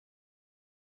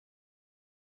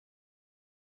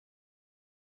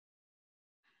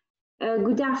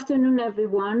Good afternoon,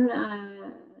 everyone.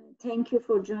 Thank you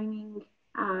for joining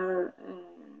our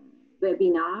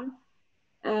webinar.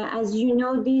 As you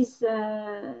know,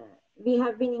 we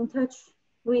have been in touch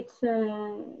with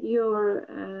your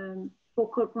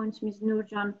Focal Points Ms.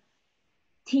 Nurjan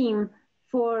team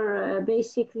for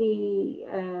basically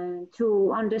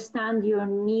to understand your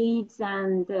needs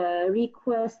and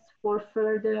requests for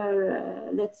further,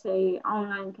 let's say,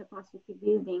 online capacity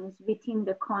buildings within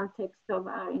the context of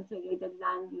our integrated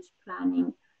land use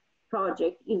planning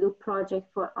project, ILUP project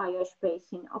for Ayash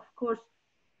Basin. Of course,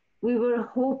 we were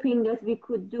hoping that we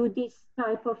could do this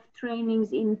type of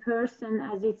trainings in person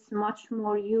as it's much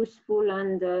more useful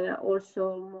and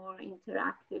also more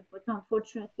interactive, but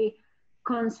unfortunately,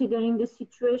 considering the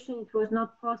situation, it was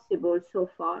not possible so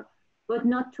far. But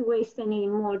not to waste any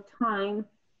more time,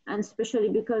 and especially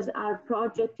because our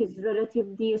project is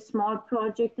relatively a small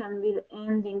project and will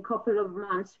end in a couple of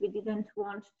months, we didn't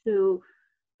want to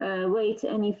wait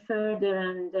any further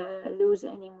and lose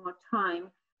any more time.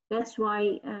 That's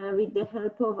why, with the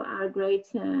help of our great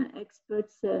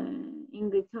experts,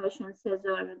 Ingrid Tasch and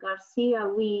Cesar Garcia,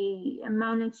 we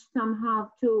managed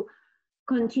somehow to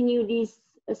continue this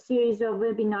a series of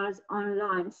webinars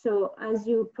online. So as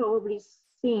you probably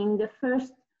seen, the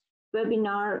first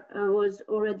webinar was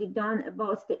already done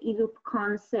about the ILUP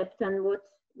concept and what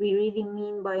we really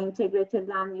mean by integrated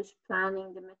land use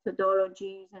planning, the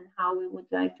methodologies, and how we would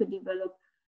like to develop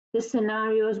the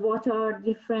scenarios, what are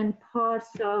different parts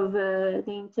of the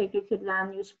integrated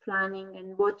land use planning,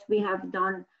 and what we have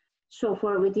done so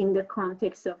far within the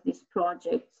context of this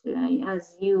project.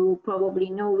 As you probably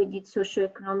know, we did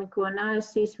socioeconomic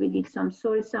analysis, we did some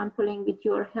soil sampling with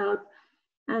your help,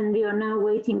 and we are now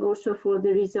waiting also for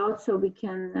the results so we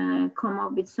can come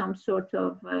up with some sort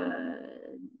of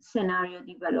scenario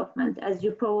development. As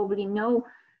you probably know,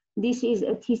 this is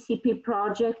a TCP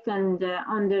project, and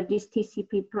under this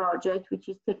TCP project, which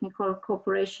is Technical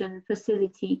Cooperation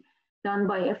Facility done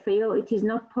by FAO, it is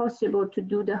not possible to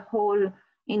do the whole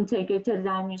integrated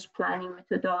land use planning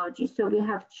methodology. So we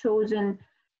have chosen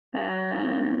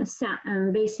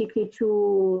basically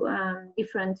two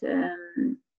different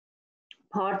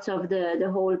parts of the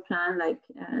whole plan, like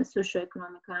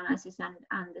socioeconomic analysis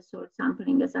and the soil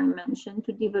sampling, as I mentioned,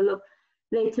 to develop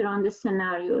later on the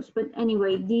scenarios. But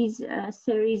anyway, these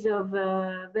series of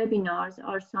webinars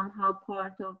are somehow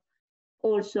part of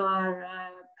also our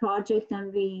project,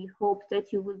 and we hope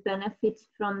that you will benefit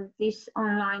from this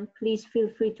online. Please feel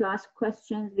free to ask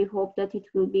questions. We hope that it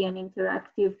will be an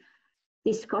interactive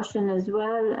discussion as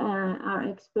well. Our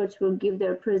experts will give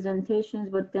their presentations,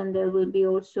 but then there will be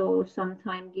also some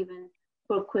time given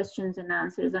for questions and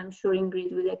answers. I'm sure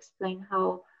Ingrid will explain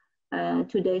how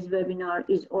today's webinar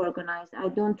is organized. I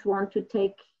don't want to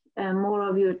take more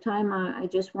of your time. I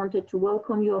just wanted to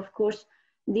welcome you. Of course,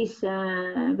 this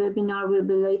webinar will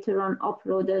be later on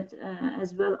uploaded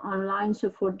as well online. So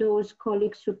for those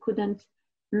colleagues who couldn't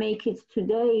make it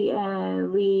today,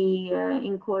 we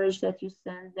encourage that you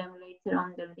send them later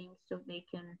on the link so they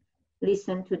can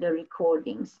listen to the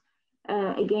recordings.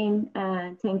 Again,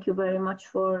 thank you very much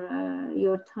for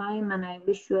your time, and I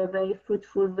wish you a very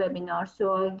fruitful webinar.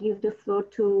 So I'll give the floor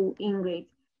to Ingrid.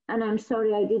 And I'm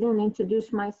sorry I didn't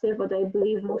introduce myself, but I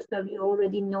believe most of you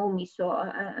already know me. So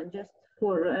just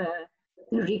for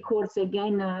the records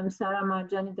again, I'm Sarah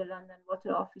Marjani, the London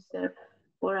Water Officer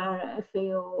for our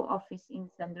FAO office in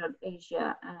Central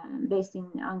Asia, based in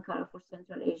Ankara for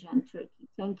Central Asia and Turkey.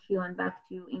 Thank you, and back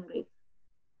to you, Ingrid.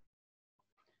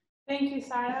 Thank you,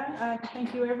 Sarah.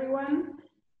 Thank you, everyone.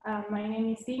 My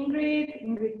name is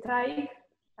Ingrid Taig.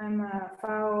 I'm a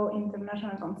FAO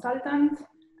international consultant,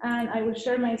 and I will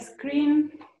share my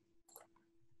screen.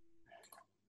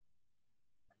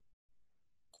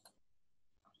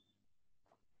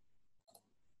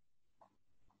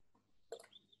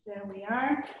 There we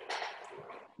are.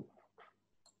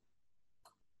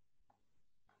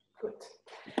 Good.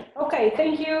 Okay,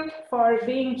 thank you for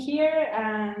being here,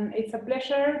 and it's a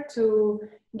pleasure to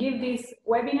give this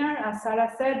webinar. As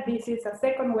Sarah said, this is the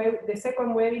second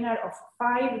webinar of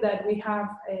 5 that we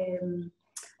have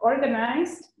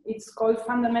organized. It's called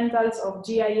Fundamentals of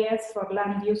GIS for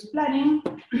Land Use Planning.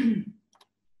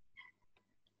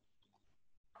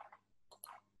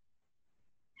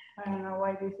 I don't know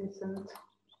why this isn't,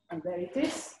 and there it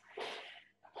is.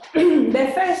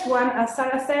 The first one, as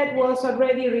Sarah said, was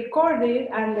already recorded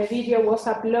and the video was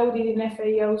uploaded in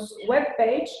FAO's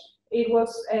webpage. It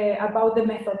was about the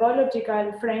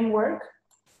methodological framework.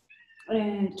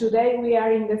 And today we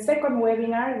are in the second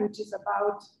webinar, which is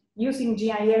about using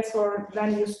GIS for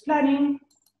land use planning.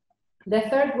 The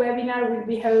third webinar will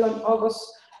be held on August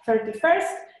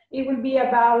 31st, It will be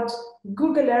about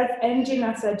Google Earth Engine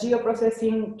as a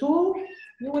geoprocessing tool.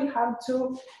 You will have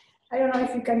to, I don't know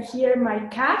if you can hear my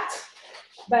cat,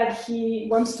 but he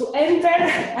wants to enter,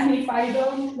 and if I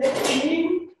don't let him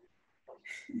in,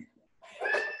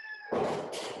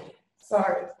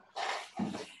 sorry,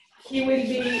 he will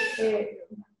be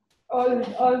all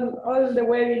the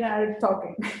webinar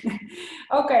talking.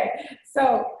 Okay,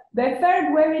 so the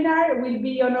third webinar will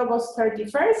be on August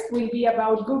 31st, will be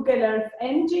about Google Earth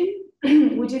Engine,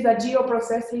 which is a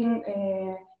geoprocessing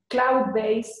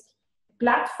cloud-based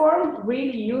platform,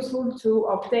 really useful to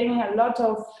obtaining a lot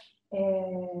of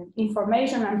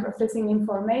information and processing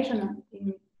information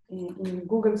in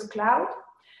Google's cloud.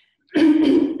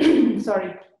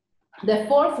 Sorry. The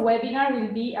fourth webinar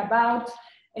will be about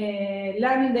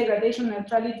land degradation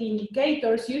neutrality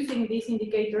indicators, using these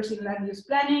indicators in land use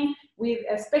planning, with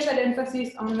a special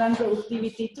emphasis on land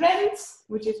productivity trends,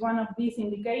 which is one of these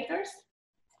indicators.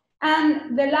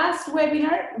 And the last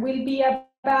webinar will be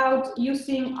about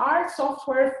using R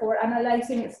software for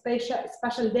analyzing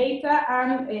spatial data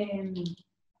and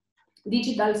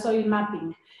digital soil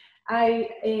mapping.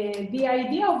 The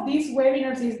idea of these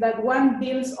webinars is that one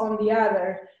builds on the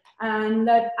other, and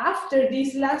that after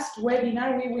this last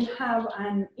webinar, we will have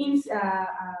a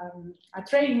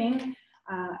training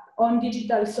on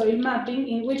digital soil mapping,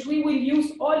 in which we will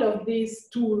use all of these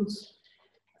tools.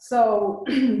 So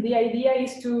the idea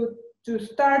is to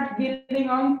start building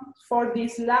on for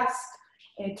this last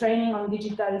training on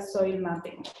digital soil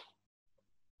mapping.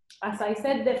 As I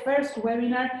said, the first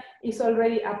webinar is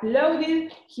already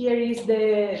uploaded. Here is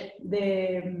the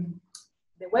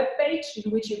web page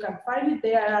in which you can find it.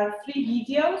 There are 3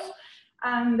 videos.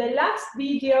 And the last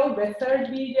video, the third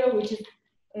video, which is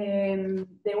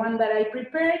the one that I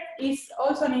prepared, is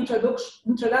also an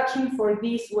introduction for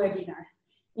this webinar,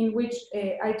 in which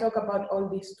I talk about all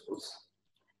these tools.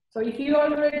 So if you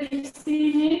already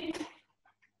seen it,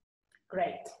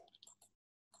 great.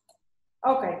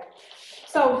 Okay,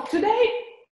 so today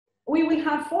we will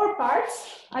have 4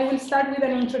 parts. I will start with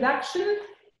an introduction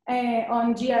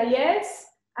on GIS,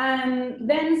 and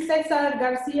then Cesar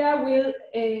Garcia will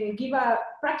give a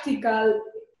practical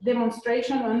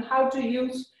demonstration on how to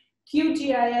use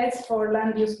QGIS for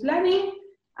land use planning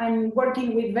and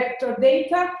working with vector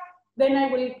data. Then I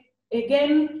will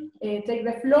again take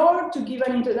the floor to give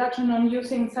an introduction on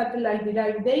using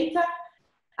satellite-derived data.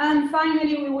 And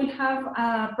finally, we will have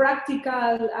a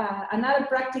practical, another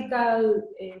practical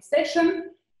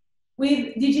session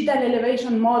with digital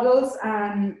elevation models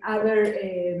and other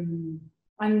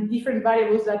and different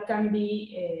variables that can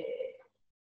be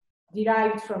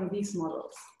derived from these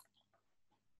models.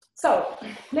 So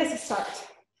let's start.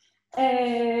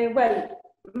 Well,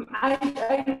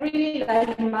 I really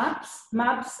like maps.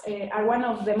 Maps are one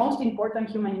of the most important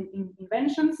human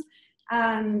inventions,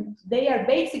 and they are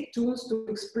basic tools to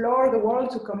explore the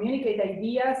world, to communicate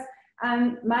ideas,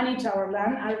 and manage our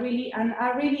land, are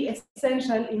really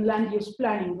essential in land use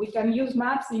planning. We can use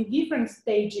maps in different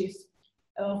stages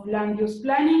of land use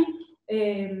planning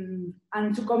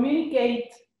and to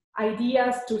communicate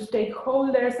ideas to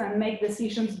stakeholders and make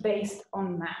decisions based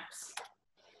on maps.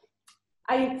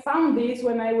 I found this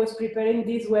when I was preparing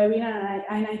this webinar,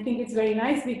 and I think it's very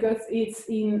nice because it's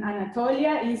in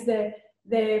Anatolia. It's the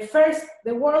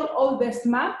world's oldest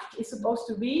map is supposed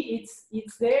to be.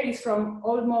 It's there. It's from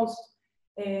almost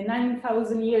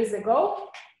 9,000 years ago,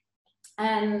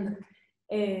 and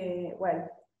well,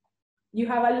 you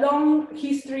have a long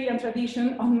history and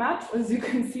tradition on maps, as you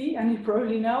can see, and you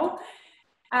probably know.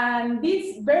 And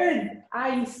this bird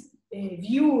eyes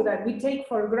view that we take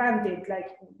for granted, like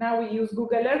now we use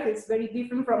Google Earth, it's very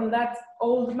different from that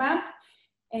old map.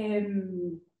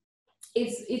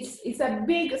 It's a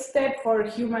big step for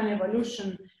human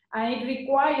evolution, and it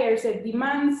requires, it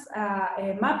demands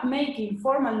map making,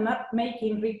 formal map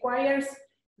making requires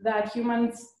that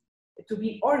humans to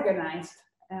be organized,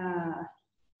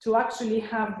 to actually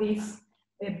have this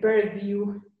bird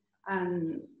view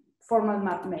and formal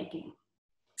map making.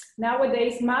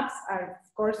 Nowadays, maps are,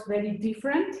 of course, very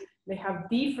different. They have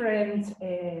different,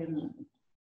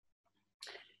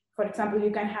 for example,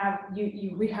 you can have,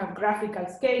 we have graphical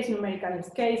scales, numerical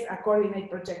scales, a coordinate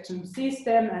projection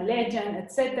system, a legend,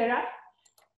 etc.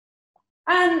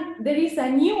 And there is a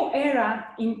new era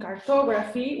in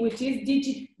cartography, which is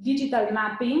digital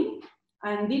mapping.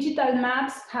 And digital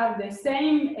maps have the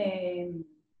same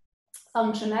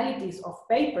functionalities of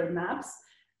paper maps,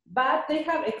 but they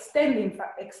have extended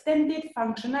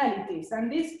functionalities.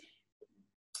 And this,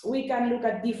 we can look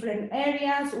at different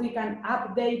areas, we can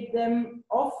update them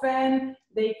often,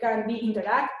 they can be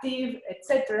interactive,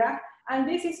 etc. And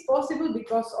this is possible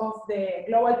because of the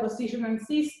global positioning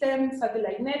system,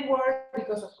 satellite network,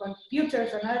 because of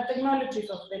computers and other technologies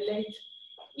of the late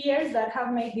years that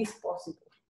have made this possible.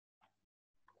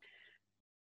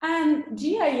 And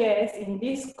GIS in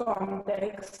this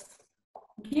context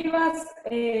give us,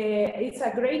 it's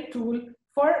a great tool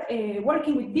for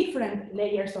working with different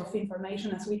layers of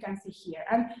information, as we can see here.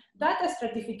 And data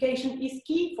stratification is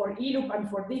key for ILUP and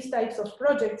for these types of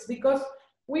projects because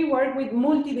we work with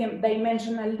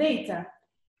multi-dimensional data.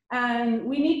 And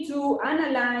we need to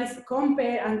analyze,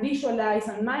 compare, and visualize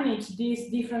and manage these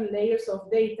different layers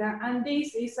of data. And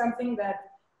this is something that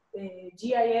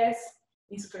GIS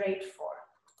is great for.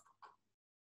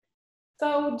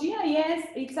 So GIS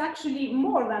is actually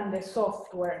more than the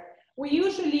software. We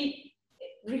usually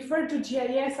refer to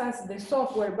GIS as the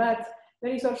software, but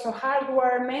there is also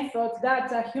hardware, methods,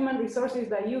 data, human resources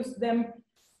that use them.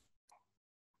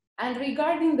 And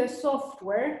regarding the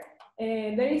software,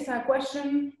 there is a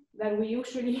question that we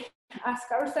usually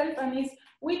ask ourselves, and is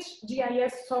which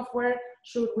GIS software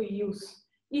should we use?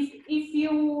 If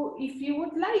you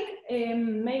would like,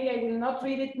 maybe I will not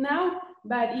read it now,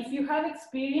 but if you have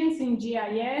experience in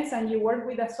GIS and you work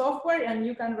with a software and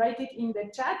you can write it in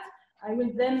the chat, I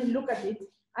will then look at it.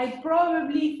 I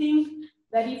probably think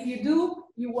that if you do,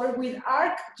 you work with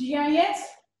ArcGIS,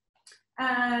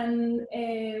 and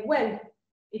well,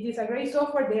 it is a great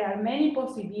software. There are many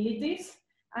possibilities,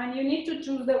 and you need to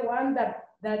choose the one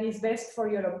that is best for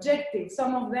your objective.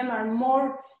 Some of them are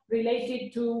more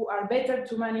related to, are better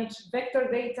to manage vector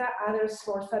data, others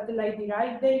for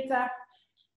satellite-derived data.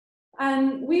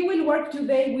 And we will work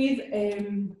today with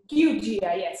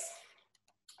QGIS.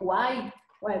 Why?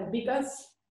 Well, because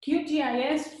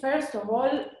QGIS, first of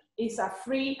all, is a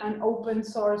free and open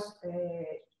source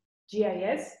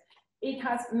GIS. It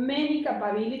has many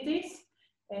capabilities.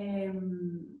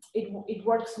 It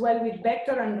works well with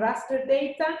vector and raster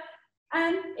data.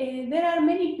 And there are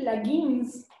many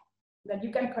plugins that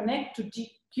you can connect to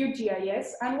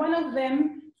QGIS. And one of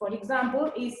them, for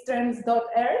example, is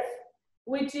trends.earth,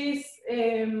 which is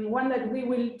one that we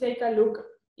will take a look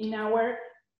in our,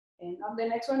 not the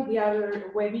next one, the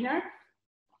other webinar.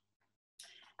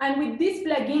 And with these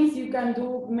plugins, you can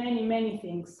do many, many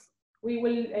things. We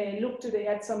will look today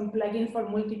at some plugins for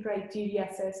multi-criteria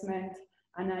assessment,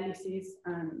 analysis,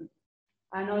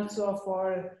 and also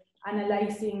for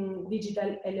analyzing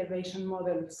digital elevation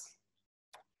models.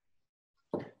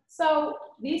 So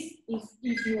this is,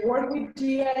 if you work with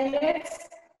GIS,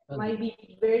 might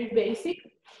be very basic,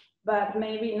 but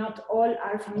maybe not all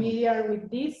are familiar with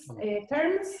these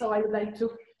terms. So I would like to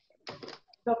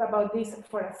talk about this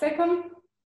for a second.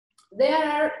 There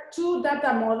are two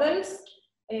data models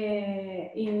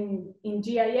in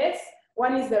GIS.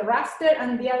 One is the raster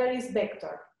and the other is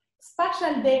vector.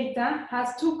 Spatial data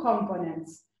has two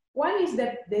components. One is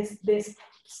the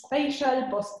spatial,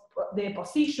 the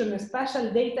position, the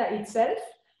spatial data itself.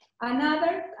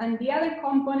 And the other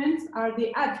components are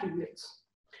the attributes.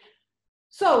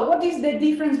 So what is the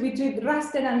difference between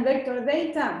raster and vector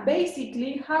data?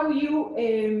 Basically, how you,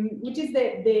 which is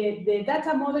the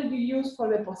data model you use for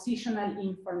the positional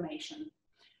information.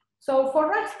 So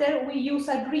for raster, we use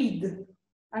a grid.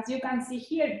 As you can see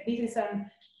here, this is a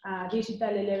digital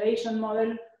elevation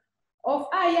model of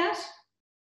Ayash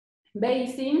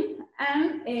basin.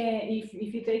 And if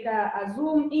you take a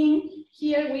zoom in,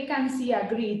 here we can see a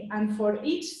grid. And for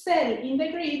each cell in the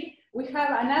grid, we have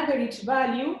an average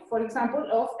value, for example,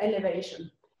 of elevation.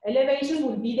 Elevation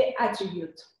would be the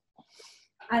attribute.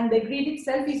 And the grid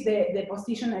itself is the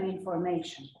positional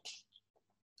information.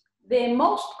 The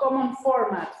most common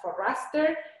format for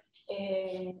raster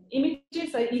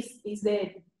images is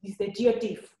the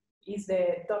geotiff, is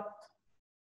the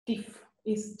 .tiff.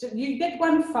 You get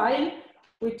one file,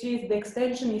 which is the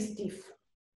extension is TIFF.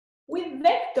 With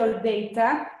vector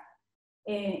data,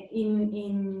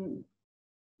 in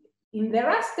the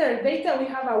raster data, we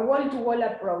have a wall-to-wall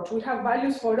approach. We have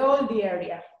values for all the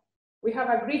area. We have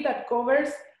a grid that covers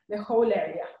the whole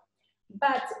area.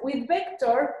 But with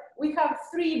vector, we have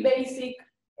three basic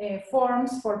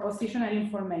forms for positional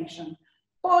information: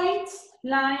 points,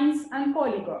 lines, and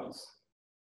polygons.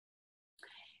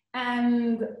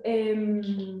 And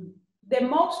the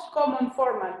most common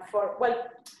format for, well,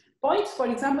 points, for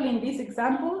example, in this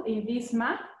example, in this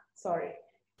map, sorry,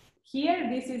 here,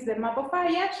 this is the map of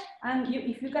Ayash, and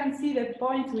if you can see the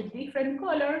points with different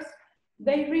colors,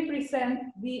 they represent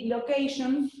the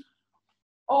location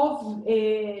of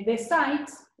the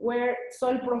sites where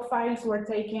soil profiles were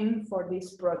taken for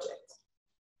this project.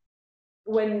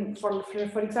 when, for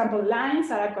example, lines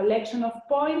are a collection of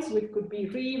points, which could be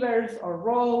rivers or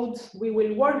roads. We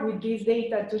will work with this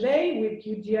data today with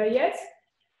QGIS.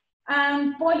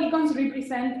 And polygons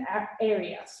represent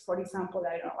areas. For example,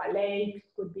 I don't know, a lake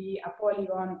could be a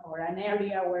polygon, or an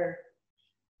area where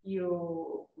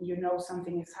you know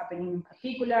something is happening in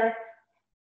particular.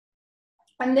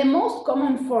 And the most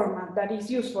common format that is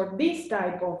used for this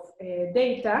type of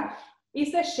data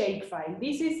is a shapefile.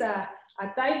 This is a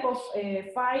type of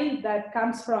file that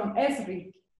comes from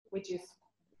Esri, which is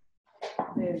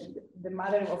the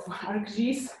mother of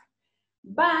ArcGIS.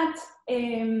 But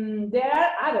there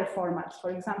are other formats,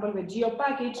 for example, the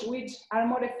GeoPackage, which are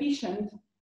more efficient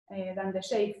than the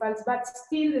shapefiles, but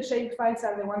still the shapefiles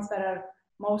are the ones that are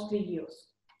mostly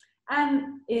used.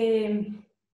 And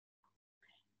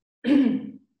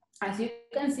as you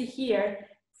can see here,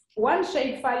 one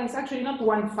shapefile is actually not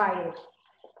one file.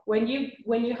 When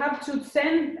you have to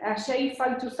send a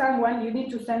shapefile to someone, you need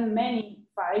to send many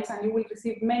files, and you will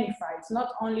receive many files,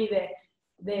 not only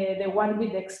the one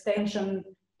with the extension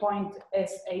point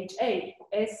SHP.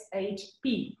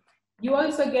 You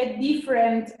also get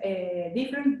different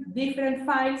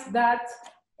files that,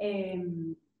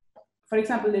 for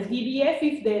example, the DBF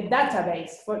is the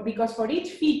database, because for each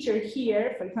feature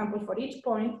here, for example, for each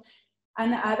point,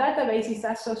 and a database is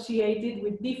associated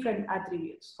with different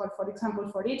attributes. For example,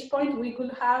 for each point, we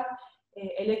could have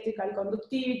electrical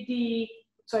conductivity,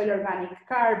 soil organic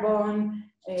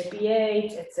carbon,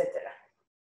 pH, etc.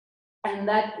 And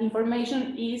that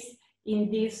information is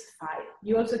in this file.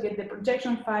 You also get the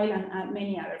projection file and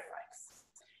many other files.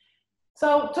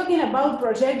 So talking about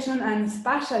projection and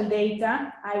spatial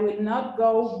data, I will not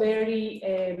go very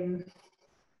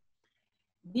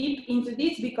deep into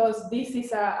this, because this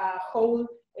is a whole,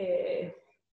 a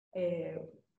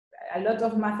lot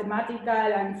of mathematical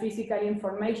and physical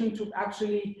information to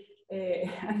actually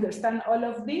understand all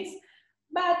of this.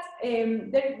 But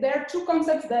there are two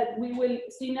concepts that we will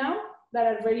see now that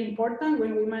are very important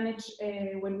when we manage,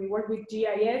 when we work with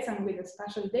GIS and with the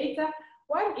spatial data.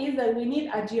 One is that we need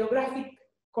a geographic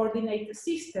coordinate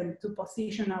system to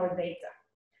position our data.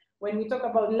 When we talk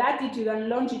about latitude and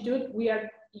longitude, we are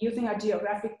using a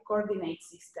geographic coordinate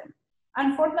system.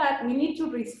 And for that, we need to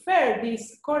refer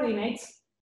these coordinates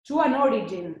to an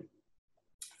origin.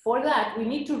 For that, we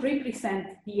need to represent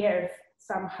the Earth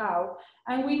somehow.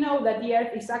 And we know that the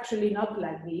Earth is actually not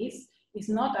like this. It's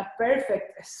not a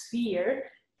perfect sphere.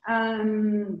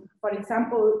 For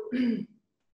example,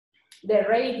 the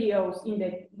radius in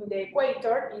the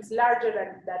equator is larger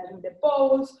than in the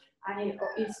poles, and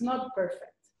it's not perfect.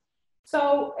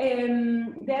 So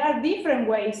there are different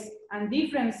ways and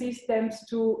different systems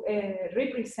to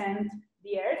represent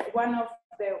the Earth. One of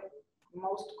the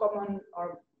most common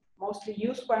or mostly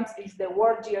used ones is the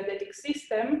World Geodetic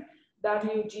System,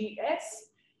 WGS.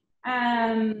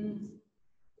 And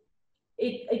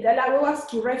it allows us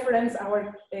to reference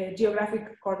our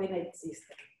geographic coordinate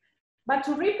system. But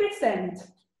to represent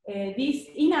this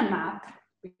in a map,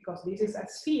 because this is a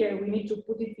sphere, we need to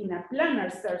put it in a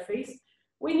planar surface.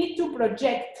 We need to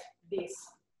project this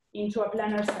into a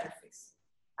planar surface.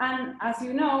 And as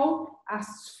you know, a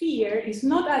sphere is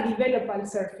not a developable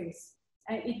surface.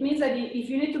 And it means that if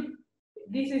you need to,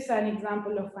 this is an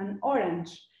example of an orange.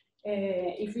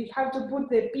 If you have to put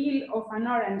the peel of an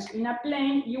orange in a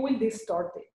plane, you will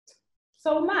distort it.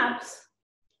 So maps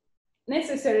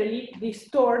necessarily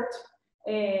distort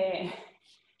the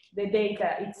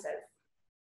data itself.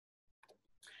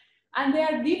 And there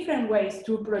are different ways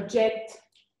to project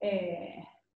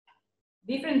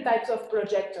different types of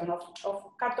projection,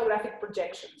 of cartographic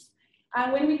projections.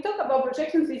 And when we talk about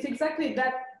projections, it's exactly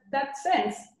that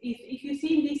sense. If you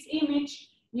see in this image,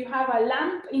 you have a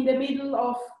lamp in the middle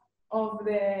of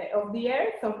the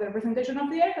Earth, of the representation of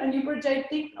the Earth, and you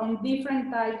project it on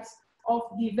different types of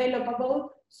developable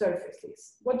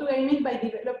surfaces. What do I mean by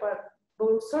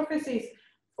developable surfaces?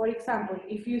 For example,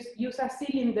 if you use a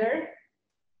cylinder,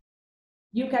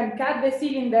 you can cut the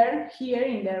cylinder here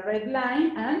in the red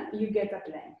line and you get a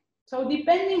plane. So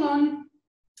depending on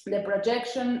the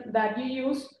projection that you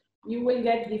use, you will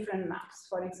get different maps.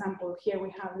 For example, here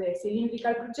we have the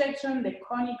cylindrical projection, the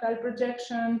conical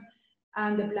projection,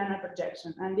 and the planar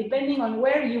projection. And depending on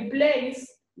where you place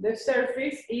the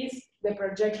surface is the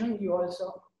projection you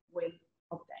also will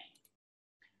obtain.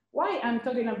 Why I'm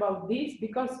talking about this?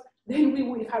 Because then we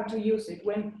will have to use it.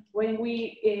 When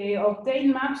we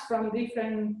obtain maps from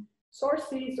different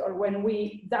sources, or when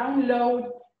we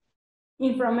download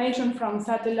information from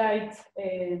satellite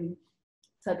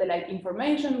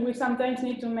information, we sometimes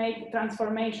need to make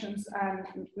transformations and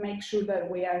make sure that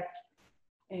we are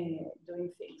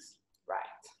doing things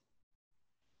right.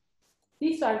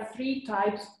 these are 3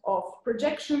 types of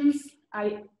projections.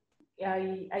 I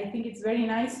think it's very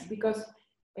nice because,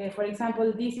 for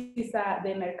example, this is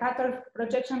the Mercator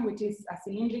projection, which is a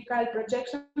cylindrical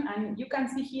projection. And you can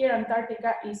see here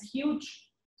Antarctica is huge.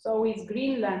 So is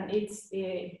Greenland. It's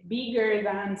bigger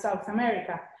than South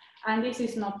America. And this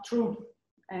is not true.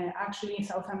 Actually,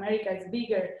 South America is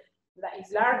bigger,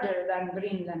 is larger than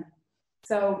Greenland.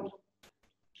 So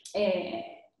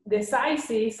the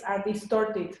sizes are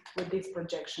distorted with this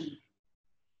projection.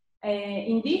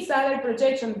 In this other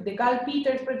projection, the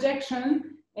Gall-Peters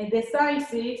projection, the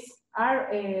sizes are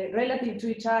relative to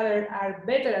each other are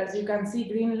better. As you can see,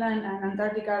 Greenland and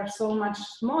Antarctica are so much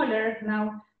smaller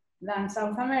now than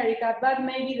South America, but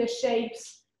maybe the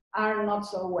shapes are not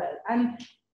so well.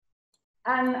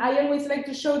 And I always like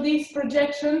to show this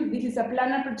projection. This is a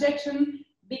planar projection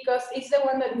because it's the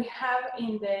one that we have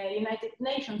in the United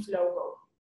Nations logo,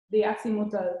 the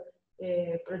azimuthal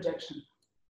projection.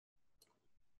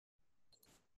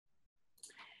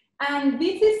 And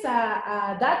this is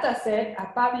a data set, a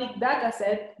public data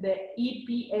set, the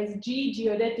EPSG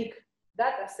geodetic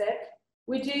data set,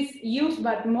 which is used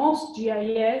by most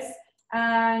GIS.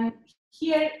 And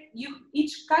here,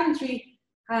 each country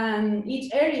and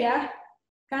each area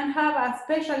can have a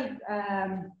special,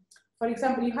 for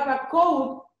example, you have a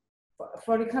code,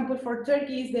 for example, for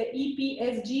Turkey is the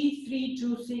EPSG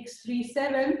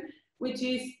 32637, which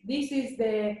is, this is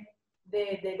the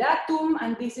datum,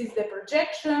 and this is the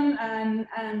projection, and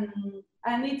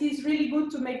it is really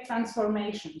good to make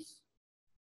transformations.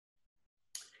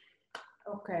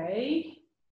 Okay.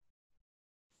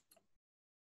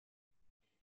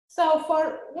 So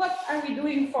for what are we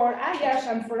doing for IAS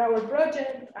and for our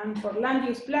project and for land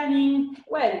use planning?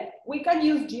 Well, we can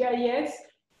use GIS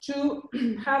to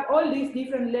have all these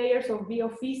different layers of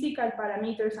biophysical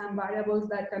parameters and variables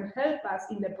that can help us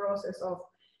in the process of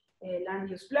land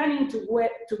use planning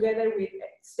together with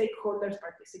stakeholders'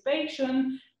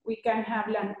 participation. We can have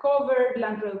land cover,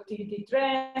 land productivity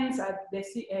trends, at the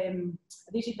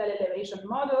digital elevation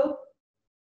model.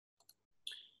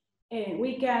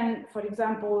 We can, for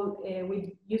example,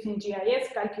 with using GIS,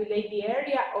 calculate the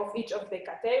area of each of the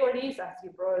categories, as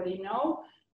you probably know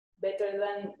better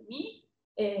than me.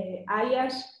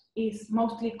 IAS is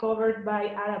mostly covered by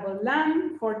arable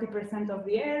land, 40% of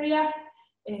the area,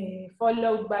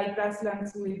 followed by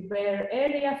grasslands with bare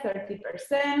area,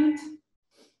 30%.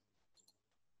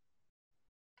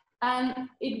 And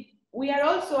we are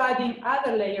also adding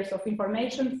other layers of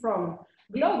information from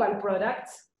global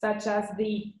products, such as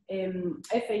the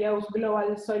FAO's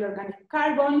Global Soil Organic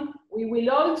Carbon. We will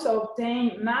also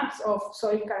obtain maps of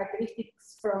soil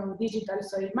characteristics from digital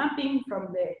soil mapping,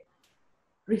 from the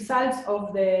results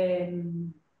of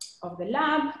the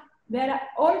lab. There are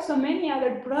also many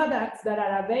other products that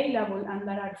are available and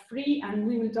that are free, and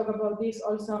we will talk about this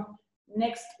also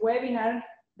next webinar,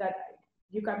 that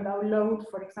you can download,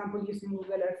 for example, using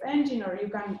Google Earth Engine, or you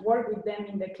can work with them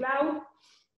in the cloud.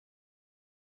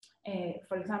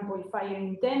 For example, fire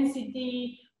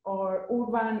intensity, or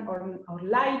urban or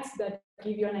lights that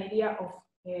give you an idea of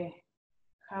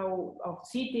of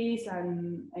cities,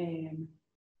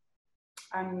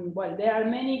 and well, there are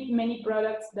many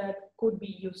products that could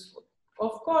be useful.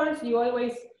 Of course, you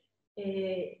always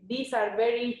these are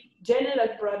very general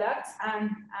products, and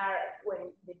are,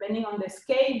 when depending on the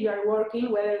scale you are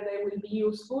working, whether they will be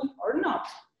useful or not.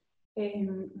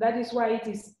 That is why it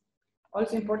is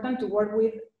also important to work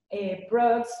with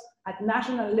products at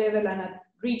national level and at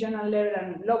regional level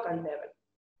and local level.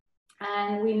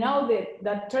 And we know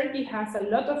that Turkey has a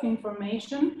lot of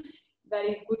information that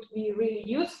it could be really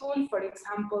useful. For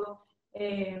example,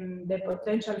 the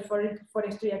potential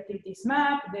forestry activities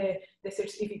map, the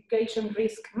certification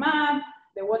risk map,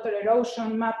 the water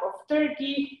erosion map of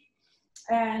Turkey.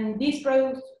 And these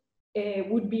products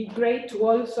would be great to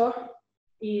also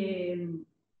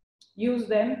use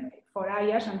them for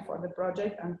IAS and for the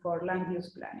project and for land use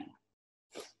planning.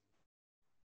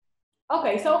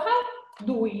 Okay, so how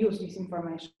do we use this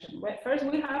information? Well, first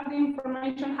we have the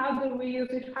information. How do we use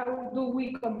it? How do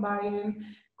we combine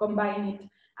it?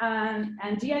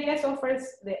 And GIS offers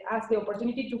us the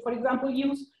opportunity to, for example,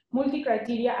 use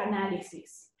multi-criteria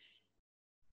analysis.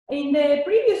 In the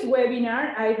previous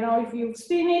webinar, I don't know if you've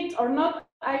seen it or not,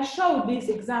 I showed this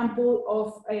example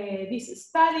of this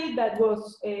study that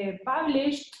was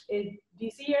published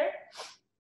this year,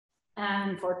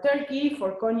 and for Turkey,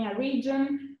 for Konya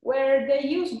region, where they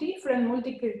use different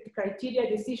multi-criteria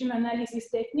decision analysis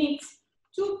techniques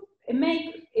to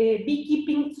make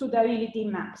beekeeping suitability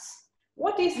maps.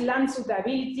 What is land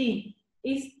suitability?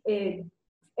 Is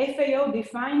FAO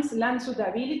defines land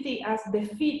suitability as the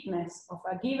fitness of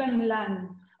a given land,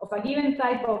 of a given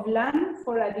type of land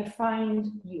for a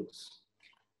defined use.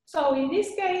 So in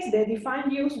this case, the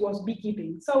defined use was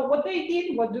beekeeping. So what they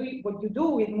did, what you do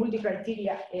with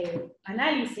multi-criteria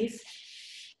analysis,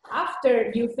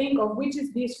 after you think of which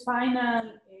is this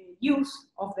final use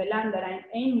of the land that I'm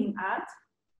aiming at,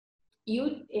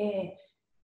 you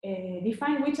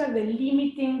define which are the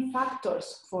limiting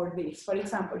factors for this. For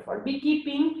example, for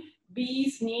beekeeping,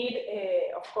 bees need,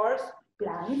 of course,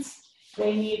 plants.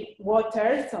 They need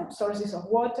water, some sources of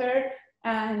water,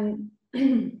 and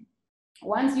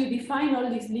once you define all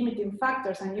these limiting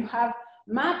factors and you have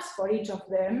maps for each of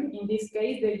them, in this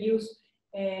case, they use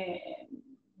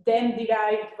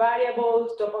then-derived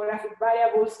variables, topographic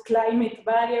variables, climate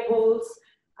variables,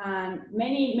 and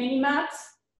many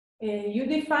maps. You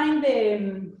define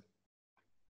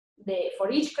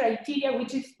for each criteria,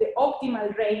 which is the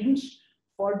optimal range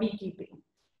for beekeeping.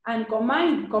 And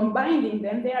combining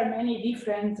them, there are many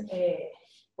different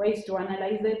ways to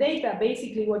analyze the data.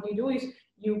 Basically, what you do is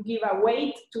you give a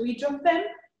weight to each of them.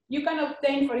 You can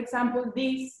obtain, for example,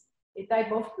 this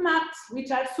type of maps,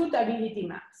 which are suitability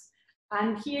maps.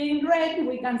 And here in red,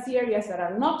 we can see areas that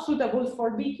are not suitable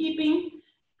for beekeeping.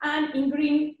 And in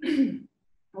green,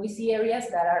 we see areas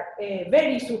that are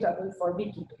very suitable for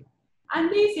beekeeping.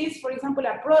 And this is, for example,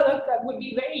 a product that would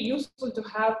be very useful to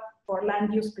have for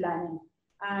land use planning.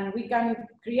 And we can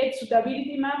create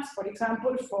suitability maps, for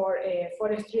example, for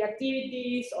forestry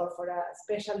activities or for a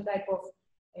special type of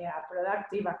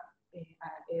productive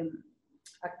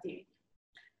activity.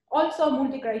 Also,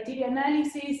 multi-criteria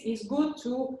analysis is good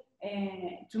to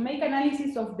make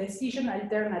analysis of decision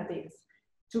alternatives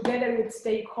together with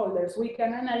stakeholders. We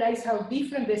can analyze how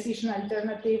different decision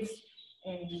alternatives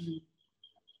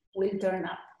will turn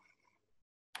out.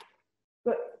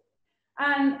 Good.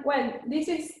 And well, this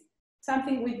is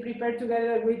something we prepared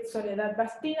together with Soledad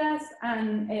Bastidas,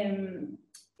 and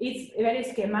it's very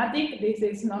schematic. This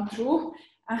is not true.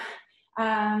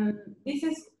 This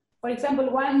is, for example,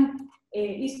 one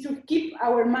is to keep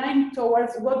our mind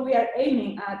towards what we are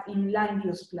aiming at in land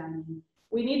use planning.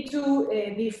 We need to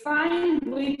define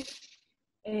which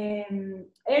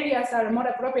areas are more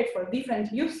appropriate for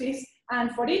different uses,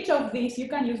 and for each of these, you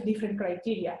can use different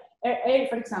criteria.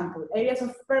 For example, areas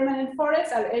of permanent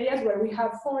forests are areas where we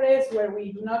have forests, where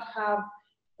we do not have,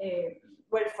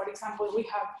 where, for example, we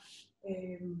have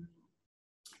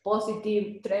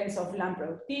positive trends of land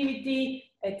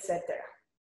productivity, etc.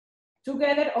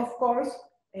 Together, of course,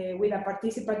 with a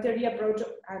participatory approach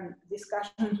and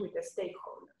discussions with the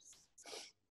stakeholders.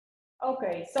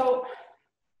 Okay, so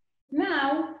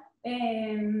now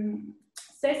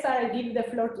Cesar, I give the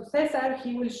floor to Cesar.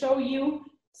 He will show you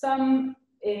some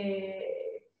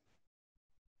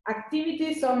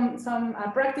activities, some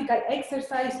practical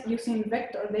exercise using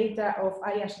vector data of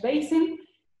IASH Basin.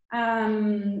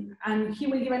 And he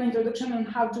will give an introduction on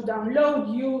how to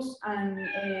download, use,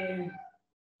 and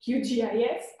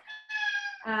QGIS.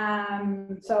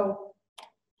 So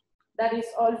that is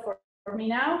all for me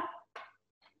now.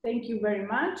 Thank you very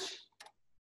much.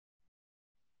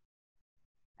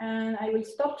 And I will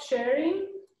stop sharing.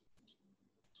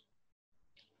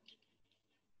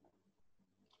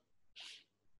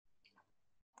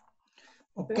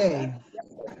 Okay,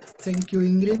 thank you,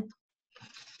 Ingrid.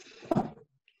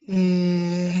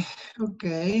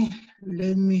 Okay,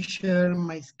 let me share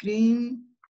my screen.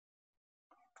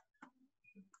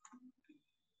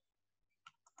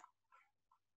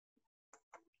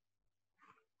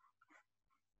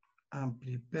 And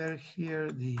prepare here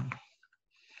the,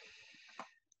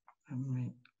 let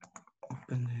me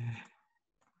open the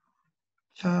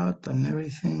chat and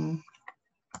everything.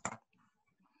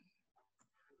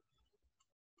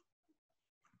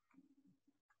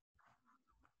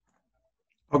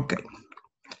 Okay.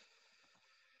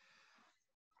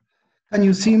 Can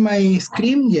you see my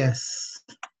screen? Yes.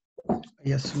 I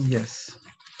assume yes.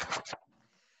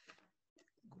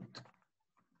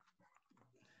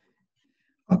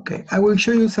 Okay, I will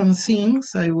show you some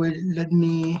things. I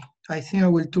think I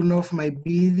will turn off my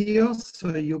video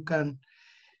so you can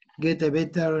get a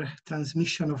better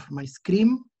transmission of my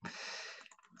screen.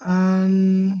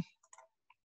 And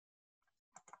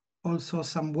also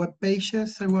some web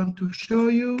pages I want to show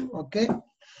you, okay?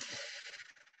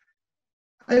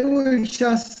 I will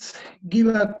just give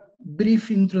a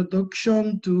brief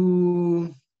introduction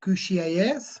to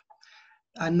QGIS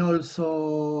and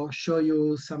also show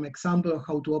you some example of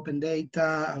how to open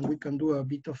data, and we can do a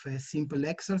bit of a simple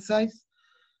exercise.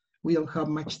 We don't have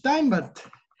much time, but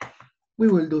we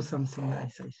will do something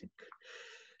nice, I think.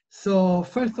 So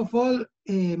first of all,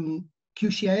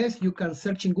 QGIS, you can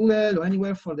search in Google or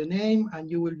anywhere for the name, and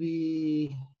you will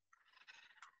be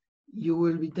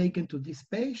taken to this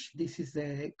page. This is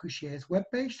the QGIS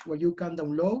webpage where you can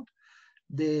download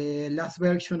the last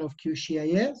version of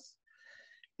QGIS.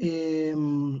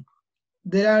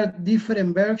 There are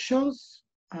different versions.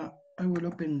 I will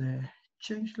open the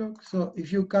changelog. So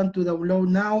if you come to download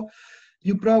now,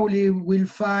 you probably will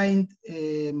find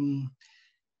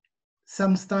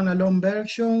some standalone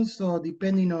versions. So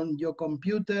depending on your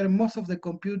computer, most of the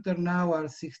computer now are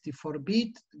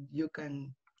 64-bit. You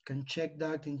can check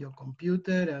that in your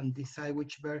computer and decide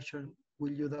which version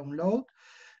will you download.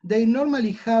 They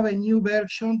normally have a new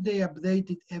version. They update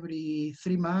it every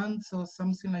 3 months or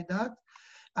something like that.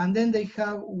 And then they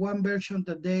have one version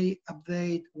that they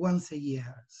update once a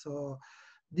year. So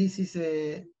this is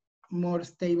a more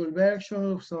stable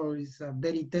version. So it's a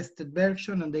very tested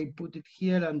version, and they put it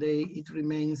here, and it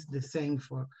remains the same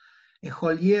for a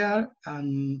whole year.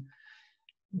 And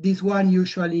this one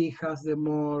usually has the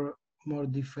more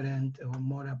different or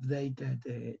more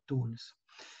updated tools.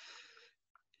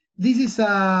 This is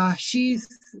a GIS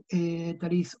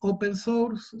that is open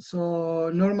source. So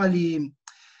normally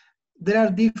there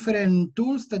are different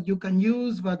tools that you can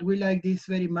use, but we like this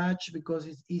very much because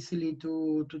it's easily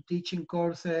to teach in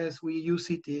courses. We use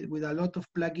it with a lot of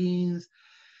plugins,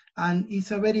 and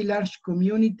it's a very large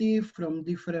community from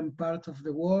different parts of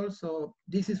the world. So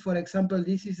this is, for example,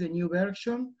 this is a new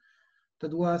version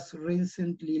that was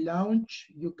recently launched.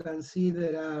 You can see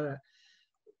there are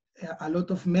a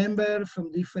lot of members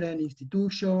from different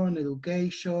institutions,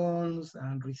 educations,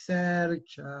 and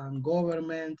research, and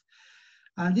government.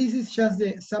 And this is just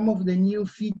some of the new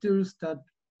features that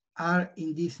are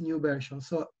in this new version.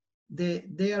 So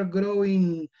they are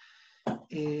growing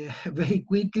very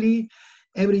quickly.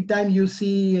 Every time you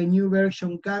see a new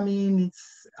version coming, it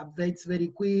updates very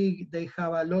quick. They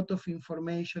have a lot of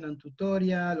information and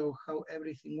tutorial of how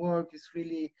everything works.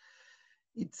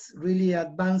 It's really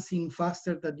advancing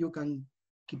faster than you can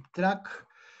keep track.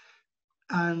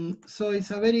 And so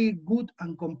it's a very good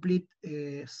and complete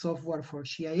software for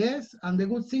GIS. And the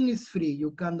good thing is free.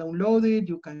 You can download it,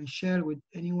 you can share with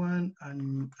anyone,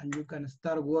 and you can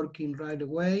start working right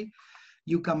away.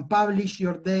 You can publish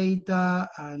your data,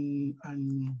 and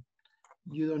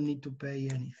you don't need to pay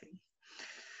anything.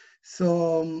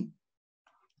 So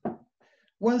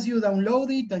once you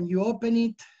download it and you open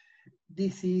it,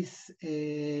 this is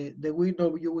the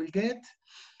window you will get.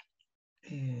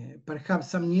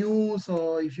 Perhaps some news,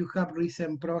 or if you have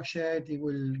recent project, it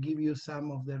will give you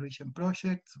some of the recent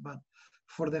projects. But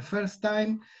for the first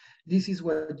time, this is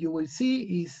what you will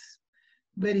see is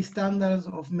very standards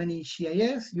of many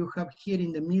GIS. You have here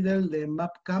in the middle the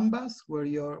map canvas where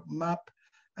your map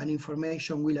and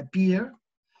information will appear.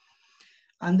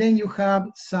 And then you have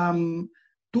some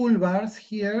toolbars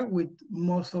here with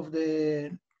most of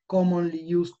the commonly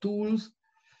used tools.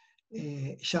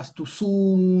 Just to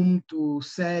zoom, to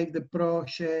save the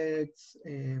projects,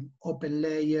 open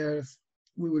layers.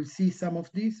 We will see some of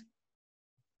these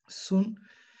soon.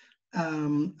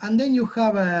 And then you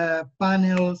have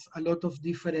panels, a lot of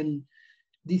different,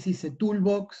 this is a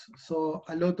toolbox, so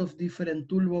a lot of different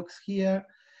toolbox here.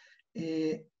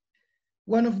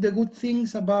 One of the good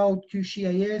things about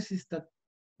QGIS is that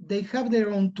they have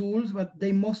their own tools, but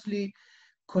they mostly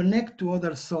connect to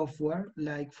other software,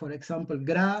 like for example,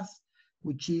 GRASS,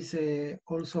 which is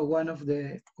also one of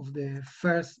the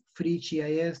first free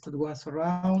GIS that was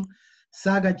around,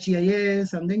 Saga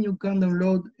GIS, and then you can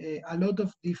download a lot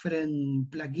of different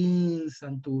plugins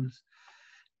and tools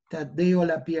that they all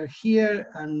appear here,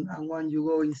 and when you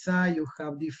go inside, you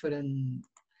have different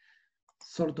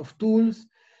sort of tools.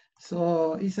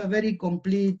 So it's a very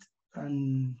complete,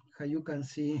 and how you can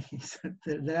see,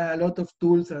 there are a lot of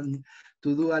tools and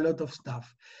to do a lot of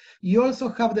stuff. You also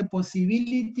have the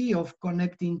possibility of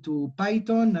connecting to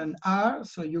Python and R,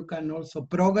 so you can also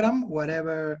program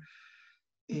whatever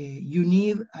you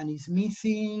need and is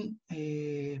missing.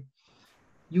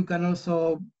 You can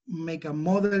also make a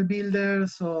model builder,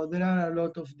 so there are a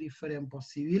lot of different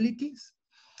possibilities.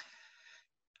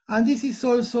 And this is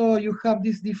also, you have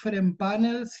these different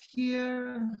panels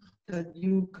here that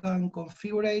you can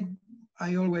configure.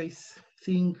 I always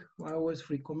think, I always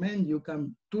recommend, you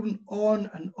can turn on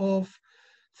and off.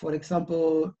 For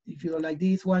example, if you don't like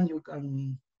this one, you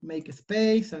can make a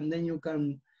space and then you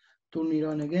can turn it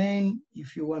on again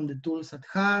if you want the tools at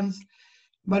hand.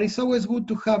 But it's always good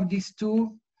to have these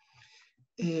two.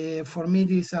 For me,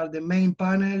 these are the main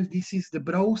panel. This is the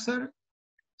browser.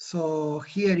 So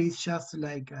here is just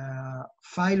like a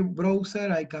file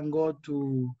browser. I can go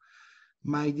to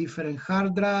my different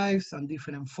hard drives and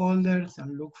different folders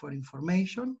and look for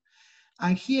information.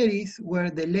 And here is where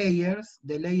the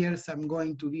layers I'm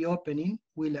going to be opening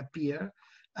will appear,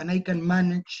 and I can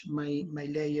manage my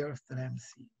layers that I'm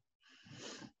seeing.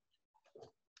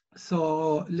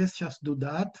 So let's just do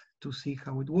that to see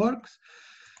how it works.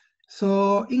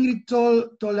 So Ingrid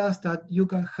told us that you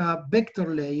can have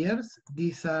vector layers.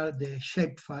 These are the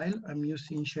shapefile. I'm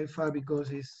using shapefile because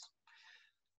it's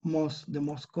the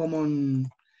most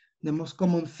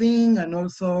common thing, and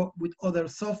also with other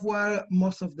software,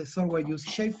 most of the software use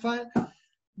shapefile.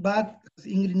 But as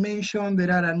Ingrid mentioned,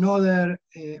 there are another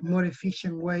more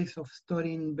efficient ways of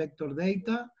storing vector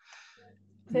data,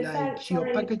 like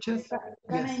geo packages.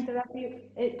 Can I interrupt you?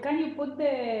 Can you put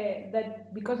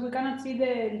that, because we cannot see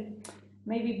the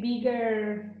maybe a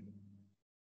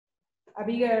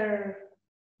bigger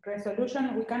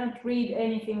resolution, we cannot read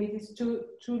anything. It is too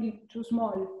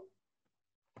small.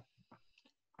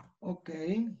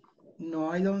 Okay. No,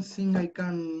 I don't think I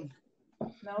can.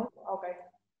 No? Okay.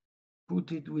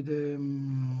 Put it with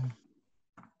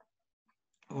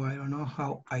oh, I don't know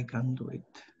how I can do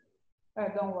it.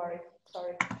 Don't worry,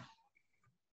 sorry.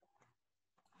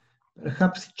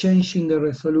 Perhaps changing the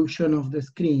resolution of the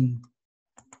screen.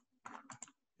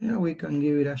 Yeah, we can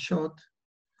give it a shot.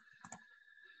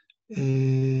 Let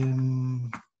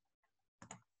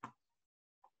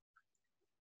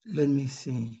me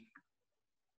see.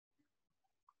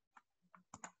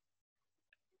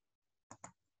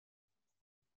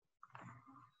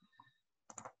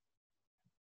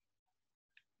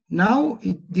 Now,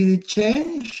 did it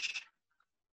change?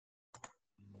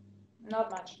 Not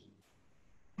much.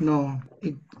 No,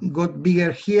 it got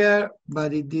bigger here,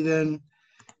 but it didn't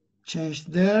change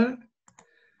there.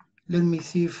 Let me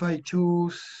see if I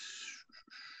choose.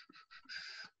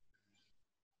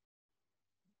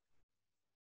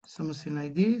 Something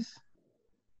like this.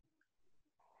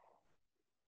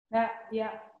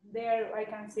 Yeah, there I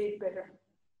can see it better.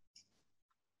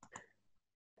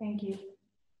 Thank you.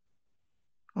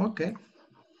 Okay.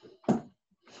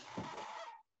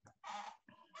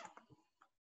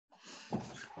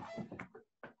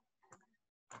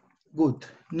 Good.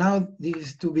 Now this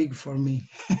is too big for me.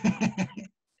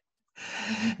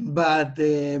 But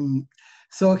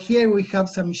so here we have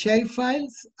some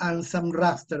shapefiles and some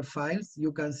raster files.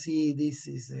 You can see this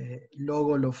is a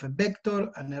logo of a vector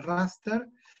and a raster.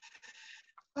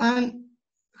 And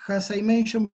as I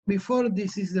mentioned before,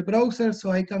 this is the browser,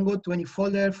 so I can go to any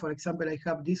folder. For example, I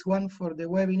have this one for the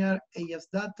webinar, AS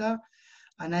data,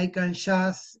 and I can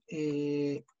just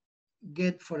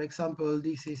get, for example,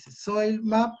 this is a soil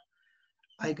map.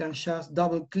 I can just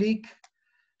double click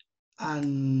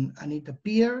and it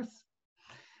appears.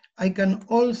 I can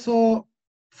also,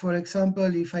 for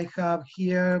example, if I have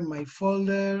here my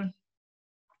folder,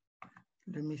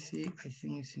 let me see, I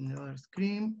think it's in the other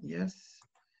screen, yes.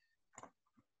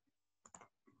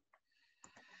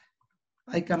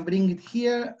 I can bring it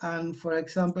here, and for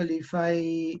example, if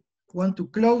I want to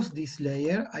close this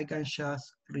layer, I can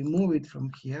just remove it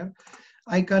from here.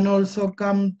 I can also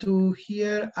come to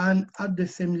here and add the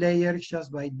same layer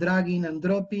just by dragging and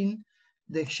dropping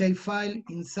the shapefile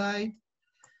inside.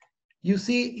 You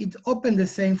see, it opened the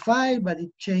same file, but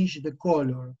it changed the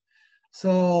color.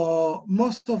 So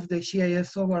most of the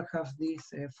GIS software has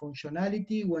this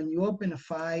functionality. When you open a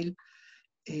file,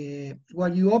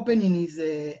 what you opening is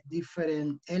the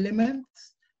different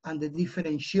elements and the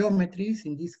different geometries.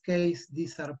 In this case,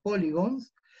 these are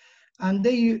polygons. And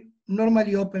they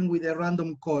normally open with a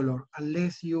random color,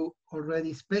 unless you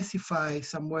already specify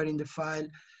somewhere in the file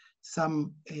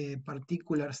some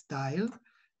particular style.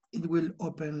 It will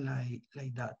open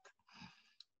like that.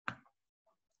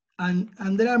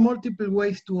 And there are multiple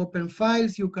ways to open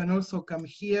files. You can also come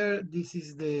here. This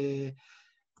is the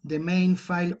main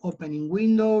file opening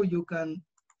window. You can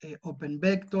open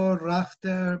vector,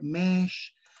 raster,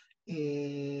 mesh,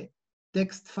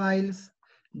 text files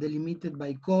delimited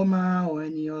by comma or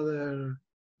any other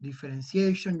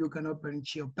differentiation. You can open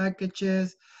geo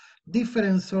packages,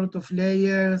 different sort of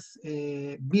layers,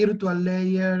 virtual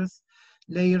layers,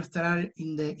 layers that are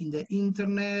in the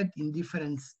internet, in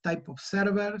different type of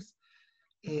servers.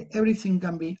 Everything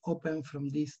can be opened from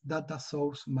this data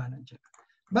source manager.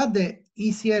 But the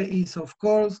easier is, of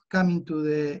course, coming to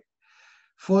the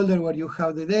folder where you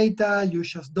have the data, you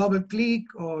just double click,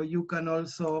 or you can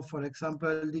also, for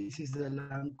example, this is the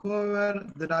land cover,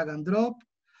 drag and drop,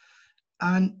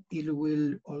 and it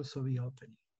will also be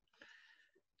opening.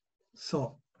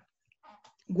 So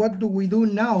what do we do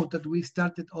now that we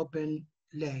started open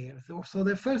layers? So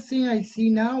the first thing I see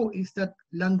now is that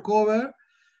land cover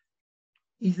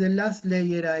is the last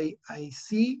layer I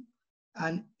see.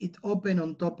 and it open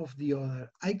on top of the other.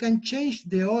 I can change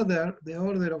the order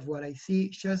of what I see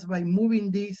just by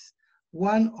moving this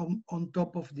one on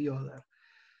top of the other.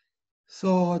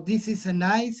 So this is a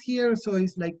nice here, so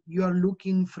it's like you are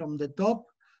looking from the top.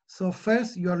 So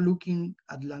first you are looking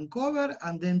at land cover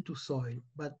and then to soil,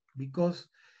 but because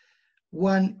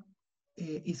one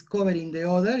is covering the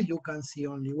other, you can see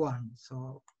only one.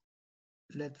 So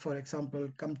let's, for example,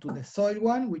 come to the soil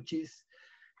one, which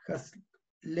has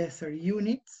lesser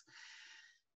units.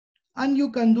 And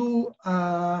you can do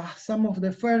some of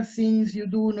the first things you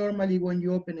do normally when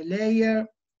you open a layer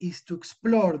is to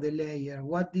explore the layer,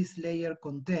 what this layer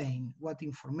contains, what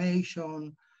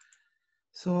information.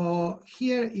 So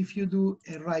here, if you do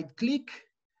a right click,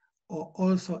 or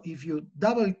also if you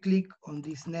double click on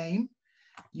this name,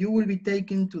 you will be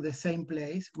taken to the same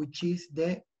place, which is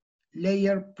the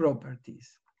layer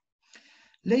properties.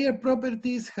 Layer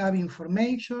properties have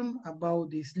information about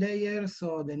this layer.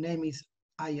 So the name is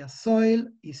IAS soil,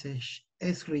 is a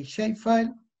SRAY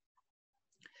shapefile,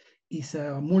 is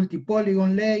a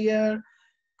multi-polygon layer,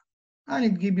 and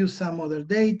it gives you some other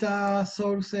data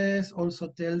sources, also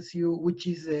tells you which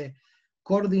is the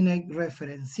coordinate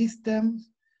reference system.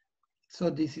 So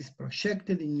this is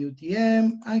projected in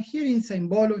UTM, and here in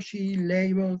symbology,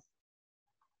 labels,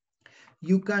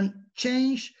 you can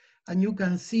change and you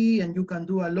can see and you can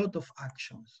do a lot of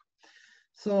actions.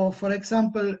 So for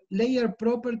example, layer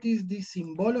properties, this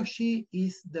symbology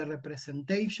is the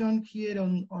representation here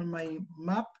on my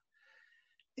map.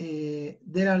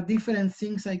 There are different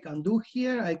things I can do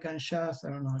here. I can just, I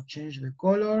don't know, change the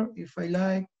color if I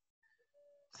like,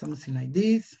 something like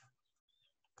this.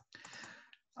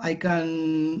 I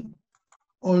can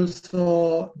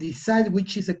also decide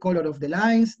which is the color of the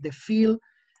lines, the fill,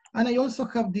 and I also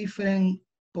have different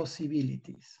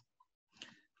possibilities.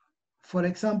 For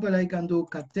example, I can do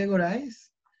categorize.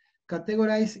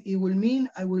 Categorize, it will mean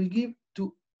I will give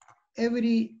to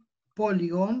every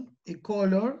polygon a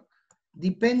color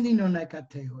depending on a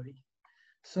category.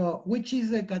 So which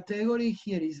is the category?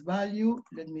 Here is value.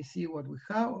 Let me see what we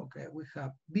have. Okay, we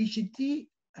have VGT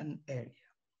and area.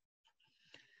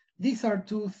 These are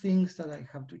two things that I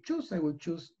have to choose. I will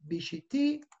choose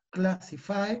VGT,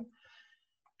 classify,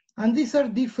 and these are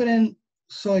different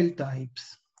soil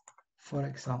types, for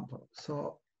example.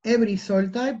 So every soil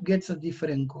type gets a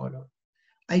different color.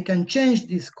 I can change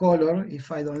this color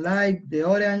if I don't like the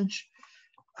orange.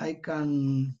 I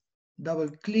can double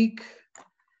click.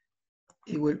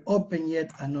 It will open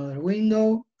yet another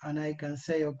window, and I can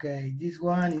say, okay, this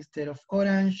one, instead of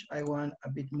orange, I want a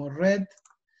bit more red.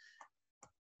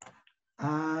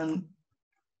 And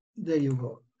there you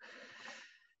go.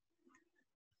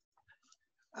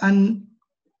 And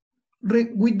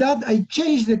with that, I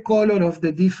change the color of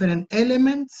the different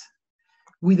elements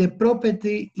with a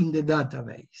property in the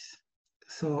database.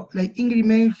 So like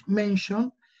Ingrid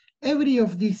mentioned, every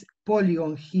of these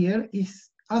polygons here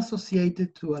is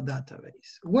associated to a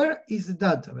database. Where is the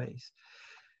database?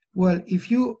 Well, if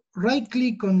you right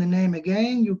click on the name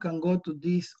again, you can go to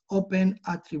this open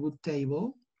attribute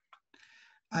table.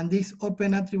 And this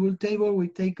open attribute table will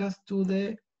take us to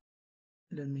the,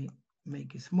 let me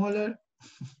make it smaller,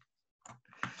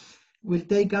 will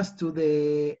take us to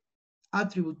the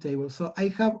attribute table. So I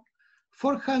have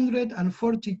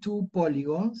 442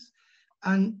 polygons,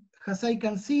 and as I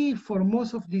can see, for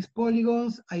most of these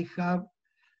polygons, I have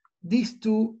these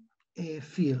two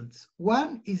fields.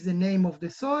 One is the name of the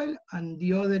soil, and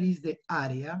the other is the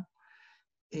area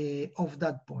of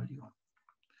that polygon.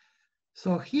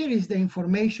 So here is the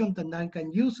information that I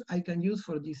can use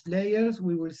for these layers.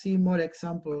 We will see more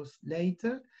examples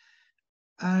later.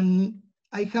 And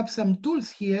I have some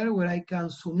tools here where I can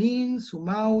zoom in, zoom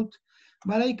out,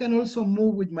 but I can also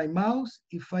move with my mouse.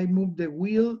 If I move the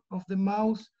wheel of the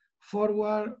mouse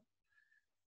forward,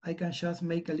 I can just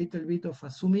make a little bit of a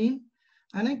zoom in,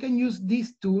 and I can use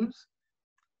these tools.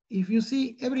 If you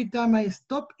see, every time I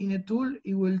stop in a tool,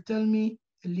 it will tell me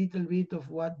a little bit of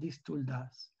what this tool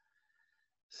does.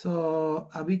 So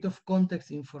a bit of context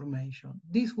information.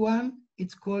 This one,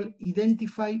 it's called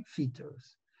identify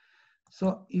features.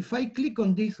 So if I click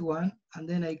on this one, and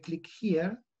then I click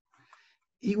here,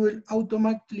 it will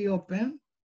automatically open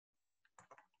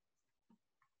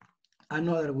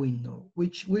another window,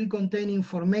 which will contain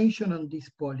information on this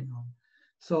polygon.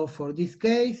 So for this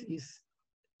case, it's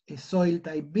a soil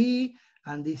type B,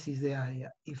 and this is the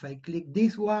area. If I click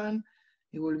this one,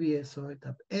 it will be a soil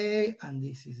type A, and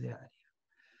this is the area.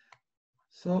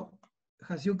 So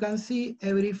as you can see,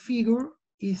 every figure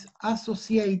is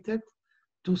associated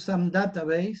to some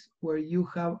database where you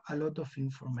have a lot of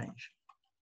information.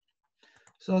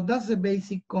 So that's the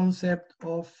basic concept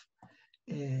of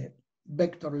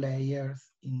vector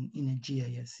layers in a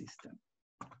GIS system.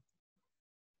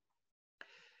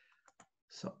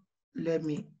 So let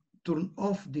me turn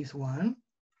off this one.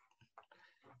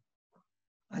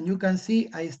 And you can see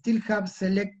I still have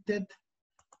selected,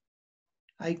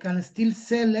 I can still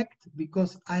select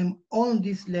because I'm on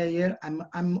this layer,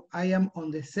 I am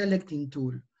on the selecting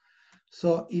tool.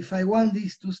 So if I want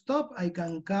this to stop, I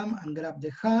can come and grab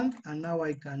the hand, and now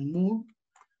I can move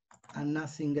and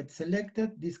nothing gets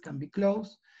selected. This can be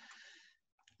closed.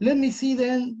 Let me see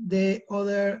then the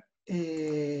other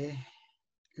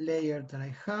layer that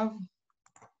I have.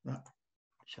 No,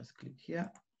 just click here.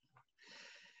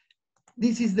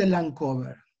 This is the land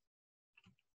cover.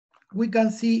 We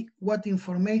can see what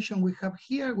information we have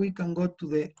here. We can go to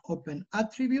the open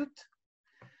attribute,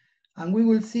 and we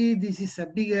will see this is a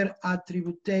bigger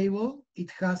attribute table. It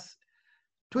has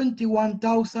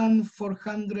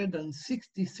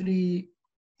 21,463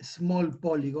 small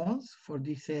polygons for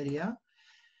this area.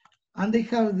 And they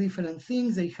have different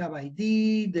things. They have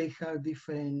ID, they have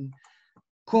different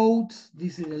codes.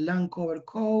 This is a land cover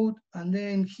code. And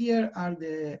then here are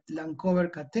the land cover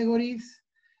categories.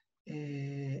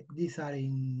 These are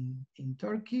in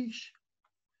Turkish.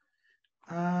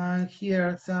 And here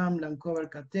are some land cover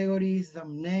categories,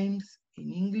 some names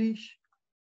in English.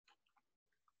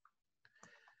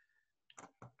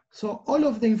 So all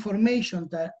of the information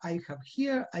that I have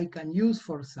here, I can use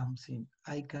for something.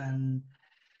 I can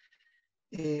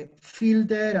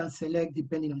filter and select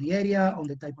depending on the area, on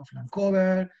the type of land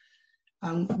cover.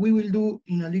 And we will do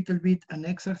in a little bit an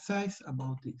exercise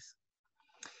about this.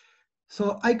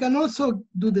 So I can also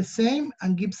do the same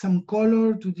and give some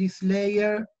color to this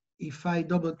layer. If I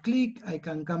double click, I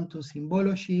can come to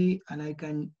symbology, and I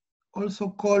can also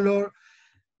color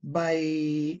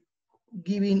by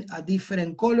giving a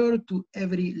different color to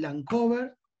every land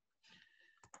cover.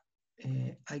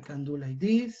 I can do like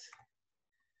this.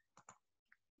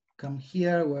 Come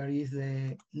here, where is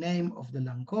the name of the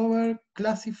land cover,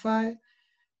 classify,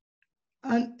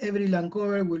 and every land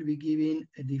cover will be given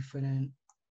a different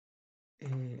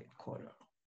color.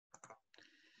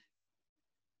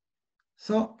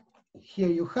 So here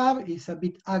you have, it's a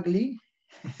bit ugly.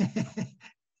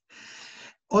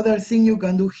 Other thing you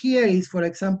can do here is, for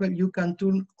example, you can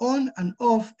turn on and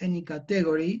off any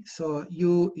category. So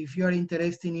if you're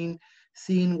interested in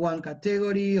seeing one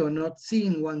category or not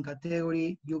seeing one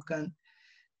category, you can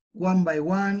one by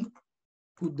one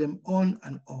put them on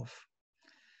and off.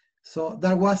 So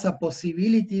that was a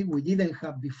possibility we didn't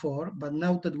have before, but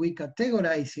now that we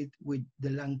categorize it with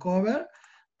the land cover,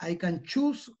 I can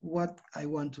choose what I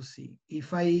want to see.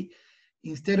 If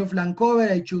instead of land cover,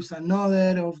 I choose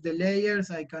another of the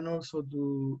layers, I can also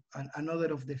do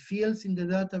another of the fields in the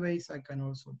database, I can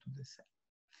also do the same.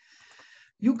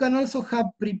 You can also have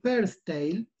prepared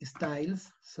styles,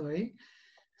 sorry.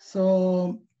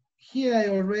 So here I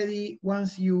already,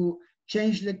 once you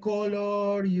change the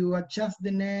color, you adjust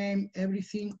the name,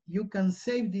 everything, you can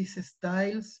save these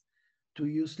styles to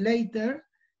use later.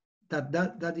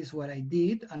 That is what I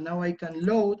did. And now I can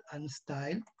load a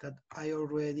style that I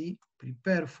already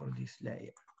prepared for this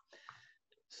layer.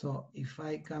 So if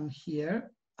I come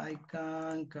here, I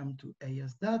can come to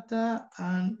AS data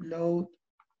and load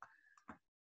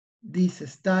this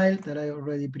style that I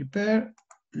already prepared,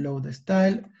 load the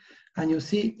style, and you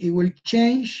see it will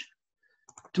change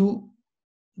to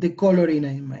the coloring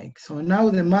I make. So now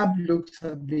the map looks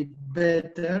a bit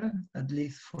better, at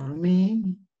least for me.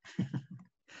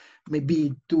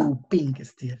 Maybe too pink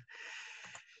still.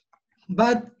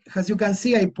 But as you can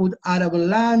see, I put arable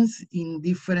lands in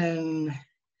different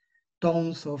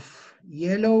tones of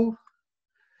yellow.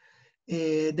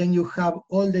 Then you have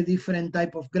all the different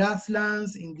type of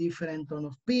grasslands in different tone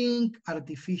of pink,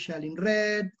 artificial in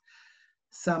red,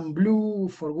 some blue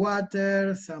for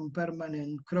water, some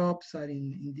permanent crops are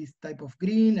in this type of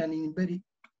green, and in very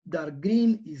dark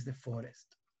green is the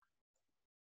forest.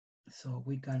 So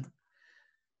we can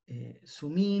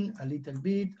zoom in a little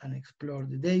bit and explore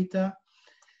the data.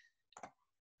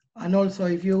 And also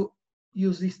if you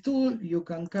use this tool, you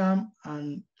can come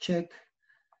and check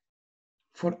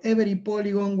for every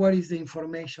polygon what is the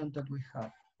information that we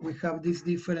have. We have this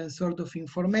different sort of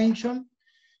information,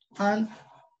 and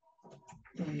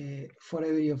for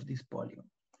every of these polygons.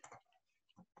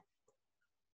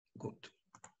 Good.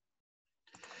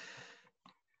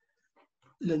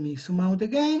 Let me zoom out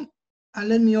again, and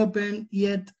let me open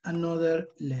yet another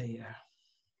layer.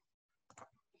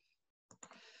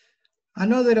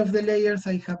 Another of the layers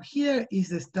I have here is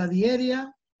the study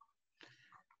area.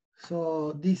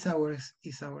 So this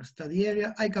is our study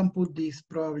area. I can put this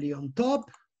probably on top.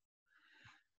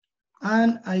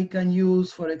 And I can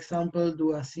use, for example,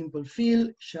 do a simple fill,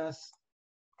 just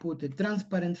put a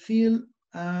transparent fill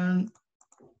and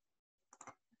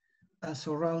a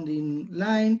surrounding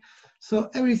line. So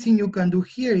everything you can do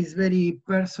here is very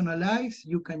personalized.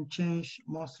 You can change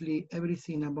mostly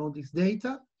everything about this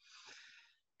data.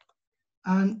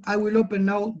 And I will open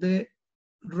now the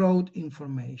road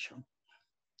information.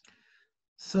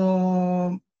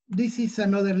 So this is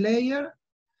another layer.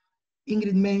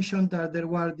 Ingrid mentioned that there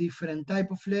were different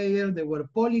type of layers. There were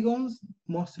polygons,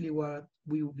 mostly what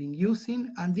we've been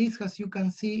using. And this, as you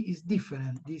can see, is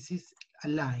different. This is a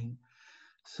line.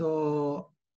 So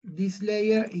this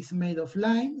layer is made of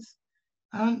lines.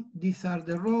 And these are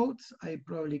the roads. I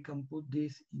probably can put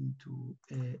this into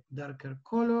a darker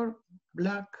color,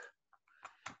 black.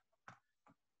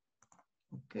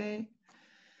 Okay.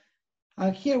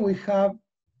 And here we have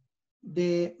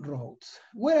the roads.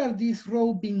 Where are these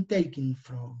roads being taken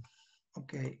from?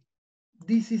 Okay,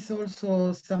 this is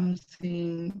also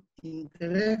something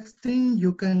interesting.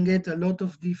 You can get a lot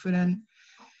of different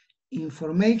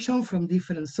information from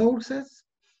different sources.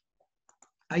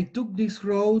 I took these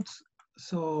roads,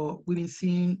 so we've been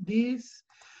seeing this.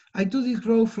 I took this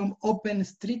road from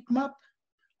OpenStreetMap.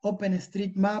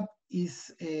 OpenStreetMap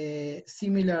is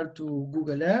similar to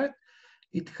Google Earth.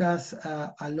 It has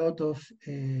a lot of,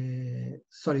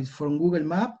 sorry, from Google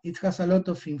Map, it has a lot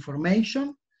of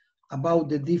information about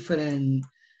the different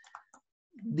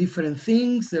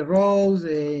things, the roads,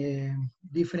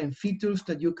 different features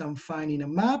that you can find in a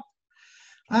map.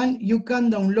 And you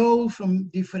can download from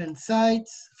different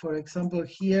sites. For example,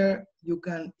 here, you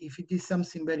can, if it is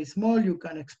something very small, you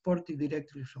can export it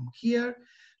directly from here.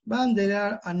 But there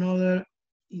are another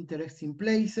interesting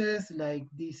places, like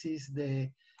this is the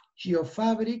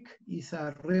GeoFabric, is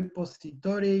a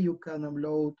repository. You can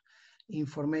upload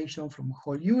information from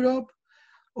whole Europe.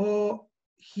 Or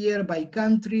here by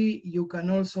country, you can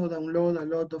also download a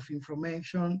lot of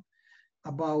information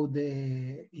about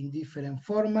in different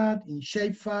format, in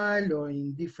shapefile or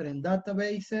in different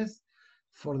databases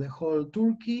for the whole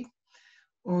Turkey.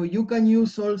 Or you can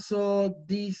use also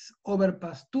this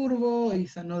Overpass Turbo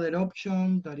is another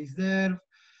option that is there.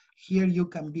 Here you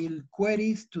can build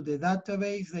queries to the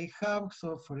database they have.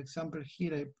 So for example,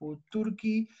 here I put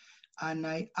Turkey and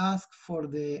I ask for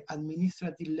the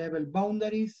administrative level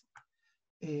boundaries,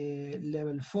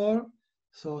 level 4.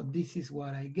 So this is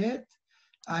what I get.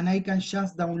 And I can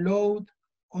just download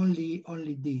only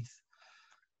this.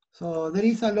 So there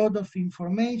is a lot of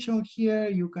information here.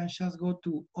 You can just go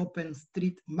to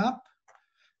OpenStreetMap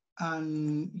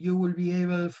and you will be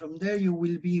able, from there, you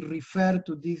will be referred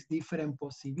to these different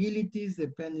possibilities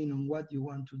depending on what you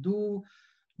want to do.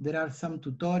 There are some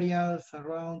tutorials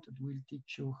around that will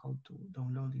teach you how to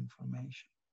download information.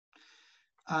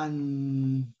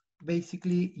 And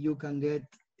basically you can get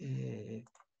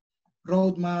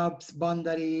roadmaps,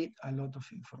 boundary, a lot of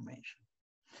information.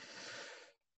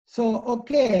 So,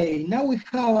 okay, now we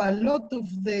have a lot of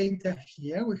data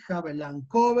here. We have a land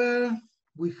cover,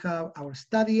 we have our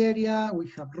study area,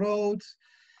 we have roads.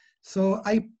 So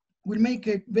I will make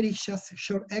a very just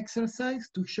short exercise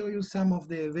to show you some of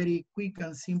the very quick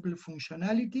and simple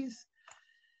functionalities.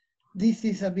 This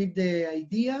is a bit the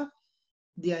idea.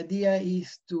 The idea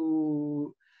is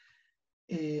to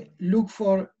look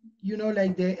for, you know,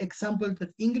 like the example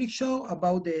that Ingrid showed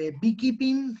about the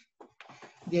beekeeping.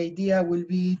 The idea will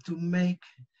be to make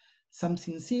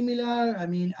something similar. I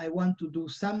mean, I want to do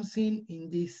something in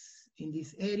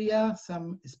this area,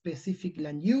 some specific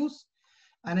land use,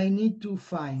 and I need to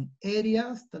find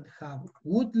areas that have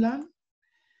woodland.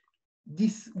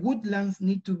 These woodlands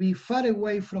need to be far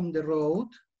away from the road,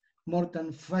 more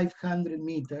than 500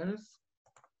 meters.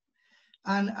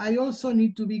 And I also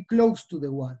need to be close to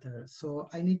the water. So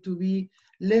I need to be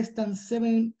less than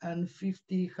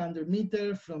 750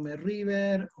 meters from a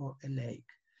river or a lake.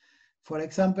 For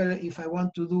example, if I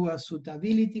want to do a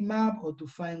suitability map or to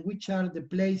find which are the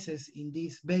places in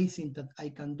this basin that I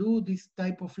can do this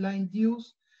type of land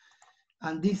use,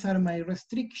 and these are my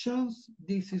restrictions,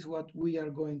 this is what we are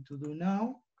going to do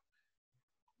now.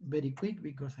 Very quick,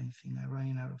 because I think I'm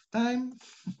running out of time.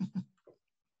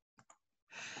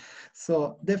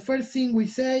 So the first thing we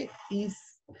say is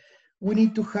we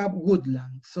need to have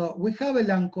woodland. So we have a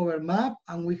land cover map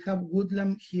and we have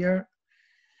woodland here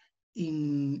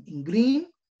in green.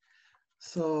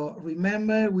 So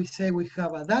remember, we say we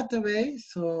have a database.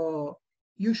 So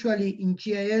usually in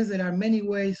GIS, there are many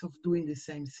ways of doing the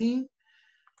same thing.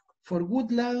 For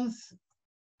woodlands,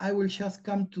 I will just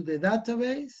come to the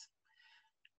database.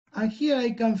 And here I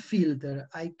can filter.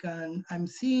 I'm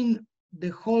seeing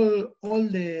all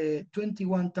the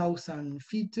 21,000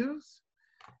 features.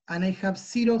 and I have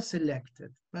 0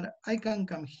 selected. But I can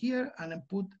come here and I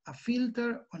put a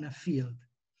filter on a field.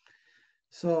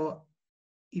 So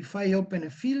if I open a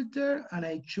filter and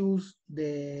I choose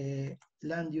the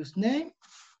land use name,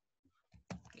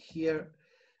 here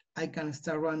I can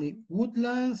start running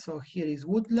woodland. So here is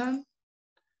woodland.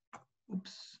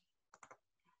 Oops.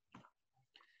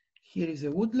 Here is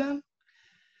a woodland.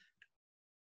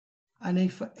 And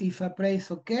if I press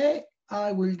OK,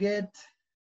 I will get,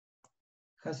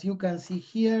 as you can see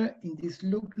here in this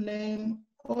look name,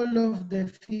 all of the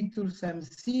features I'm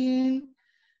seeing,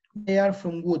 they are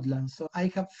from woodland. So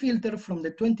I have filtered from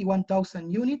the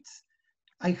 21,000 units.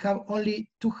 I have only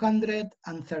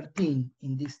 213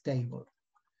 in this table.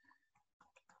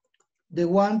 The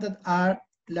ones that are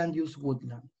land use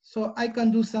woodland. So I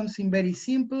can do something very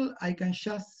simple. I can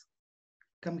just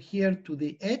come here to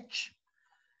the edge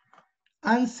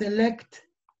and select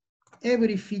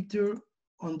every feature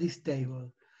on this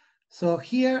table. So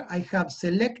here I have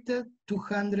selected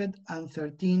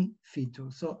 213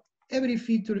 features. So every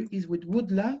feature is with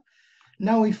woodland.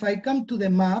 Now if I come to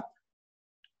the map,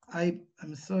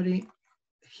 I'm sorry,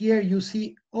 here you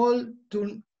see all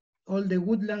the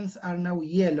woodlands are now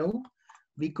yellow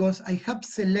because I have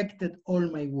selected all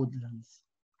my woodlands.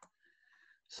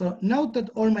 So now that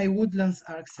all my woodlands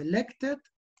are selected,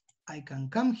 I can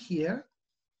come here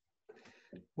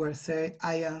where say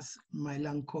I as my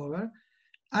land cover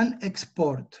and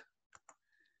export.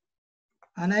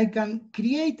 And I can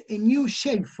create a new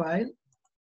shapefile.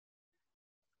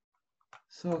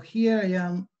 So here I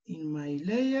am in my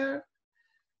layer.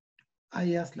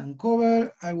 I as land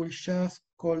cover. I will just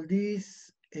call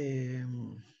this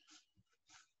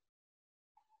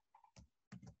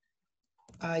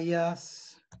I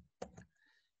as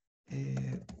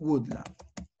woodland.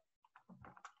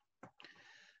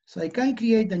 So I can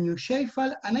create a new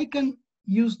shapefile and I can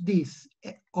use this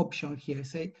option here,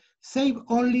 say save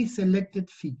only selected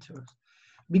features.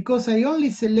 Because I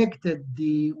only selected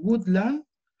the woodland,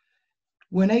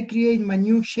 when I create my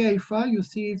new shapefile, you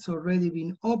see it's already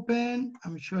been opened.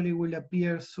 I'm sure it will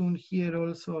appear soon here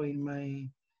also in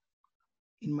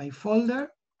my folder.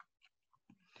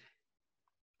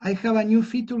 I have a new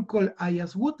feature called I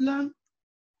as woodland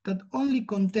that only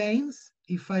contains,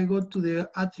 if I go to the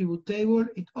attribute table,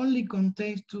 it only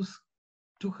contains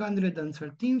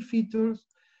 213 features,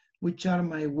 which are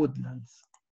my woodlands.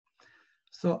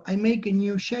 So I make a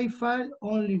new shapefile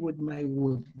only with my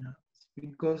woodlands,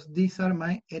 because these are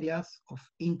my areas of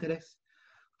interest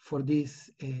for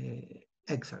this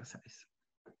exercise.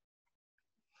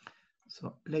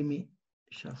 So let me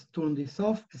just turn this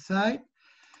off aside.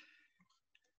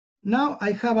 Now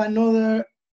I have another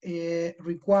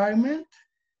requirement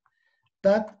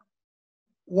that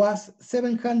was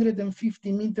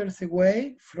 750 meters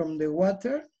away from the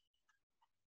water,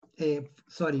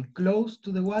 close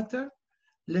to the water,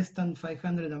 less than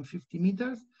 550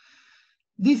 meters.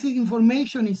 This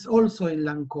information is also in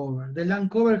land cover. The land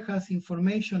cover has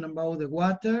information about the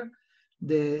water,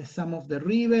 some of the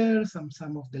rivers and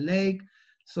some of the lake.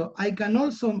 So I can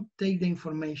also take the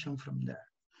information from there.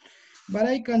 But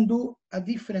I can do a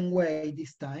different way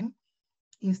this time.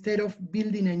 Instead of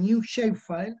building a new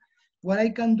shapefile, what I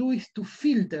can do is to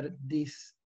filter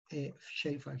this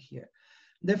shapefile here.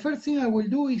 The first thing I will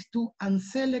do is to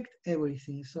unselect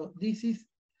everything. So this is,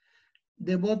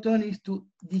 the button is to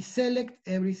deselect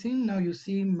everything. Now you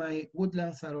see my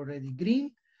woodlands are already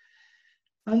green.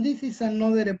 And this is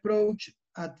another approach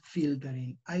at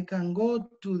filtering. I can go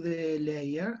to the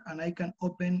layer and I can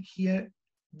open here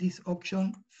this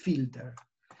option, filter.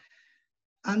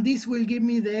 And this will give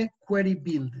me the query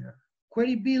builder.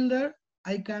 Query builder,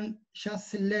 I can just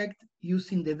select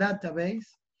using the database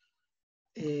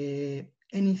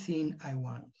anything I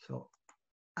want. So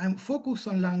I'm focused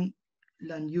on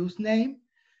land use name.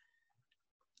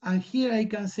 And here I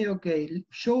can say, okay,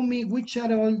 show me which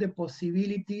are all the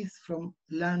possibilities from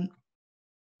land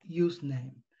use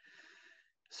name.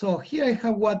 So here I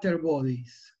have water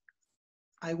bodies.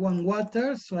 I want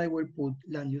water, so I will put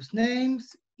land use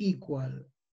names equal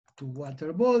to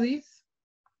water bodies.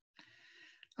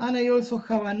 And I also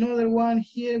have another one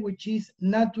here, which is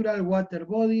natural water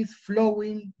bodies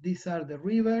flowing. These are the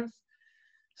rivers.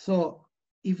 So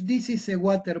if this is a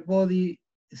water body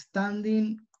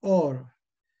standing, or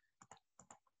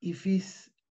if it's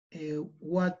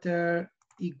water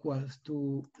equals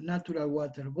to natural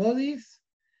water bodies,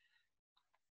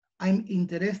 I'm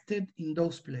interested in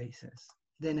those places.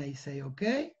 Then I say,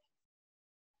 okay.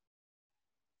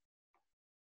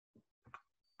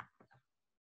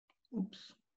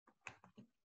 Oops.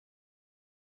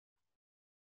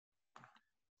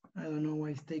 I don't know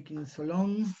why it's taking so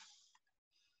long.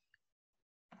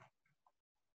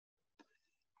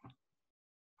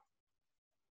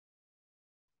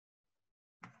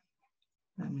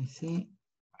 Let me see.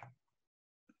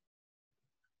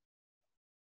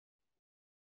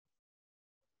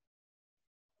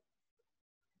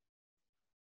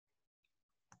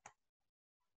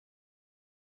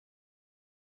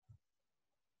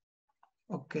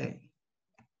 Okay.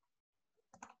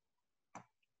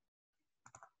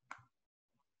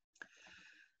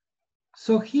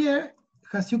 So here,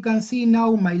 as you can see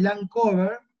now, my land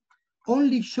cover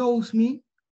only shows me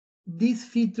these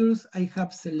features I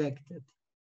have selected.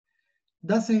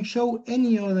 Doesn't show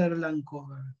any other land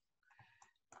cover.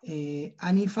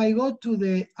 And if I go to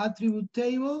the attribute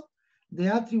table, the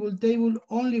attribute table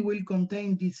only will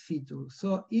contain these features.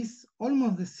 So it's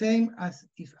almost the same as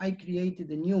if I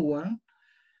created a new one,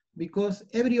 because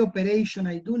every operation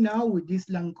I do now with this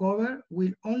land cover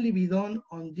will only be done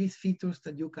on these features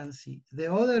that you can see.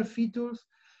 The other features,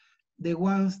 the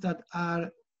ones that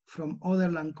are from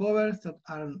other land covers that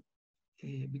are,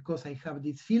 because I have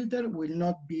this filter, will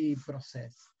not be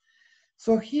processed.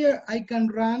 So here I can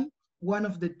run one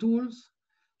of the tools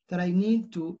that I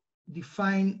need to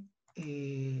define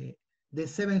the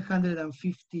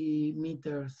 750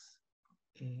 meters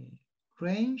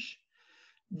range.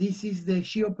 This is the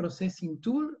geoprocessing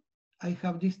tool. I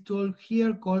have this tool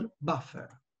here called buffer.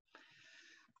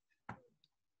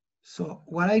 So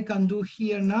what I can do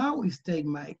here now is take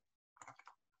my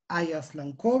IAS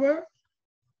land cover,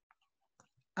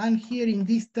 and here in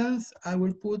distance, I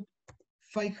will put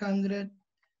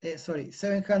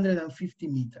 750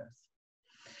 meters.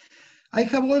 I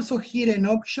have also here an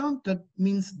option that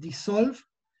means dissolve.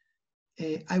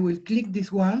 I will click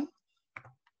this one,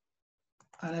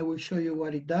 and I will show you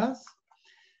what it does.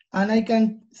 And I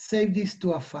can save this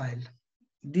to a file.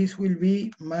 This will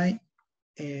be my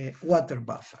water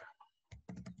buffer.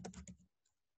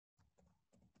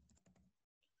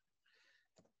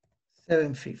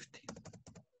 $750.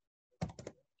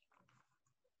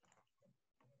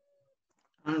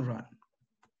 And run.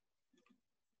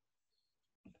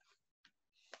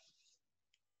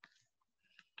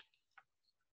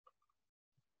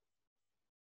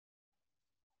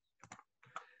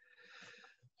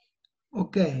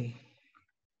 Okay,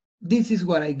 this is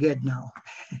what I get now.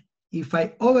 If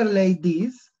I overlay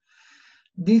this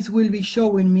will be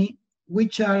showing me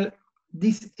which are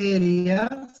these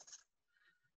areas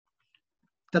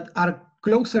that are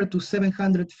closer to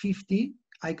 750.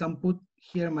 I can put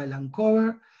here my land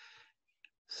cover.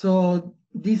 So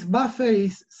this buffer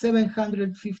is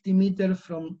 750 meters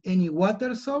from any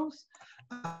water source,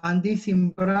 and this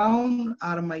in brown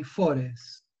are my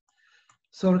forests.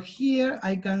 So here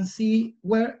I can see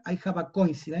where I have a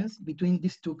coincidence between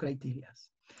these two criteria.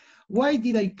 Why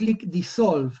did I click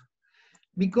dissolve?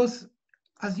 Because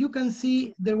as you can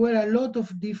see, there were a lot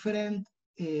of different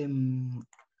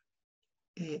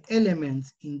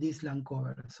elements in this land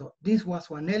cover. So this was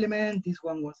one element, this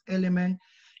one was element.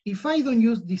 If I don't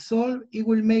use dissolve, it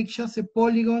will make just a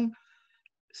polygon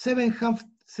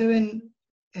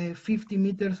 750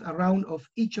 meters around of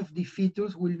each of the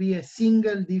features will be a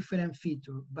single different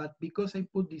feature. But because I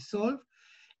put dissolve,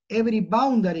 every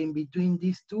boundary in between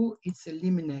these two is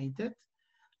eliminated.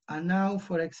 And now,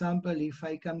 for example, if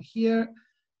I come here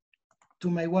to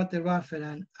my water buffer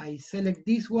and I select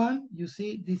this one, you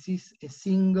see this is a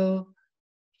single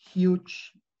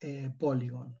huge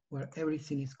polygon where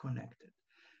everything is connected.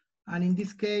 And in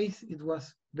this case, it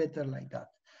was better like that.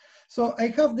 So I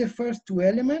have the first two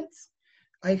elements.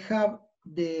 I have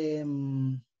the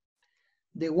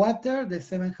water, the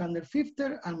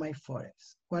 750, and my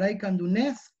forest. What I can do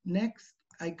next,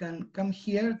 I can come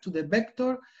here to the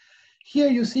vector. Here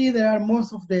you see there are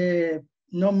most of the,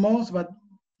 not most, but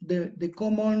the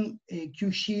common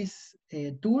QGIS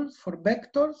tools for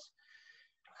vectors.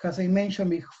 As I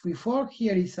mentioned before,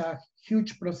 here is a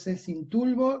huge processing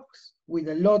toolbox with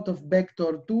a lot of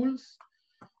vector tools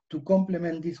to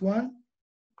complement this one.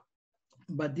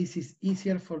 But this is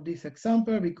easier for this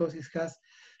example because it has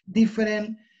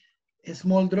different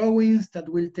small drawings that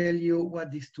will tell you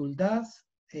what this tool does.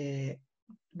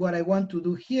 What I want to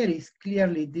do here is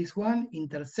clearly this one,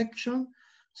 intersection.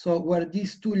 So where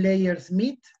these two layers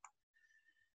meet.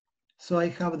 So I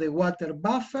have the water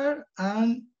buffer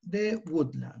and the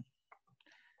woodland.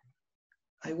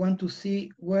 I want to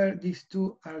see where these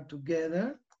two are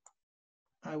together.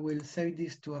 I will save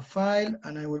this to a file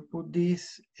and I will put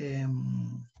this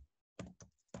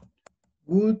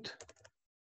wood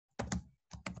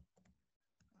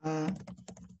and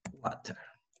water.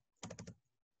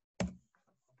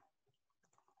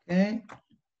 Okay,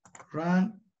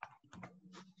 run.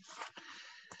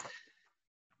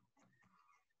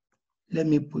 Let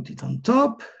me put it on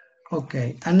top.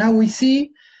 Okay, and now we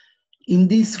see In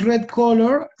this red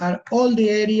color are all the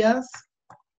areas.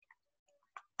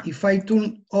 If I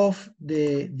turn off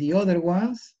the other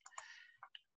ones,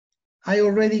 I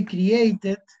already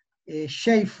created a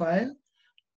shapefile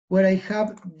where I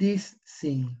have this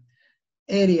thing.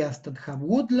 Areas that have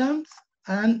woodlands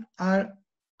and are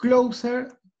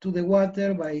closer to the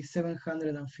water by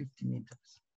 750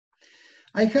 meters.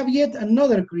 I have yet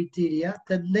another criteria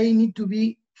that they need to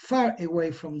be far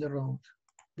away from the road,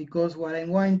 because what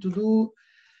I'm going to do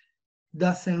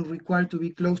doesn't require to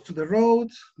be close to the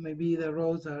roads. Maybe the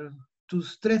roads are too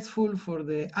stressful for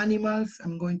the animals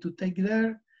I'm going to take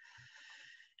there.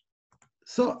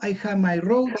 So I have my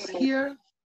roads here.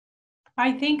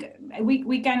 I think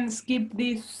we can skip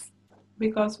this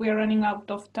because we are running out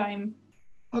of time.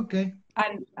 Okay.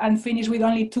 And finish with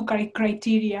only two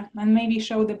criteria and maybe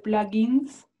show the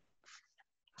plugins.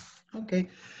 Okay.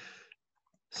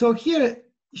 So here,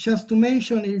 just to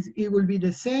mention, it will be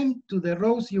the same. To the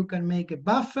rows, you can make a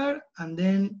buffer, and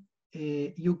then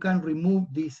you can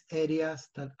remove these areas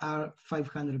that are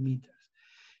 500 meters.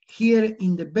 Here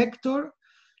in the vector,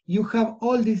 you have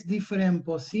all these different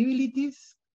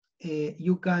possibilities.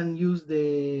 You can use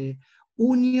the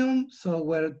union, so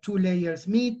where two layers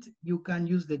meet. You can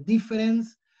use the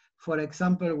difference. For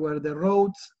example, where the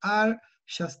roads are,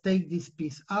 just take this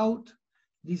piece out.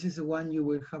 This is the one you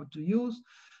will have to use.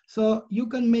 So you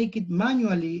can make it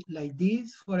manually like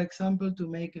this, for example, to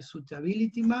make a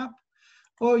suitability map,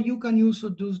 or you can also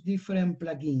do different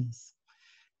plugins.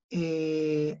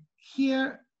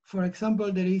 Here, for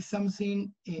example, there is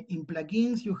something in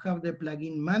plugins. You have the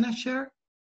plugin manager.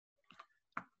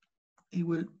 It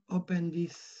will open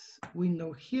this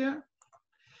window here.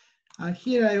 And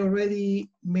here I already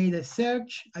made a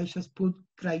search. I just put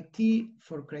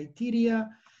criteria,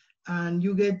 and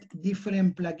you get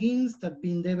different plugins that have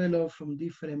been developed from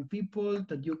different people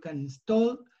that you can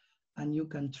install and you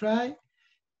can try.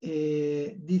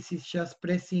 This is just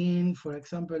pressing, for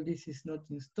example, this is not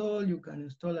installed. You can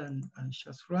install and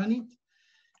just run it.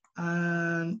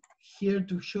 And here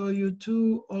to show you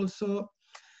too, also,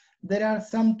 there are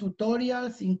some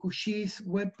tutorials in QGIS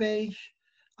webpage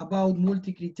about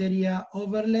multi-criteria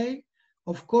overlay.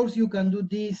 Of course, you can do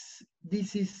this.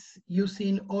 This is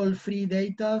using all free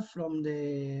data from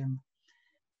the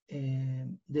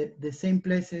same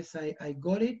places I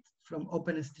got it from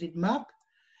OpenStreetMap.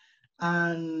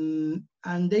 And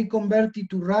they convert it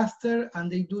to raster,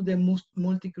 and they do the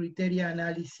multi-criteria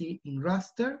analysis in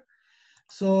raster.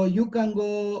 So you can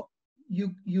go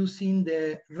using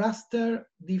the raster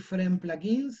different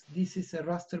plugins. This is a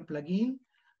raster plugin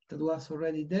that was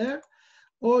already there.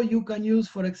 Or you can use,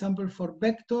 for example, for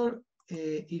vector,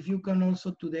 if you can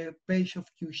also to the page of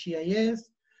QGIS,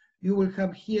 you will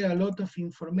have here a lot of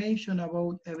information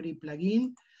about every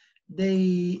plugin.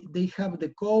 They have the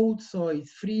code, so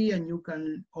it's free, and you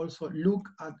can also look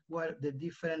at what the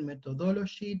different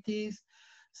methodology it is.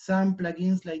 Some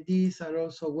plugins like this are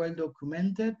also well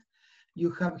documented.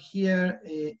 You have here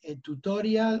a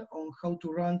tutorial on how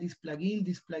to run this plugin.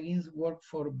 These plugins work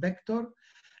for vector,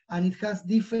 and it has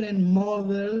different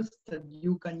models that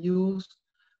you can use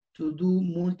to do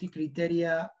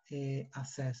multi-criteria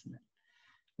assessment.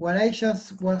 What I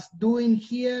just was doing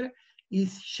here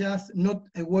is just not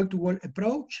a wall-to-wall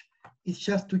approach. It's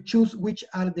just to choose which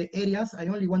are the areas. I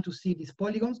only want to see these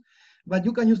polygons, but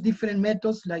you can use different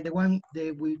methods like the one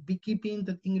that we'll be keeping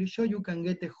that Ingrid showed. You can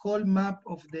get a whole map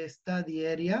of the study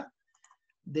area,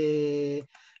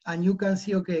 and you can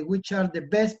see, okay, which are the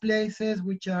best places,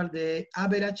 which are the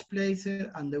average places,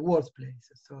 and the worst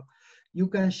places. So you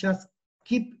can just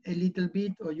keep a little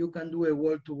bit, or you can do a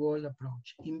wall-to-wall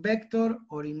approach in vector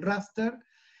or in raster,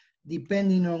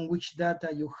 depending on which data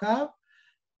you have.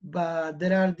 But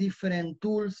there are different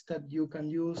tools that you can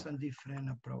use and different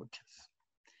approaches.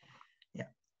 Yeah,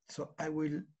 so I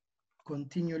will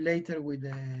continue later with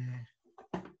the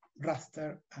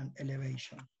raster and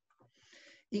elevation.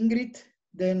 Ingrid,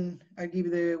 then I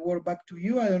give the word back to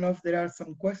you. I don't know if there are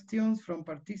some questions from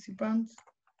participants,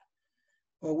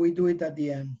 or we do it at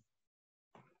the end.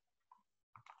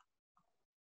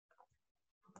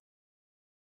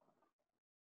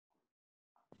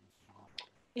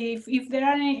 If there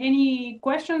are any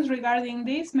questions regarding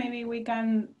this, maybe we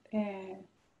can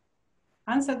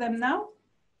answer them now,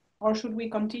 or should we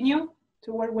continue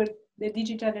to work with the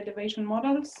digital elevation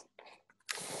models?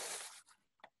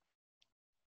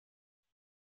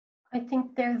 I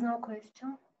think there's no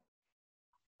question.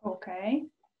 Okay.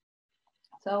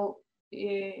 So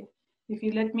if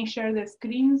you let me share the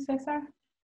screen, Cesar.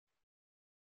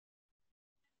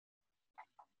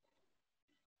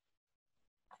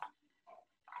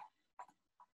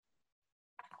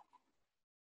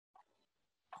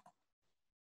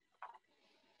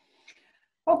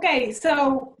 Okay,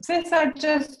 so Cesar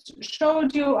just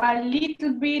showed you a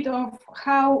little bit of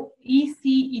how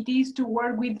easy it is to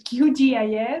work with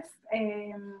QGIS.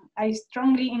 I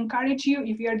strongly encourage you,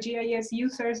 if you're GIS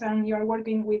users and you're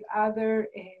working with other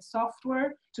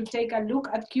software, to take a look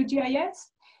at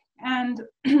QGIS. And,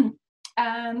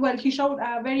 and well, he showed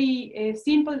a very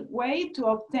simple way to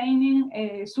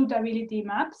obtaining suitability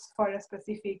maps for a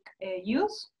specific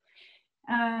use.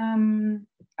 And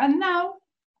now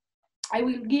I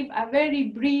will give a very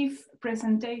brief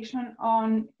presentation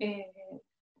on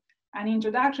an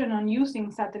introduction on using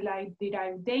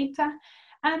satellite-derived data,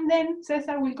 and then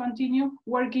Cesar will continue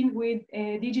working with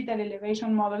digital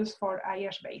elevation models for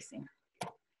IH basin.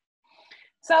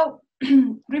 So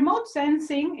remote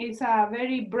sensing is a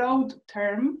very broad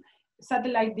term.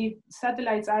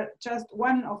 Satellites are just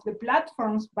one of the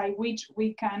platforms by which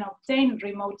we can obtain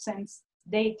remote sense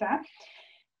data.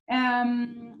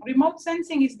 Remote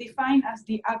sensing is defined as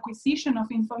the acquisition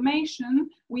of information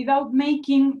without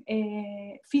making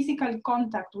a physical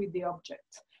contact with the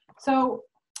object. So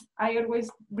I always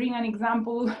bring an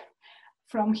example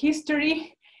from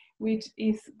history, which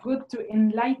is good to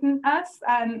enlighten us.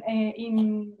 And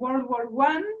in World War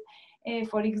I,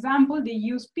 for example, they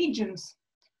used pigeons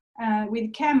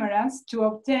with cameras to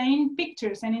obtain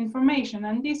pictures and information.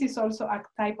 And this is also a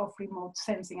type of remote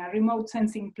sensing. A remote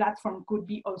sensing platform could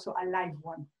be also a live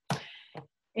one.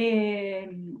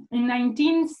 In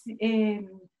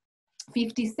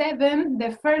 1957,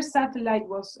 the first satellite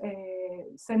was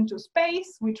sent to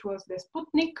space, which was the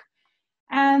Sputnik.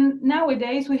 And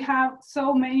nowadays we have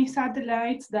so many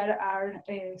satellites that are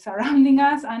surrounding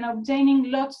us and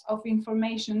obtaining lots of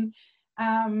information.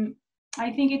 I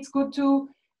think it's good to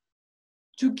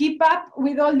keep up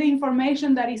with all the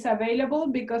information that is available,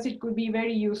 because it could be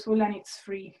very useful and it's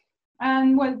free.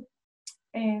 And well,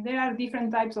 there are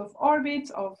different types of orbits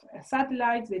of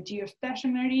satellites, the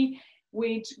geostationary,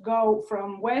 which go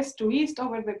from west to east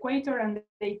over the equator, and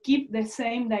they keep the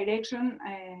same direction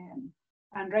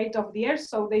and rate of the Earth,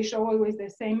 so they show always the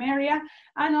same area.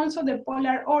 And also the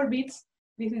polar orbits.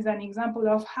 This is an example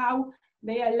of how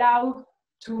they allow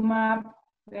to map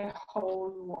the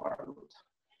whole world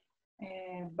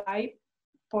by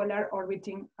polar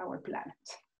orbiting our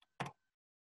planet.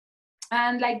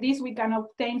 And like this, we can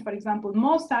obtain, for example,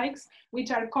 mosaics,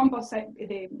 which are composite,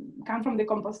 they come from the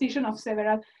composition of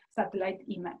several satellite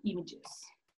images.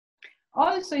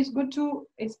 Also, it's good to,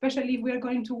 especially if we're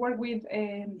going to work with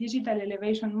digital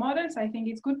elevation models, I think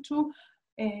it's good to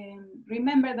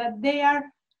remember that there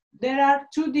are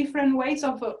two different ways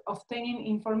of obtaining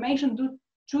information,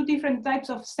 two different types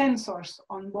of sensors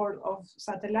on board of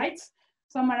satellites.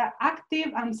 Some are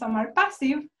active and some are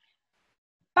passive.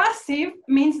 Passive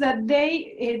means that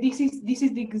this is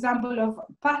the example of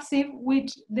passive,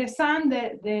 which the sun,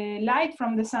 the light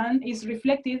from the sun is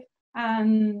reflected,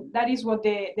 and that is what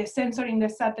the sensor in the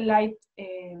satellite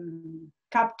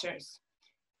captures.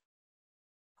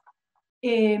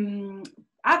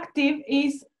 Active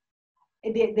is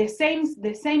the same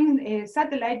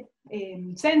satellite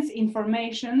sends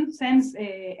information, sends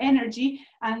energy,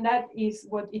 and that is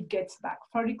what it gets back.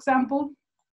 For example,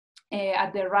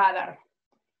 at the radar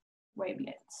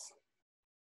wavelengths.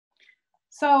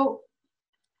 So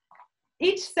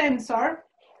each sensor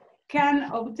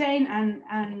can obtain and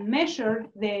measure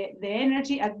the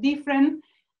energy at different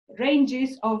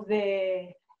ranges of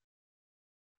the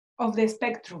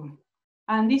spectrum.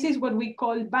 And this is what we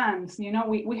call bands. You know,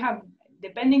 we have,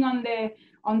 depending on the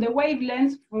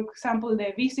wavelengths, for example,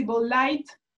 the visible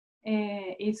light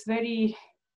is very,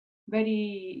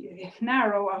 very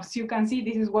narrow, as you can see.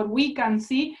 This is what we can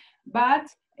see, but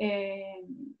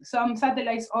some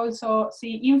satellites also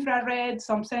see infrared,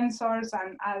 some sensors,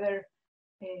 and other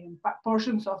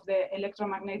portions of the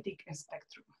electromagnetic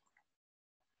spectrum.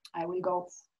 I will go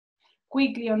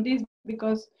quickly on this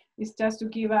because it's just to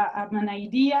give an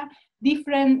idea.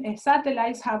 Different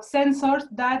satellites have sensors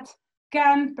that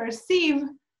can perceive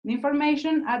the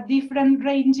information at different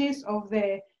ranges of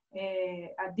the,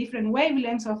 at different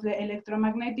wavelengths of the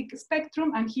electromagnetic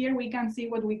spectrum. And here we can see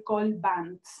what we call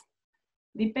bands,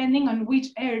 depending on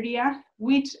which area,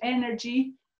 which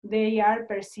energy they are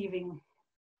perceiving.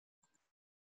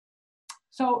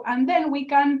 So, and then we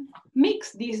can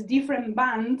mix these different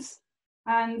bands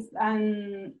and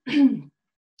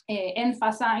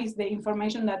emphasize the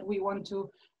information that we want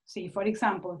to see. For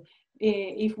example,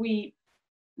 if we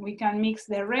can mix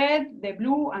the red, the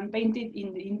blue, and paint it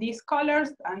in these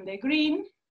colors, and the green.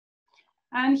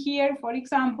 And here, for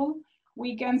example,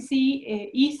 we can see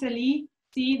easily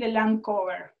see the land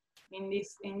cover in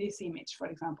this image. For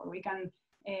example, we can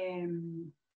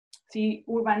see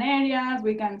urban areas,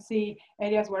 we can see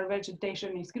areas where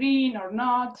vegetation is green or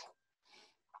not.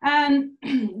 And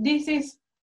this is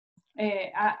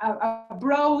a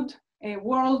broad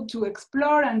world to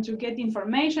explore and to get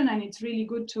information, and it's really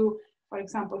good to, for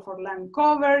example, for land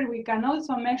cover. We can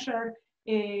also measure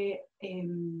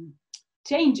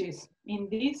changes in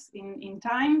this, in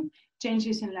time,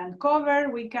 changes in land cover.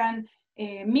 We can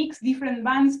mix different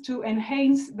bands to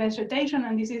enhance vegetation,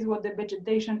 and this is what the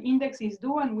vegetation indexes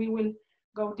do, and we will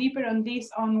go deeper on this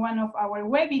on one of our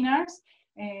webinars.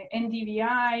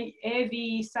 NDVI,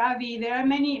 EVI, SAVI, there are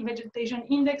many vegetation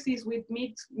indexes with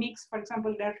mix, for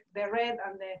example, the red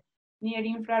and the near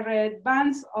infrared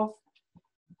bands of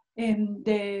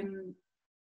the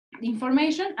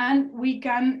information, and we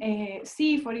can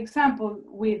see, for example,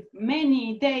 with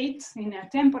many dates in a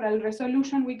temporal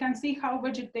resolution, we can see how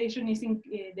vegetation is,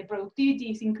 the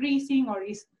productivity is increasing or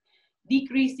is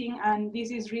decreasing, and this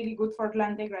is really good for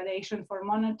land degradation, for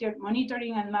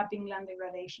monitoring and mapping land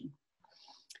degradation.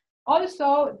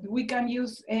 Also, we can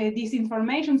use this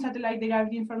information,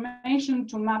 satellite-derived information,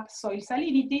 to map soil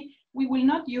salinity. We will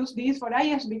not use this for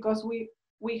IAS because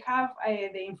we have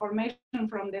the information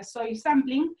from the soil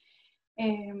sampling,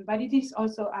 but it is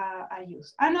also a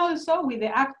use. And also with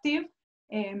the active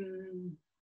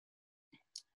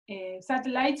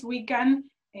satellites, we can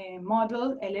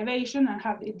model elevation and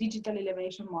have digital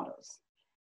elevation models.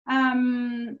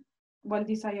 Well,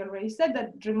 this I already said,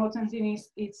 that remote sensing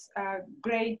is a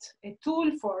great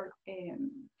tool for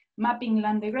mapping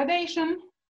land degradation.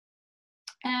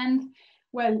 And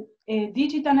well,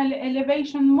 digital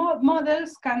elevation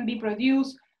models can be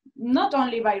produced not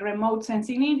only by remote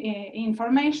sensing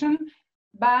information,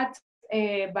 but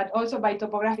also by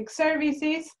topographic service.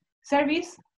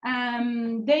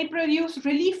 They produce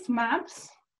relief maps,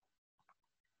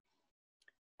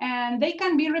 and they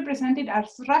can be represented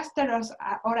as raster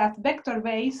or as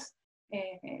vector-based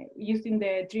using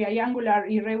the triangular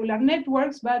irregular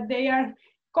networks, but they are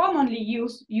commonly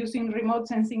used using remote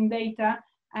sensing data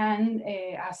and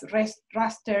as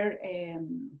raster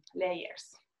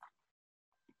layers.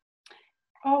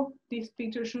 Oh, this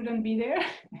picture shouldn't be there.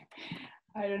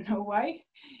 I don't know why,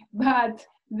 but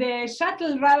the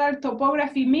shuttle radar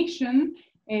topography mission,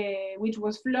 which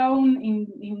was flown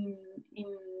in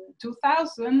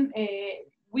 2000,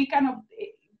 we can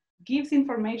gives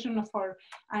information for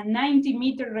a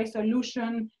 90-meter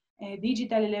resolution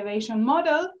digital elevation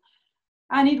model,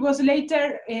 and it was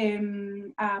later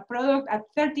a product at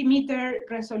 30-meter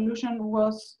resolution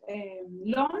was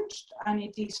launched, and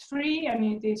it is free, and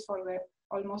it is for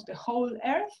almost the whole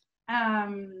Earth.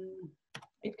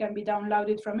 It can be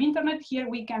downloaded from internet. Here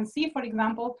we can see, for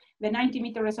example, the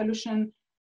 90-meter resolution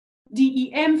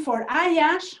DEM for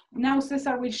IASH. Now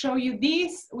Cesar will show you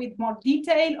this with more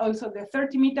detail, also the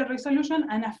 30-meter resolution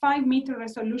and a 5-meter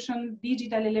resolution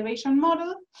digital elevation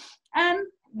model. And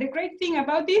the great thing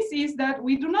about this is that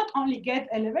we do not only get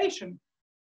elevation,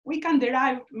 we can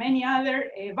derive many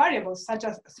other variables, such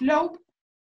as slope,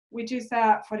 which is,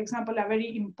 for example, a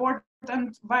very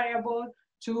important variable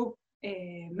to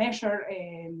measure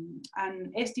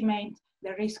and estimate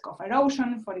the risk of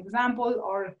erosion, for example,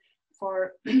 or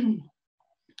for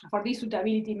these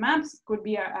suitability maps could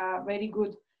be a very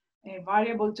good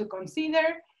variable to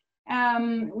consider.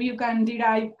 You can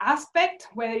derive aspect,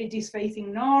 whether it is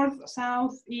facing north,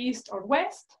 south, east, or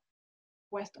west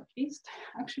or east,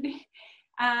 actually.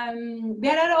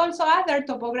 There are also other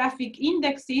topographic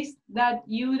indexes that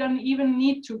you don't even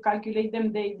need to calculate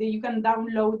them. You can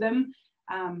download them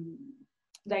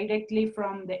directly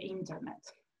from the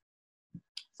internet.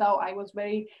 So I was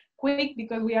very quick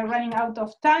because we are running out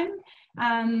of time,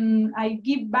 and I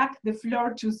give back the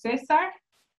floor to Cesar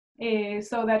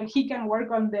so that he can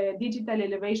work on the digital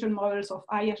elevation models of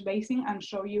IASH basin and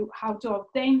show you how to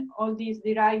obtain all these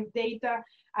derived data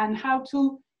and how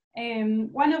to,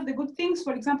 one of the good things,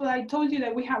 for example, I told you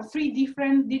that we have 3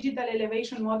 different digital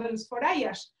elevation models for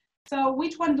IASH. So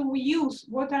which one do we use?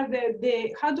 What are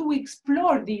how do we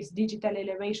explore these digital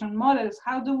elevation models?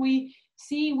 How do we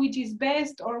see which is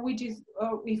best, or which is,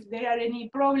 or if there are any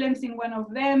problems in one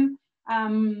of them?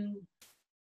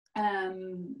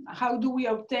 How do we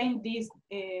obtain these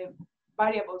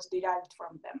variables derived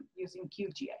from them using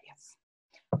QGIS?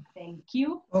 Thank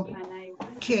you.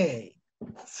 Okay,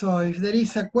 so if there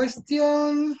is a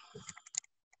question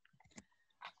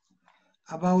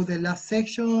about the last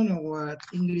section or what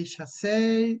English has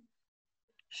said,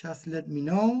 just let me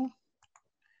know.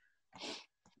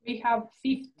 We have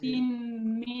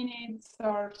 15 minutes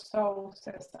or so,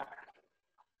 Cesar.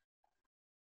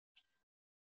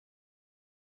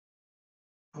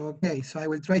 Okay, so I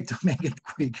will try to make it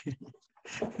quick.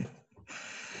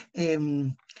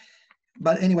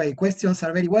 But anyway, questions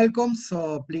are very welcome,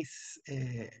 so please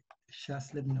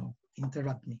just let me know,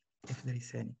 interrupt me if there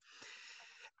is any.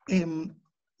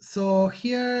 So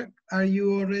here, are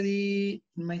you already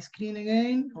in my screen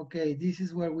again? Okay, this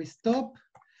is where we stop.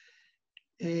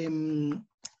 Here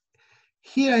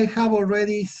I have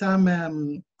already some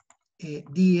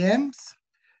DMs,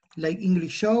 like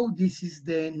English show. This is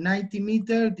the 90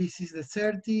 meter, this is the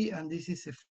 30, and this is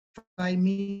a 5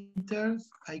 meters.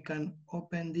 I can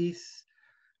open this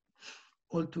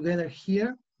all together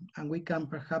here, and we can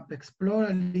perhaps explore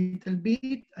a little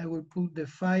bit. I will put the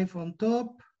 5 on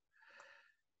top,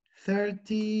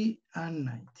 30 and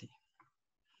 90.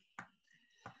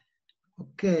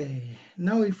 Okay,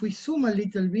 now if we zoom a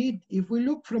little bit, if we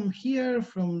look from here,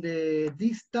 from the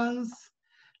distance,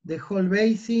 the whole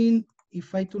basin,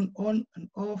 if I turn on and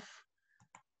off,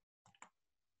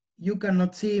 you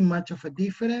cannot see much of a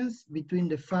difference between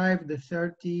the 5, the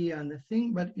 30, and the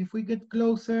thing. But if we get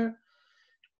closer,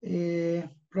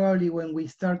 probably when we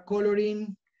start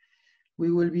coloring,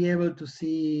 we will be able to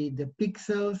see the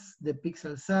pixels, the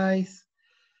pixel size.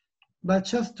 But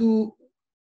just to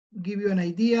give you an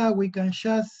idea, we can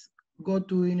just go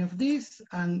to any of this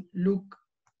and look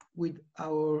with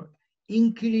our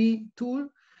inquiry tool.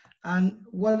 And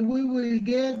what we will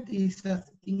get is an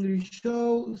English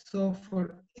show. So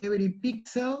for every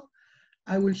pixel,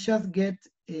 I will just get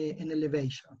an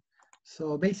elevation.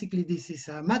 So basically this is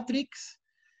a matrix,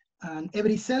 and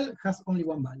every cell has only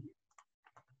one value.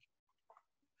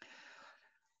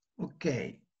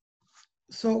 Okay,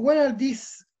 so what are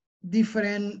these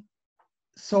different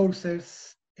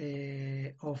sources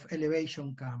of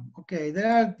elevation cam? Okay,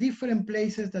 there are different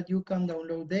places that you can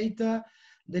download data.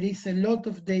 There is a lot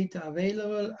of data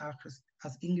available.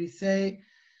 As Ingrid say,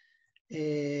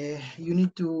 you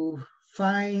need to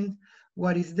find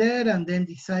what is there and then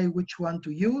decide which one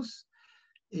to use.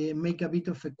 Make a bit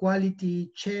of a quality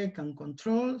check and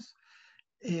controls.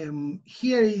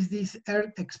 Here is this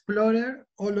Earth Explorer.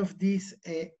 All of these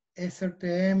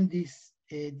SRTM, this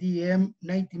DM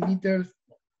 90 meters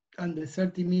and the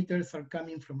 30 meters are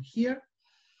coming from here.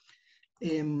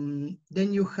 Then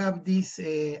you have this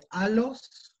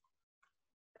ALOS.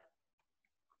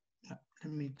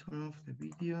 Let me turn off the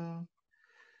video.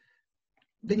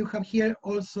 Then you have here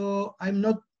also, I'm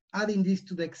not adding this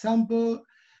to the example,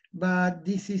 but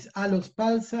this is ALOS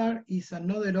Pulsar, is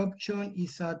another option,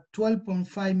 is a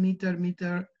 12.5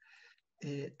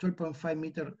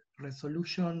 meter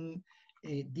resolution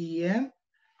DEM.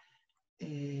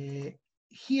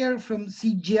 Here from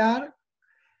CGR,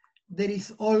 there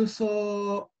is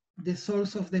also the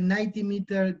source of the 90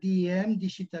 meter DEM,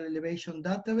 Digital Elevation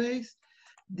Database.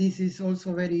 This is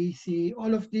also very easy.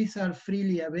 All of these are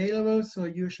freely available, so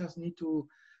you just need to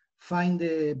find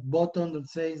the button that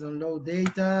says download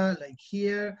data, like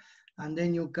here, and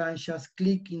then you can just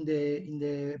click in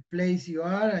the place you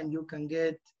are, and you can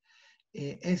get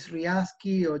Esri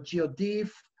ASCII or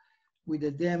GeoDiff with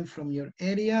the DEM from your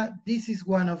area. This is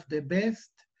one of the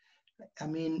best. I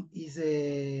mean, it's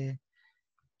a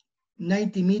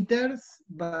 90 meters,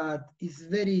 but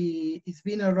it's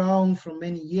been around for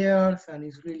many years, and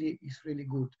it's really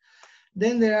good.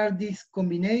 Then there are this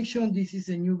combination. This is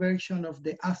a new version of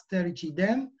the Aster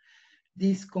GDEM.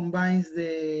 This combines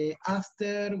the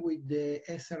Aster with the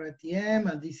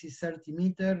SRTM, and this is 30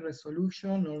 meter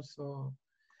resolution. Also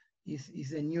is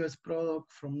the newest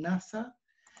product from NASA.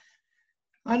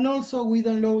 And also we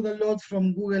download a lot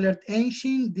from Google Earth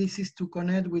Engine. This is to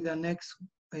connect with the next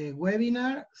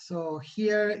webinar. So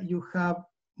here you have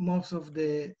most of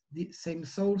the same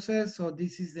sources. So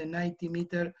this is the 90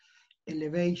 meter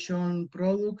elevation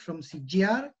product from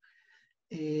CGR.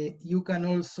 You can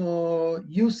also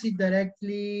use it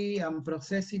directly and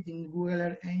process it in Google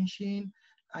Earth Engine,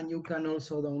 and you can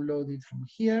also download it from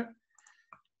here.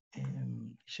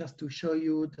 Just to show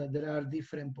you that there are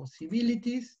different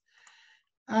possibilities.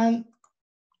 And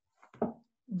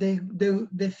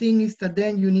the thing is that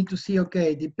then you need to see,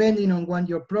 okay, depending on what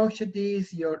your project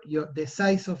is, the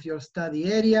size of your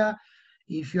study area,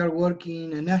 if you're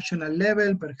working a national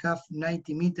level, perhaps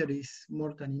 90 meters is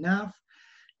more than enough.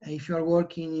 If you're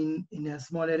working in a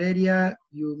smaller area,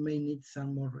 you may need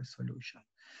some more resolution.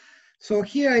 So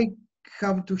here I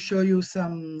have to show you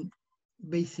some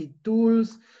basic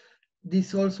tools.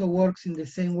 This also works in the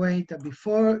same way that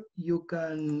before. You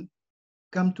can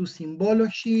come to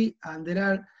symbology, and there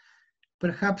are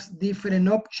perhaps different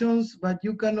options, but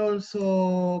you can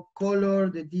also color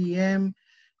the DM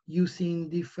using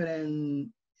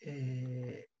different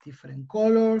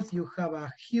colors. You have a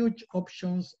huge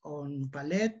options on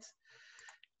palette.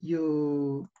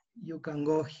 You can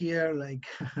go here, like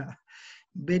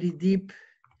very deep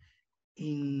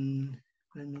in,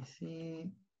 let me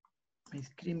see, my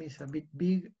screen is a bit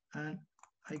big and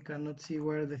I cannot see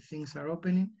where the things are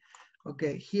opening.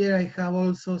 Okay, here I have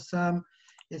also some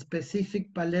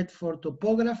specific palette for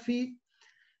topography.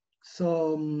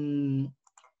 So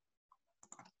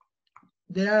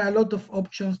there are a lot of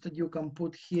options that you can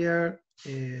put here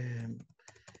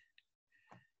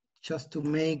just to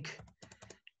make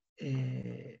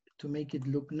it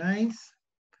look nice,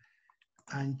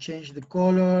 and change the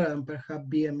color and perhaps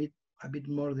be a bit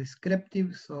more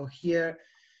descriptive. So here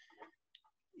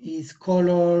is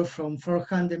color from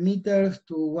 400 meters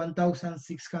to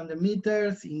 1,600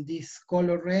 meters in this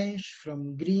color range,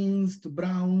 from greens to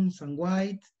browns and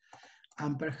white.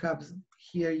 And perhaps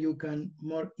here you can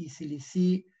more easily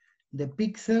see the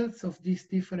pixels of these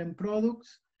different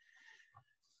products.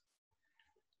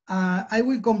 I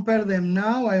will compare them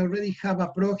now. I already have a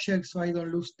project, so I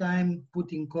don't lose time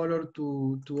putting color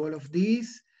to all of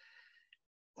these.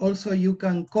 Also, you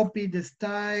can copy the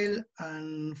style,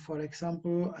 and for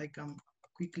example, I can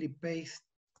quickly paste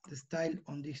the style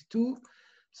on these two.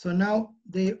 So now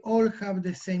they all have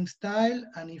the same style,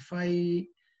 and if I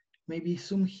maybe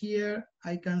zoom here,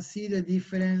 I can see the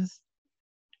difference.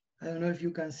 I don't know if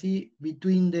you can see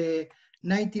between the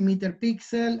 90-meter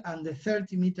pixel and the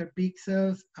 30-meter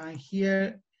pixels, and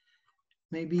here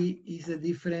maybe is the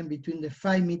difference between the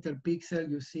 5-meter pixel.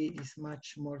 You see is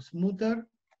much more smoother.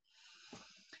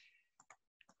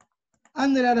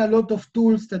 And there are a lot of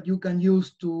tools that you can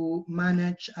use to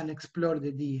manage and explore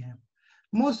the DM.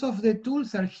 Most of the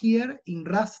tools are here in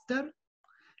raster.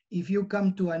 If you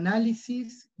come to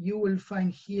analysis, you will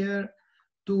find here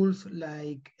tools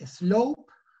like a slope,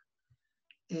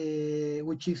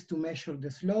 which is to measure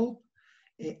the slope,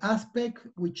 aspect,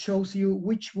 which shows you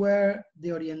which where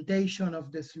the orientation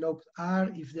of the slopes are,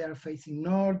 if they are facing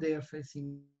north, they are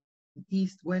facing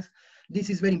east, west. This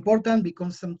is very important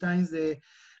because sometimes the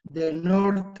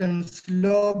northern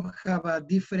slope have a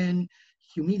different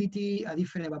humidity, a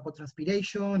different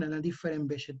evapotranspiration, and a different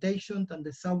vegetation than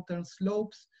the southern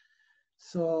slopes.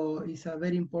 So it's a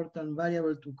very important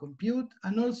variable to compute.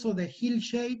 And also the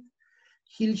hillshade.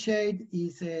 Hillshade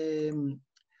is a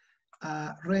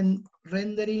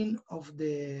rendering of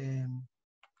the,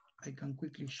 I can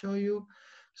quickly show you.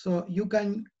 So you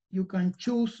can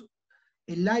choose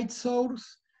a light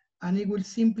source, and it will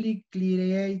simply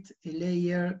create a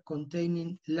layer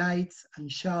containing lights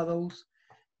and shadows,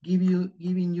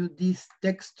 giving you this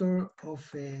texture of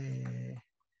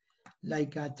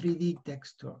like a 3D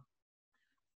texture,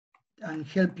 and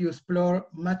help you explore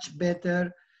much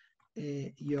better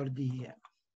your DM.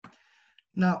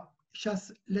 Now,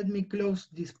 just let me close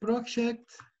this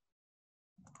project,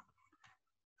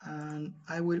 and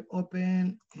I will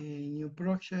open a new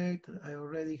project. I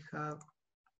already have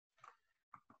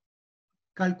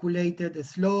calculated the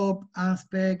slope,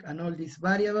 aspect, and all these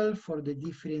variables for the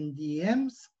different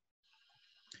DEMs.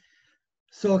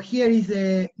 So here is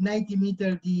a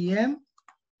 90-meter DEM.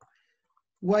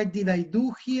 What did I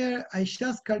do here? I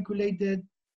just calculated,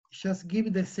 just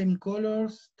give the same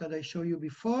colors that I showed you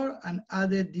before and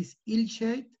added this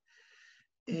hillshade.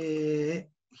 Here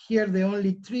the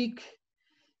only trick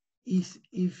is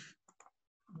if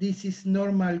this is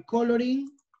normal coloring,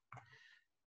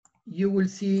 you will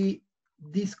see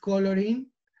this coloring,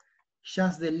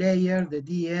 just the layer, the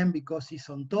DM, because it's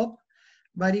on top.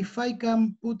 But if I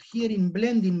can put here in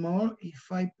blending mode,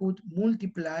 if I put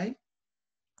multiply,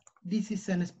 this is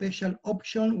a special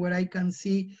option where I can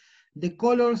see the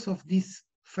colors of these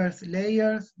first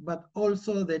layers, but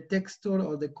also the texture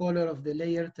or the color of the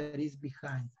layer that is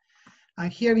behind.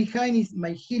 And here behind is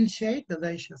my hillshade that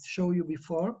I just showed you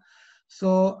before.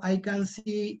 So I can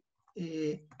see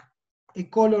a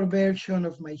color version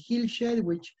of my hillshade,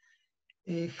 which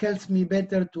helps me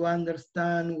better to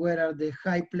understand where are the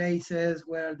high places,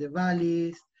 where are the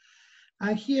valleys.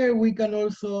 And here we can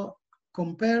also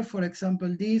compare, for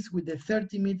example, this with the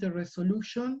 30-meter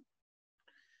resolution.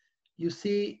 You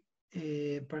see,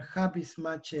 perhaps it's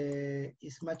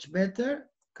much better.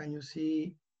 Can you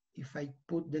see if I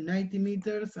put the 90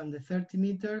 meters and the 30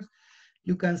 meters,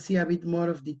 you can see a bit more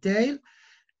of detail.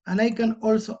 And I can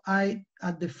also add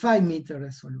at the 5-meter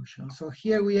resolution. So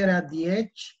here we are at the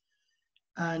edge,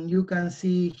 and you can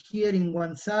see here in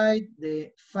one side,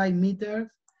 the 5 meters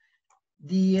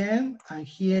DM, and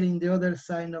here in the other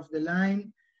side of the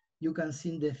line, you can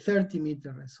see the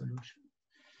 30-meter resolution.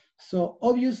 So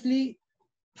obviously,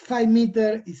 5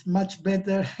 meters is much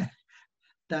better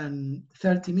than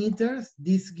 30 meters.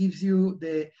 This gives you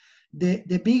the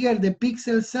bigger the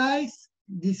pixel size,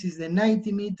 this is the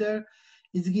 90 meter,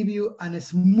 it gives you a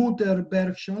smoother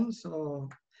version. So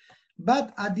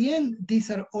But at the end, these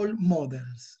are all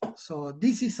models. So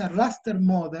this is a raster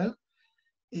model.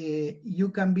 You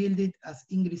can build it, as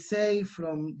Ingrid said,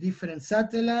 from different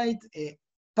satellites,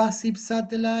 passive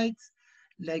satellites,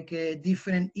 like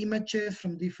different images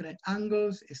from different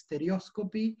angles,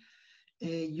 stereoscopy.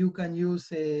 You can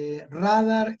use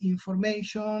radar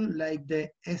information like the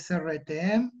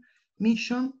SRTM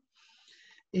mission.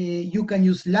 You can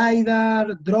use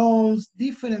LiDAR, drones,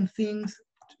 different things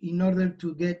in order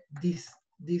to get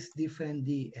these different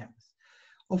DEMs.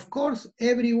 Of course,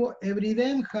 every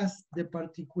DEM has the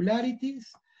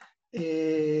particularities.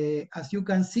 As you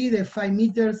can see, the 5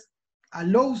 meters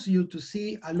allows you to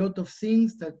see a lot of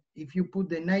things that if you put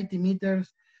the 90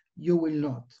 meters, you will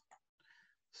not.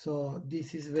 So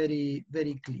this is very,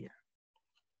 very clear.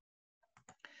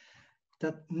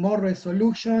 That more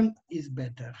resolution is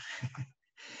better.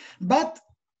 But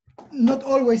not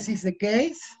always is the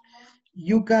case.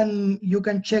 You can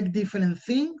check different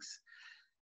things.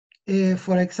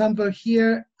 For example,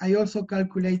 here, I also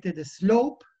calculated the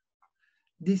slope.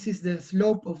 This is the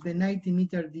slope of the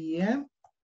 90-meter DEM.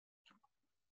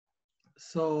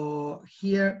 So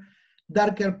here,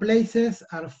 darker places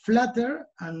are flatter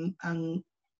and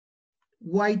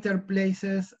whiter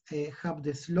places have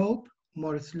the slope,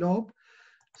 more slope.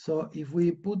 So if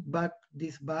we put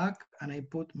this back and I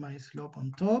put my slope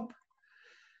on top,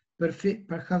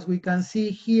 perhaps we can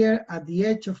see here at the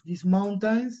edge of these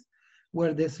mountains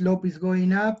where the slope is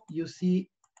going up, you see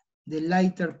the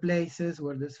lighter places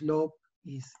where the slope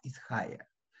is higher.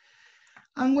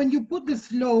 And when you put the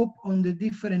slope on the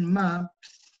different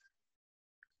maps,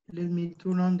 let me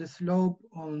turn on the slope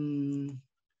on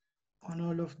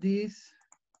all of these.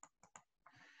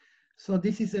 So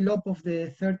this is the slope of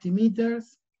the 30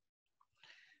 meters.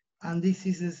 And this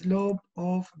is the slope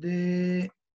of the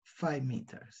 5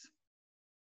 meters.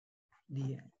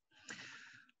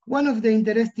 One of the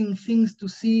interesting things to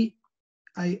see,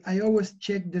 I always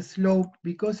check the slope,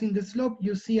 because in the slope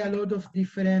you see a lot of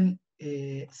different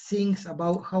things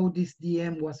about how this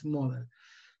DM was modeled.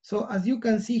 So as you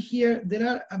can see here, there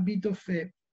are a bit of,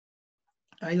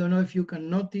 I don't know if you can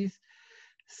notice,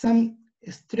 some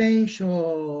strange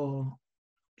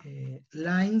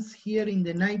lines here in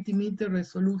the 90-meter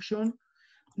resolution.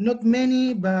 Not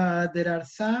many, but there are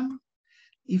some.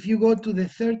 If you go to the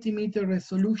 30-meter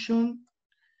resolution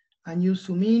and you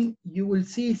zoom in, you will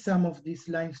see some of these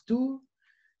lines too,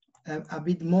 a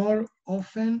bit more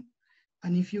often.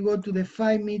 And if you go to the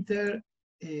 5-meter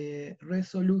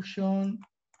resolution,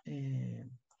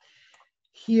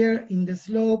 here in the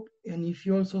slope, and if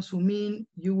you also zoom in,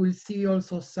 you will see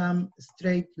also some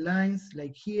straight lines,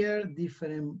 like here,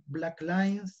 different black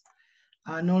lines,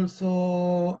 and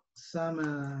also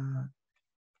some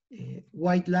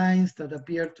white lines that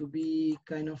appear to be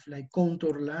kind of like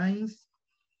contour lines.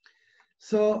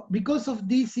 So because of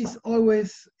this is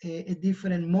always a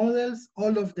different models,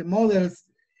 all of the models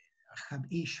have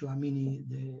issue, I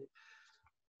mean,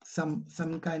 some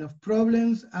kind of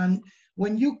problems. And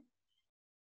when you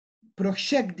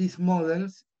project these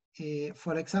models,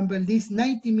 for example, this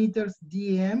 90 meters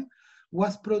DEM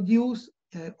was produced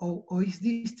or is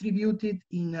distributed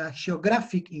in a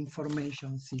geographic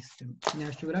information system, in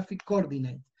a geographic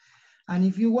coordinate. And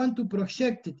if you want to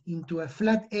project it into a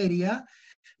flat area,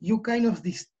 you kind of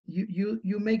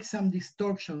you make some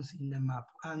distortions in the map.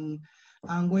 And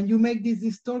when you make this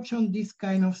distortion, these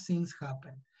kind of things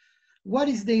happen. What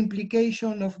is the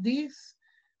implication of this?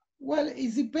 Well,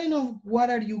 it depends on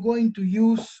what are you going to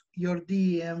use your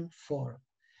DEM for.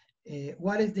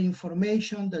 What is the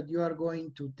information that you are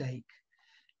going to take?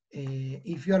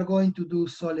 If you are going to do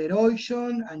soil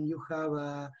erosion and you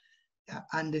have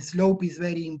and the slope is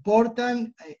very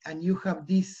important, and you have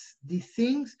these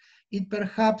things, it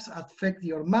perhaps affect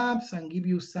your maps and give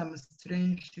you some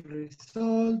strange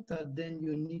result that then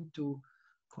you need to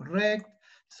correct.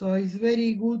 So it's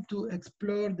very good to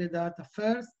explore the data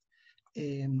first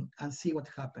and see what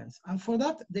happens. And for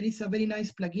that, there is a very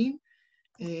nice plugin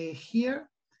here.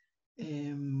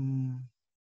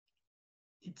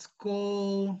 It's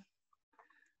called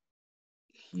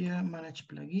here, manage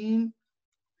plugin.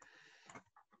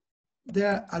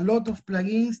 There are a lot of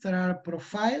plugins that are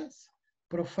profile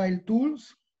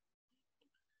tools.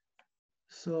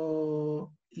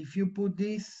 So if you put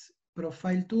these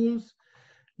profile tools,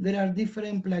 there are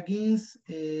different plugins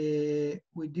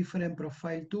with different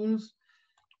profile tools.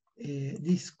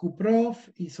 This QProf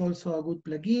is also a good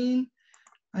plugin.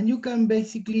 And you can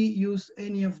basically use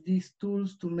any of these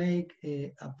tools to make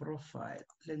a profile.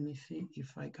 Let me see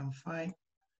if I can find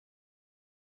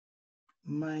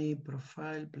my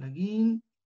profile plugin.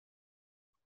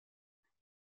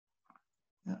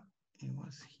 It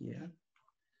was here.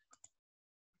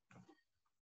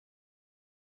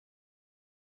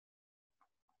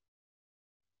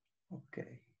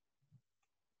 Okay.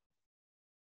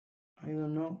 I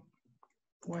don't know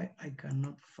why I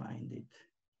cannot find it.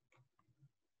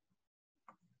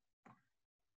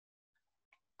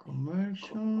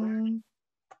 Commercial.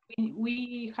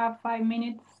 We have 5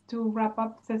 minutes to wrap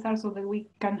up, Cesar, so that we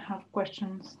can have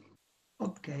questions.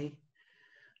 Okay,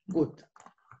 good.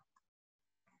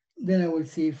 Then I will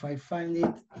see if I find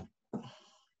it.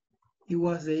 It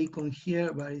was the icon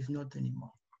here, but it's not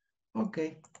anymore.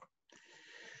 Okay.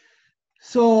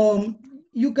 So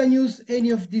you can use any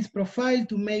of this profile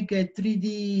to make a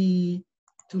 3D,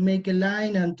 to make a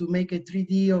line and to make a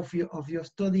 3D of your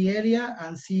study area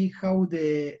and see how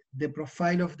the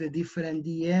profile of the different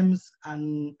DMs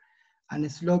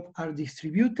and slope are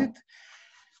distributed.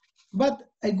 But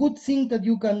a good thing that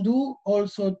you can do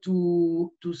also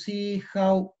to see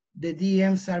how the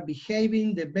DMs are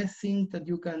behaving, the best thing that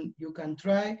you can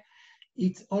try,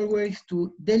 it's always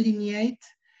to delineate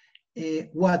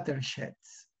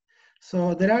watersheds.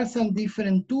 So there are some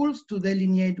different tools to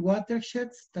delineate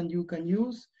watersheds that you can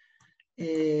use.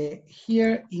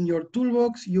 Here in your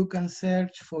toolbox, you can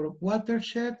search for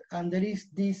watershed, and there is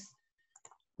this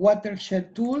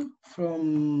watershed tool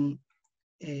from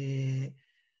GIS.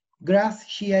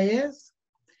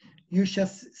 You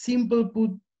just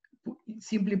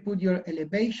simply put your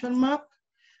elevation map.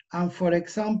 And for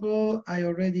example, I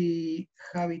already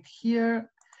have it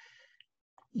here.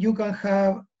 You can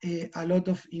have a lot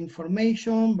of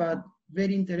information, but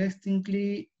very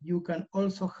interestingly, you can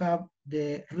also have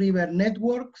the river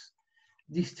networks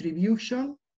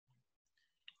distribution.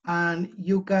 And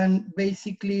you can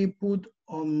basically put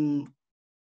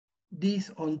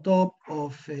this on top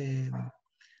of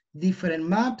different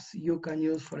maps. You can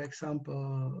use, for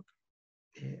example,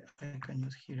 I can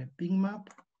use here a ping map.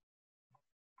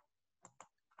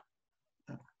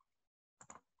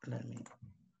 Let me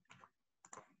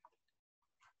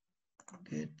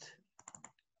get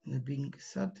the Bing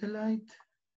satellite.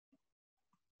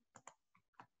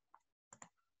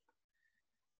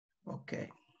 Okay.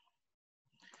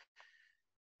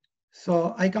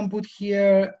 So I can put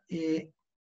here a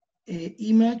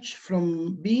image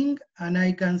from Bing, and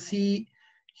I can see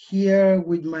here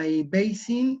with my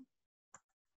basin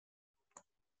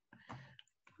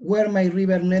where my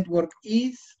river network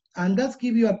is, and that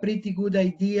gives you a pretty good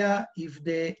idea if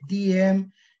the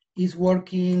DM is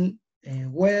working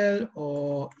well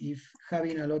or if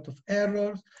having a lot of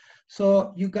errors.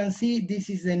 So you can see this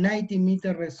is a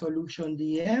 90-meter resolution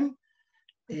DM.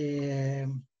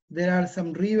 There are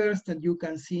some rivers that you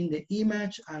can see in the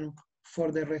image, and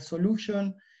for the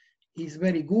resolution is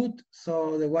very good.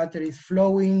 So the water is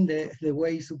flowing the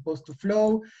way it's supposed to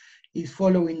flow, is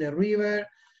following the river.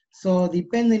 So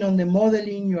depending on the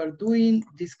modeling you are doing,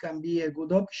 this can be a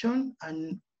good option.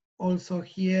 And also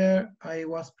here, I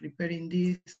was preparing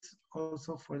this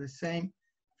also for the same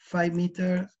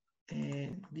 5-meter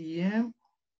DM.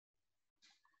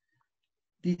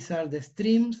 These are the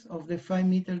streams of the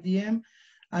 5-meter DM.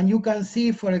 And you can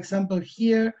see, for example,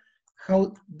 here,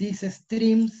 how these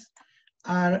streams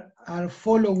are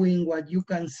following what you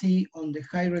can see on the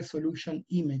high resolution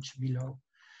image below.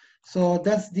 So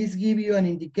this gives you an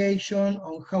indication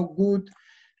on how good.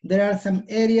 There are some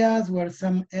areas where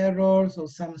some errors or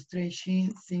some strange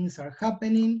things are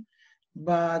happening,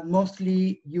 but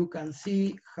mostly you can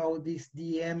see how this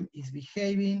DM is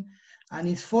behaving and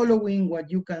is following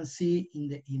what you can see in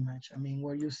the image. I mean,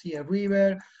 where you see a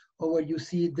river or where you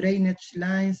see drainage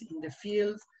lines in the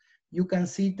fields, you can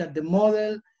see that the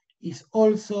model is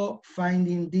also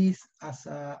finding this as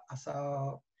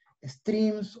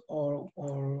streams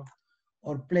or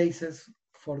places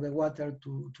for the water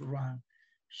to run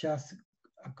just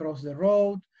across the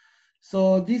road.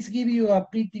 So this gives you a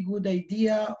pretty good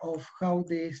idea of how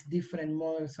these different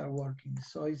models are working.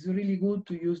 So it's really good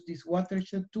to use this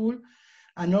watershed tool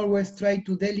and always try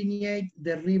to delineate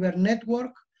the river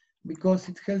network, because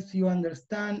it helps you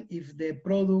understand if the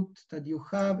product that you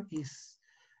have is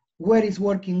where is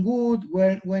working good,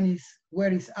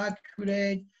 where is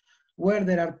accurate, where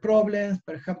there are problems.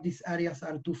 Perhaps these areas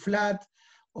are too flat,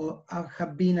 or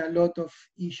have been a lot of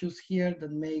issues here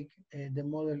that make the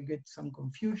model get some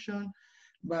confusion,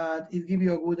 but it gives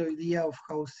you a good idea of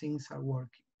how things are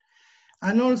working.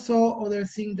 And also other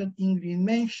thing that Ingrid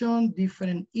mentioned,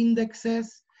 different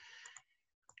indexes.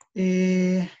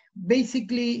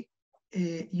 Basically,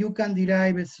 you can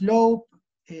derive a slope,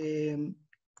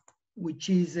 which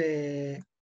is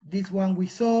this one we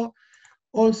saw.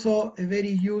 Also, a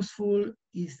very useful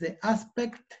is the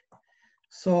aspect.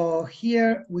 So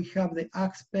here we have the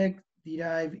aspect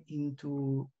derive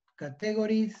into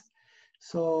categories.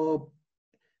 So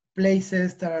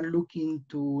places that are looking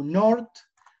to north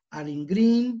are in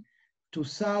green, to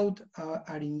south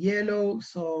are in yellow.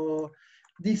 So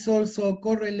this also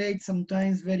correlates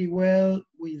sometimes very well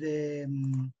with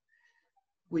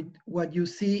what you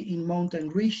see in mountain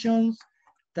regions,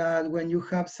 that when you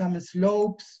have some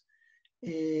slopes,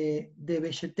 the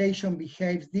vegetation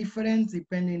behaves different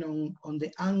depending on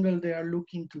the angle they are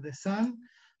looking to the sun.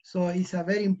 So it's a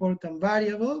very important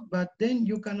variable, but then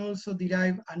you can also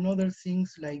derive another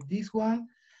things like this one.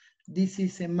 This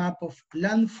is a map of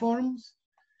landforms.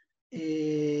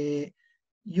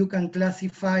 You can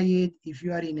classify it if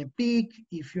you are in a peak,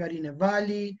 if you are in a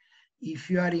valley, if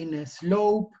you are in a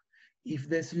slope, if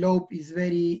the slope is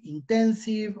very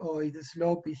intensive, or if the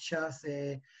slope is just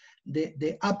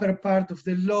the upper part of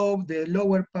the slope, the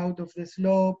lower part of the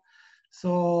slope.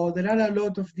 So there are a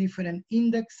lot of different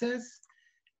indexes.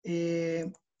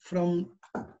 From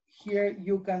here,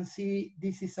 you can see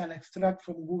this is an extract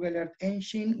from Google Earth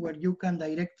Engine where you can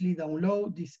directly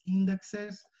download these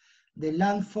indexes, the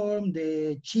landform,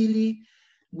 the Chile,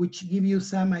 which give you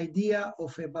some idea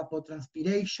of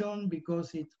evapotranspiration,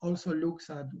 because it also looks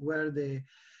at where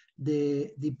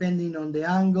depending on the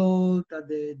angle that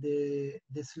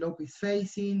the slope is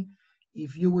facing,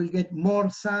 if you will get more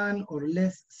sun or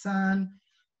less sun,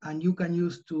 and you can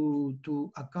use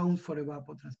to account for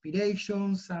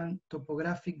evapotranspiration, and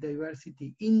topographic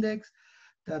diversity index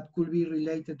that could be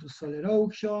related to soil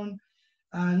erosion.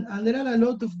 And there are a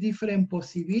lot of different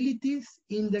possibilities,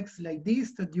 index like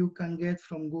this that you can get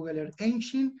from Google Earth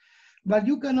Engine, but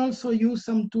you can also use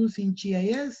some tools in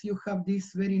GIS. You have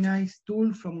this very nice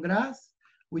tool from GRASS,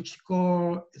 which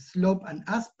called slope and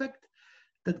aspect,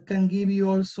 that can give you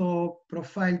also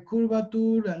profile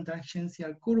curvature and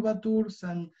tangential curvatures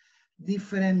and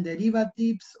different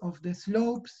derivatives of the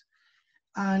slopes.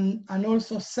 And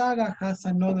also Saga has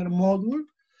another module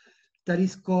that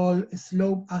is called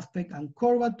slope, aspect, and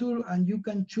curvature, and you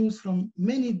can choose from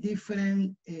many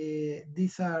different,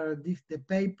 these are the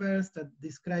papers that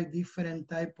describe different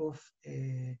type of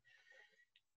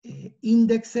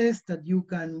indexes that you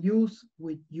can use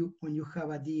when you have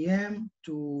a DM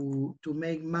to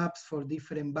make maps for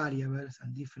different variables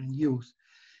and different use,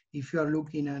 if you are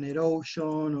looking at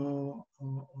erosion or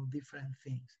different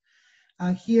things.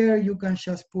 And here you can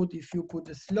just put, if you put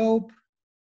a slope,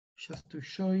 just to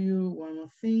show you one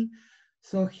more thing.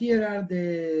 So here are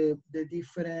the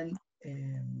different,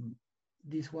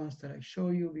 these ones that I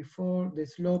showed you before, the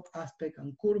slope, aspect,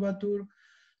 and curvature.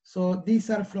 So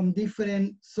these are from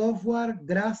different software,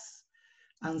 GRASS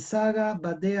and Saga,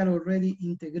 but they are already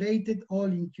integrated all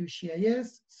in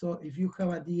QGIS. So if you have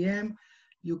a DM,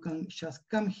 you can just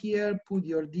come here, put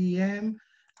your DM,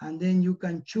 and then you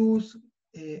can choose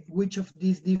which of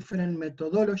these different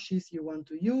methodologies you want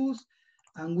to use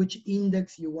and which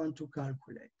index you want to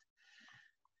calculate.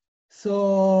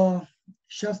 So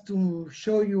just to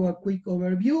show you a quick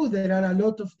overview, there are a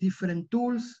lot of different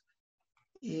tools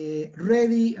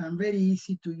ready and very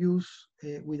easy to use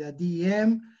with a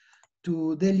DEM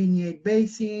to delineate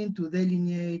basin, to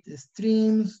delineate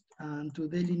streams, and to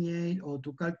delineate or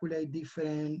to calculate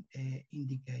different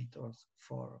indicators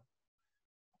for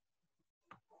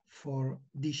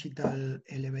digital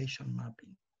elevation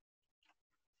mapping.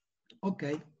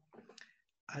 Okay,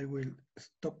 I will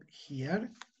stop here.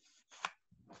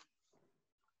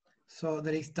 So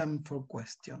there is time for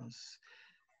questions.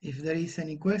 If there is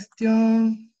any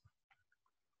question.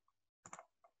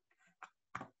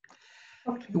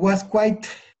 Okay. It was quite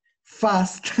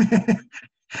fast,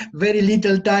 very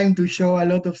little time to show a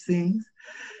lot of things.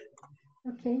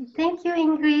 Okay, thank you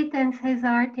Ingrid and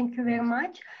Cesar, thank you very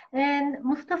much. And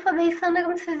Mustafa Bey,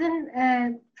 sanırım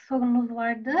sizin sorunuz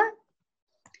vardı.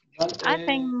 I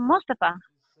think Mustafa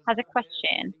has a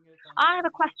question. I have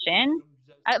a question.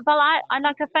 Well, I'd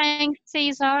like to thank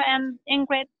Caesar and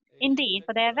Ingrid indeed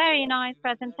for their very nice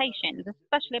presentations,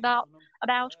 especially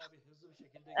about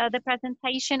the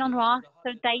presentation on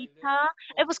raster data.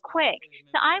 It was quick.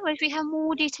 So I wish we have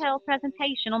more detailed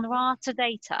presentation on the raster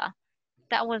data.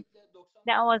 That was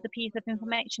a piece of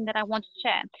information that I wanted to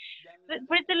share. The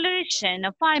resolution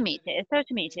of 5 meters,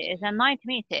 30 meters, and 90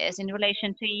 meters in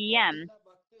relation to EM.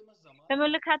 When we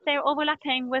look at their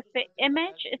overlapping with the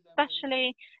image,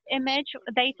 especially image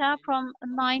data from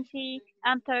 90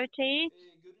 and 30,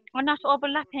 are not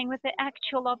overlapping with the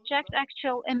actual object,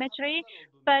 actual imagery,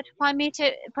 but 5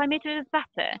 meters is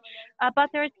better. But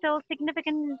there are still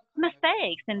significant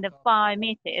mistakes in the 5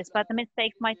 meters, but the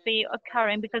mistakes might be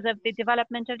occurring because of the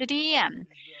development of the DEM.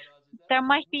 There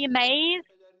might be maize,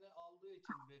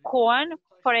 corn,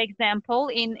 for example,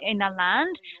 in a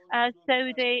land,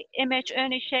 so the image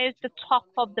only shows the top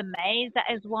of the maze. That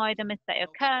is why the mistake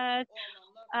occurs.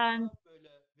 And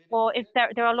or if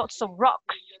there are lots of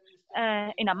rocks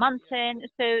in a mountain,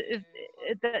 so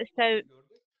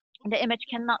the image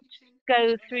cannot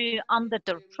go through under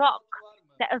the rock.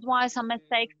 That is why some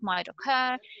mistakes might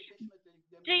occur.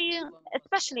 Do you,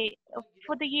 especially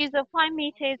for the use of 5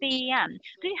 meters EEM,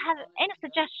 do you have any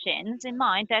suggestions in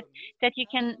mind that you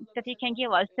can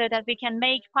give us so that we can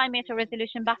make 5-meter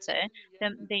resolution better,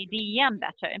 the EEM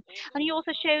better? And you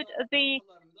also showed the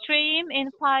stream in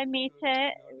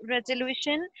 5-meter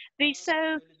resolution. We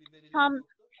saw some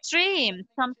streams,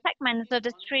 some segments of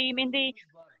the stream in the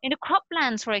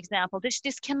croplands, for example. This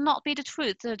cannot be the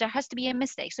truth. So there has to be a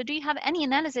mistake. So do you have any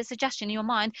analysis suggestion in your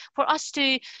mind for us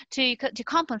to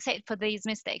compensate for these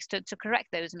mistakes, to correct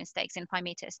those mistakes in 5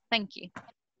 meters? Thank you.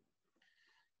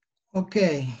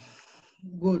 Okay,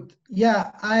 good.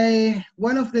 Yeah,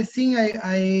 one of the things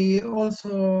I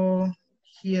also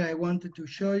here I wanted to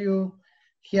show you.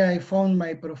 Here I found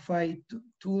my profile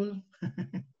tool.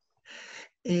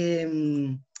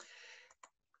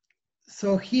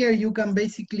 So here you can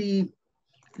basically,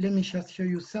 let me just show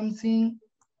you something.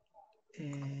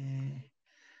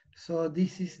 So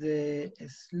this is the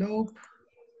slope.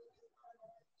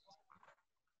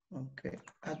 Okay,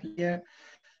 at here.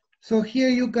 So here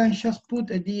you can just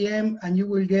put a DM and you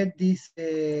will get this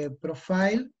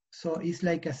profile. So it's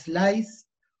like a slice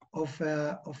of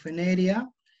an area.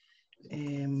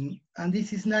 And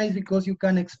this is nice because you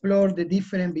can explore the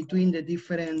difference between the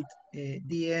different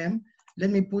DM. Let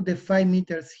me put the 5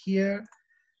 meters here,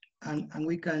 and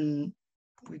we can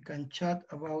chat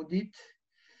about it.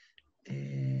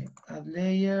 Add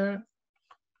layer.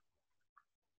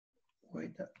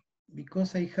 Wait,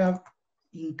 because I have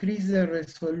increased the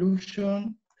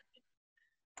resolution,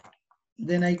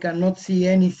 then I cannot see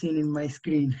anything in my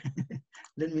screen.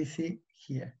 Let me see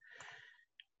here.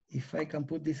 If I can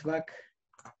put this back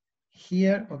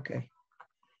here, okay.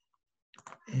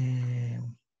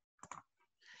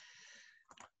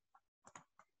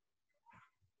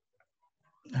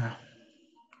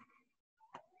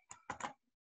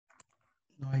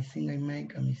 No, I think I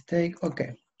make a mistake.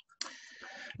 Okay.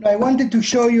 No, I wanted to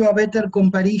show you a better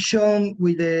comparison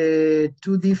with the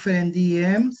 2 different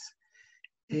DMs.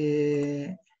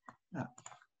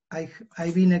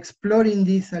 I've been exploring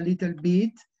this a little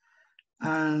bit,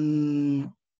 and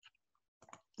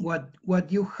what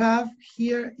you have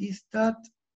here is that,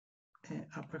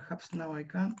 perhaps now I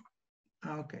can,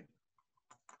 okay.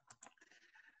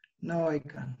 Now I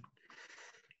can.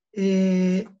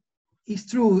 It's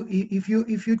true, if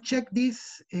you check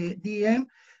this DM,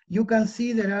 you can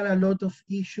see there are a lot of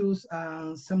issues,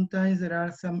 and sometimes there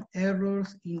are some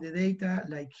errors in the data,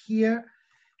 like here.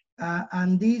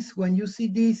 And this, when you see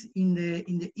this in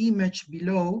the image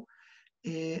below,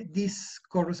 this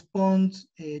corresponds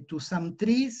to some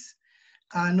trees,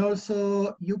 and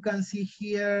also you can see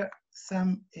here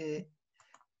some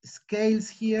scales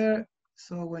here.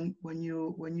 So when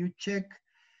you check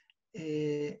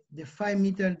the 5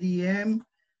 meter DM,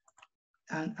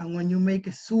 and when you make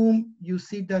a zoom, you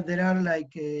see that there are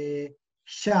like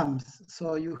jumps.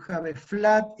 So you have a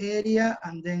flat area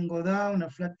and then go down, a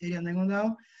flat area and then go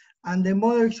down. And the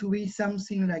model should be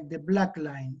something like the black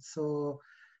line. So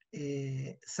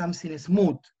something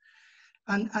smooth.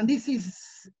 And this is,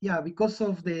 yeah, because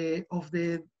of the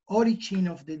origin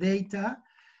of the data.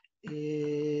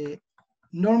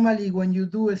 Normally when you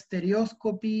do a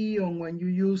stereoscopy, or when you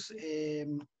use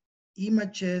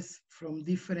images from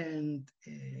different,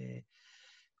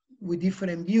 with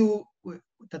different view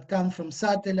that come from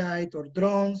satellite or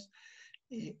drones,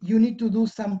 you need to do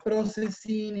some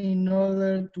processing in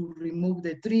order to remove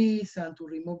the trees and to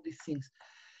remove these things.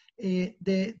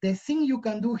 The thing you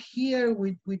can do here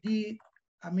with the,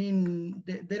 I mean,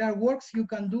 there are works you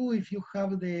can do if you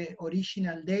have the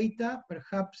original data,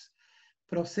 perhaps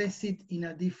process it in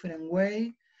a different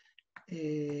way.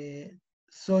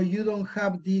 So you don't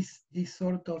have this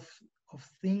sort of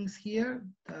things here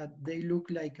that they look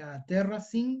like a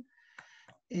terracing.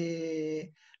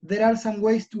 There are some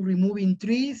ways to removing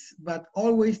trees, but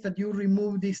always that you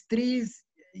remove these trees,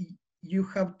 you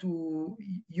have to,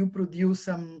 you produce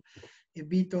a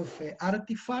bit of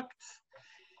artifacts.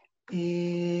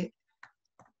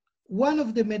 One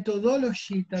of the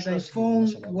methodology that I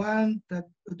found, one that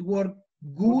would work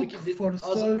good for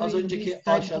solving az önceki this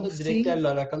type aşağıda of direklerle things.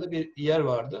 alakalı bir yer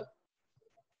vardı.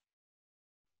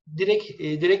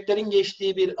 Direklerin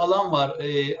geçtiği bir alan var.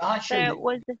 There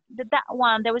was that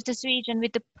one. There was this region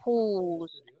with the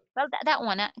pools. Well, that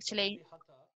one actually.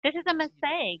 this is a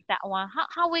mistake, that one.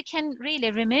 How we can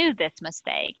really remove this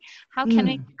mistake? How can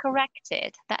we correct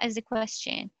it? That is the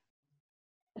question.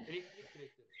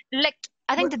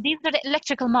 I think that these are the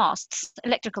electrical masts,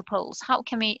 electrical poles. How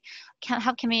can we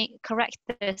correct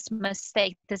this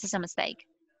mistake? This is a mistake.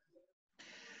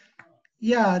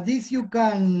 Yeah, this you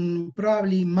can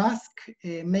probably mask,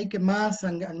 make a mask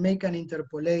and make an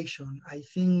interpolation. I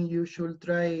think you should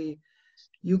try,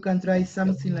 you can try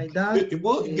something like that.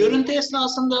 Bu görüntü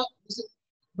esnasında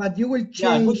but you will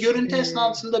change, yani bu görüntü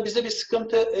esnasında bize bir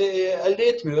sıkıntı elde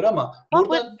etmiyor ama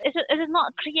buradan it is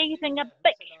not creating a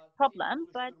big problem,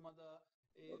 but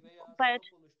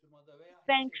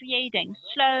when creating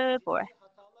slope or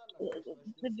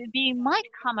we might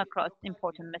come across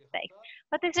important mistakes,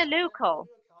 but it's a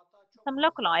some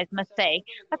localized mistake.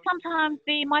 But sometimes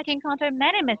we might encounter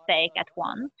many mistakes at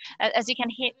once. As you can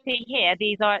see here,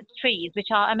 these are trees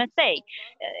which are a mistake.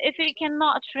 If we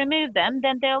cannot remove them,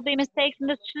 then there will be mistakes in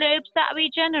the slopes that we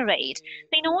generate.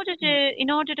 So in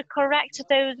order to correct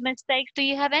those mistakes, do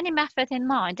you have any method in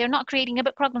mind? They're not creating a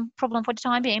big problem for the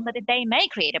time being, but they may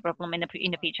create a problem in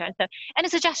the future. So any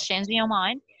suggestions in your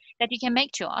mind that you can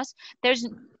make to us?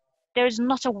 There's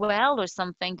not a well or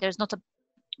something. There's not a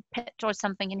pit or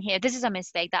something in here. This is a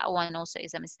mistake. That one also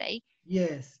is a mistake.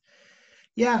 Yes.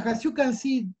 Yeah, as you can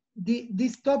see,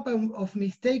 this type of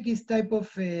mistake is type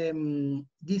of,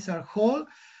 these are hole.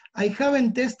 I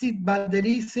haven't tested, but there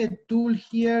is a tool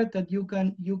here that you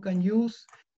can use.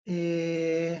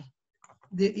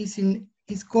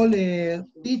 It's called a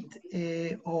pit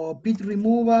or pit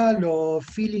removal or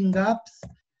filling gaps.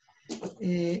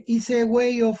 It's a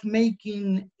way of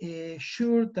making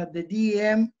sure that the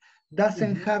DEM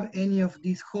doesn't have any of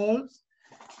these holes.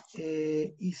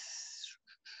 Is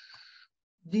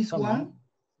this one.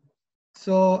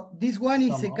 So this one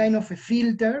is a kind of a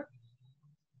filter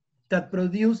that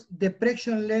produces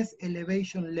depressionless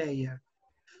elevation layer.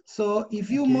 So if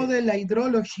you model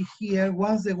hydrology here,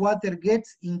 once the water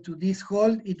gets into this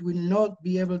hole, it will not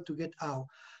be able to get out.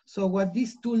 So what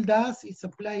this tool does is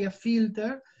apply a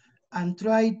filter and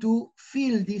try to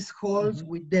fill these holes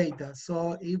with data.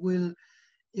 So it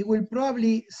will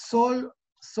probably solve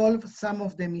some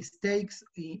of the mistakes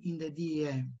in the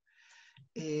DEM.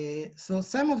 So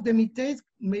some of the mistakes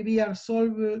maybe are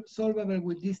solvable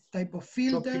with this type of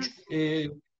filter.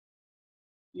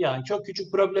 Yani çok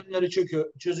küçük problemleri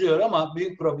çözüyor ama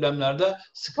büyük problemlerde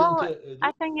sıkıntı. Well,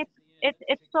 I think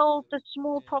it solves the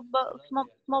small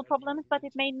problems, but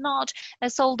it may not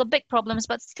solve the big problems.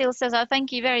 But still, says I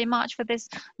thank you very much for this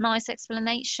nice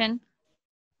explanation.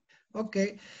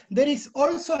 Okay, there is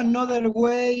also another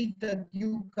way that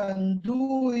you can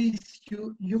do is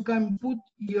you can put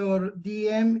your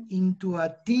DM into a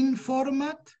thin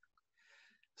format.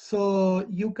 So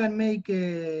you can make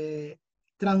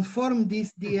transform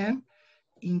this DM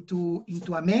into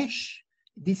a mesh.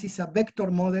 This is a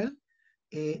vector model.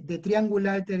 The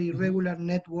triangulated irregular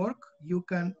network, you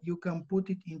can put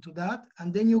it into that,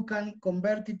 and then you can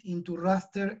convert it into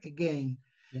raster again.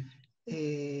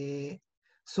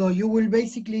 So you will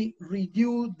basically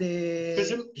reduce the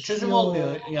çözüm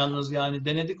olmuyor yalnız, yani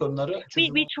denedik onları.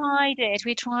 We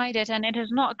tried it, and it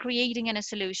is not creating any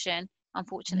solution,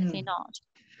 unfortunately not.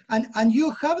 And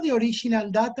you have the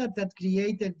original data that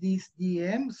created this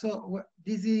DEM. So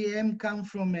this DEM come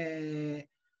from a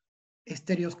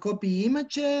stereoscopy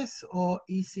images, or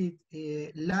is it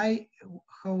live?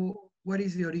 What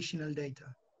is the original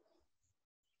data?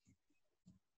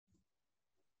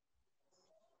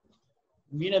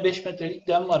 Yine 5 metrelik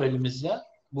dem var elimizde.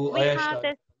 Bu We have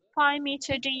this 5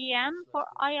 meter DEM for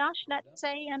Ayash, let's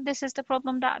say, and this is the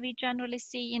problem that we generally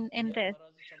see in this.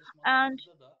 And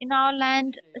in our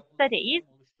land studies,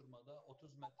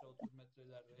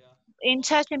 in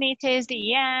 30 meters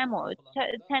DEM or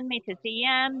 10 meters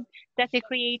DEM that they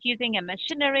create using a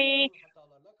machinery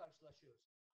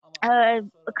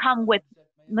come with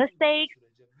mistakes.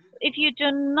 If you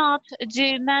do not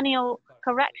do manual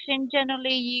correction,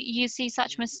 generally you see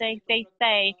such mistakes. They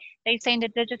say in the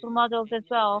digital models as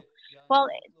well. Well,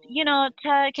 you know,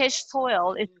 Turkish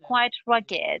soil is quite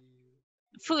rugged,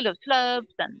 full of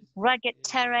slopes and rugged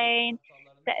terrain.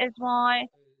 That is why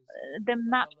the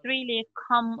maps really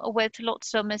come with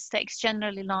lots of mistakes,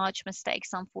 generally large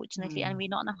mistakes, unfortunately, and we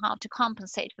don't know how to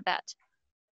compensate for that.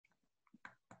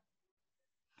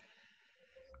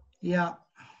 Yeah.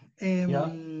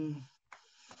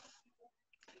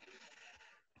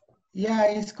 Yeah,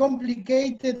 it's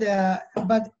complicated,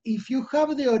 but if you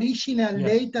have the original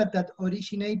data that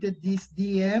originated this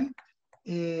DM,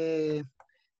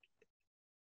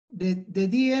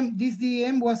 this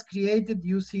DM was created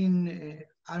using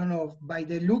I don't know, by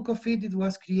the look of it, it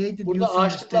was created Burada using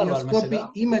ağaçlıklar var stereoscopic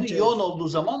mesela. Bunun images. yoğun olduğu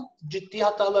zaman ciddi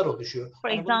hatalar oluşuyor. For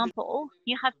Yani bunu example,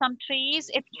 you have some trees,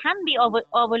 it can be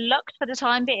overlooked for the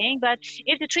time being, but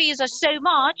if the trees are so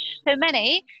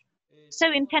many,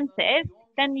 so intensive,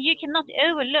 then you cannot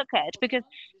overlook it, because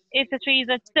if the trees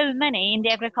are so many in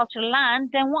the agricultural land,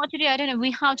 then what to do? I don't know.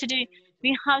 We have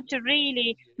to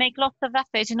really make lots of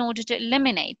effort in order to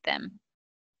eliminate them.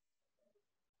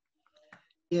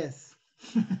 Yes.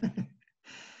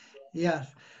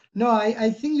 Yes. No,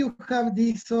 I think you have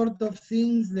these sort of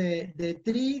things, the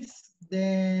trees,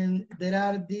 then there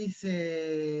are these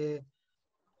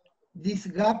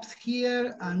gaps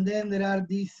here, and then there are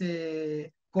these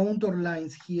contour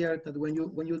lines here that when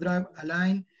you draw a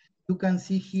line, you can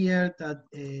see here that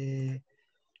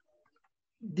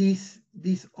this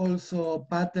also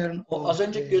pattern o of az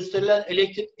önce gösterilen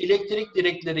elektrik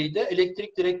direkleriydi.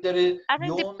 Elektrik direkleri I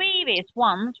think the yoğun previous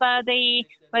ones were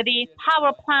the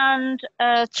power plant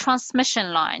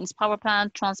transmission lines, power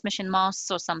plant transmission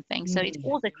masts or something. So it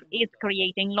also is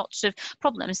creating lots of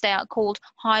problems. They are called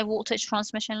high voltage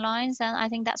transmission lines, and I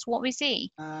think that's what we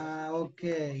see.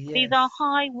 Okay, yes. These are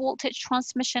high voltage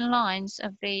transmission lines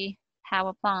of the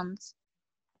power plants,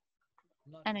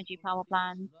 energy power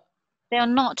plants. They are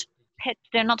not pits,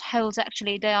 they're not holes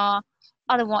actually, they are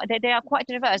otherwise, they are quite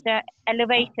diverse. They're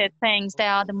elevated things, they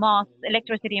are the masts,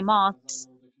 electricity masts.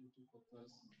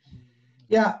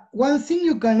 Yeah, one thing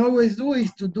you can always do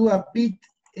is to do a pit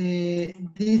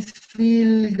this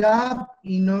fill gap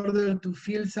in order to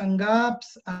fill some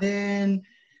gaps, and then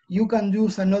you can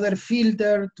use another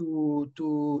filter to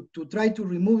try to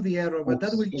remove the error, but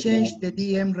that will change the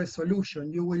DM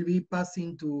resolution. You will be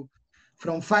passing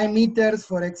from 5 meters,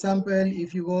 for example,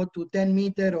 if you go to 10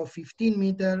 meters or 15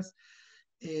 meters,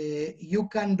 you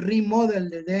can remodel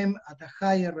them at a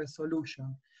higher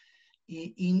resolution.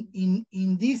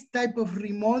 In this type of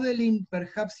remodeling,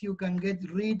 perhaps you can get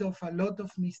rid of a lot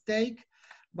of mistake,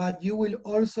 but you will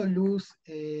also lose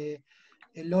a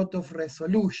lot of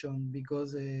resolution,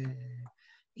 because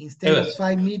instead of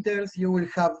 5 meters, you will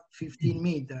have 15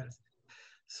 meters.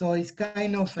 So it's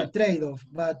kind of a trade-off,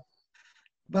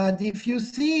 but if you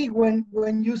see,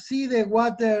 when you see the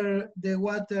water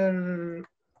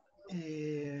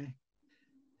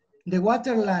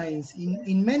lines,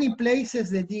 in many places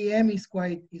the DM is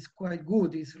quite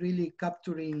good. It's really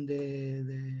capturing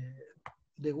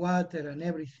the water and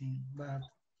everything. But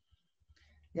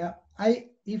yeah,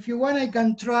 if you want, I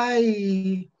can try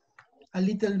a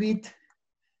little bit.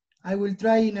 I will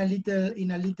try in a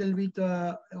little bit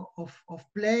of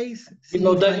place. Bir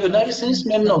model önerirseniz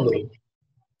memnun olurum.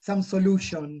 Some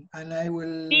solution, and I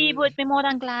will. We would be more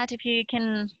than glad if you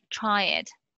can try it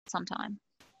sometime.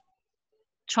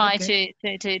 Try to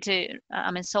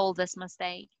solve this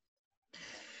mistake.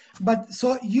 But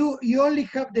so you only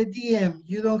have the DM.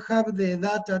 You don't have the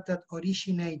data that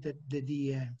originated the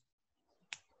DM.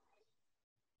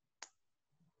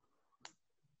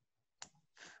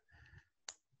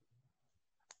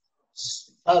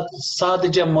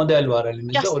 Sadece model var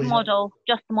elimizde. Just the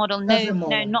model. No,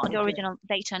 not the original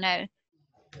data. No.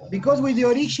 Because with the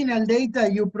original data,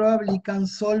 you probably can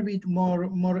solve it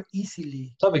more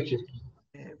easily. Tabii ki.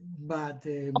 But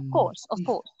of course.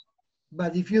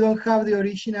 But if you don't have the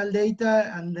original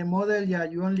data and the model, yeah,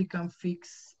 you only can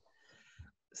fix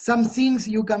some things.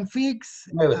 You can fix,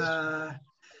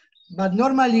 but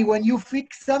normally when you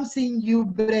fix something, you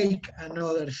break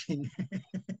another thing.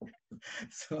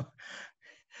 So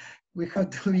we have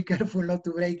to be careful not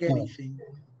to break anything.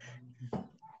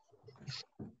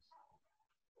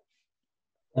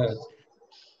 Evet.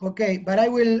 Okay, but I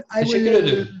will try a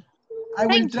little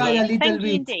thank bit.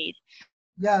 You indeed.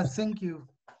 Yeah, thank you.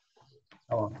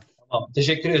 Tamam.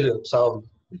 Teşekkür ediyorum. Sağ olun.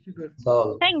 Sağ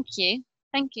olun. Thank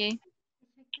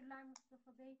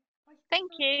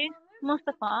you,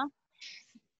 Mustafa.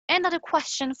 Another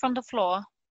question from the floor?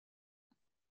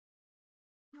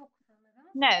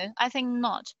 No, I think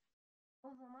not.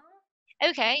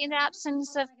 Okay, in the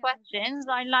absence of questions,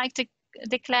 I'd like to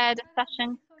declare the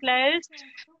session closed.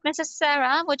 Mrs.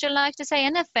 Sarah, would you like to say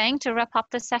anything to wrap up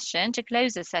the session, to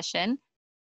close the session?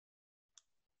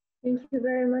 Thank you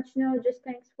very much. No, just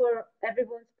thanks for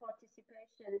everyone's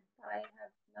participation. I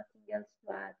have nothing else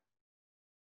to add.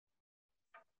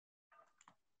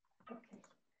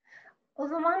 O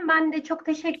zaman ben de çok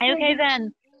teşekkür ederim. Okay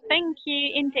then, thank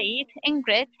you indeed,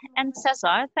 Ingrid and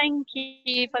Cesar. Thank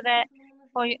you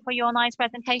for your nice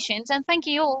presentations, and thank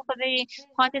you all for the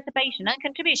participation and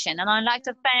contribution. And I'd like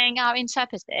to thank our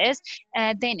interpreters,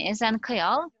 Deniz and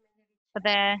Kıyal, for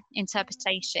their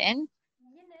interpretation.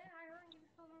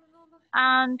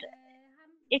 And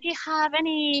if you have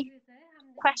any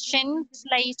questions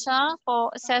later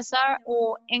for Cesar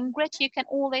or Ingrid, you can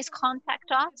always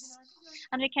contact us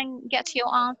and we can get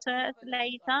your answers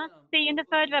later. See you in the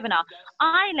third webinar.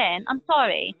 Eileen, I'm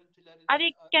sorry. Are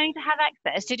we going to have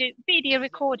access to the video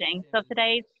recordings of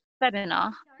today's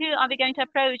webinar? Who are we going to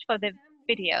approach for the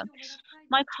video?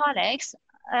 My colleagues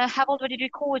have already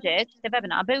recorded the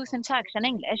webinar, both in Turkish and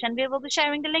English, and we will be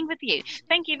sharing the link with you.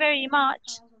 Thank you very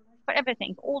much for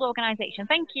everything, for all the organization.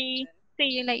 Thank you. See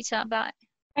you later. Bye.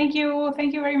 Thank you.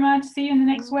 Thank you very much. See you in the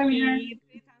next webinar.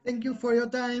 Thank you for your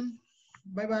time.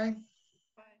 Bye-bye.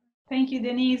 Thank you,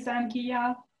 Denise and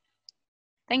Kia.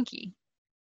 Thank you.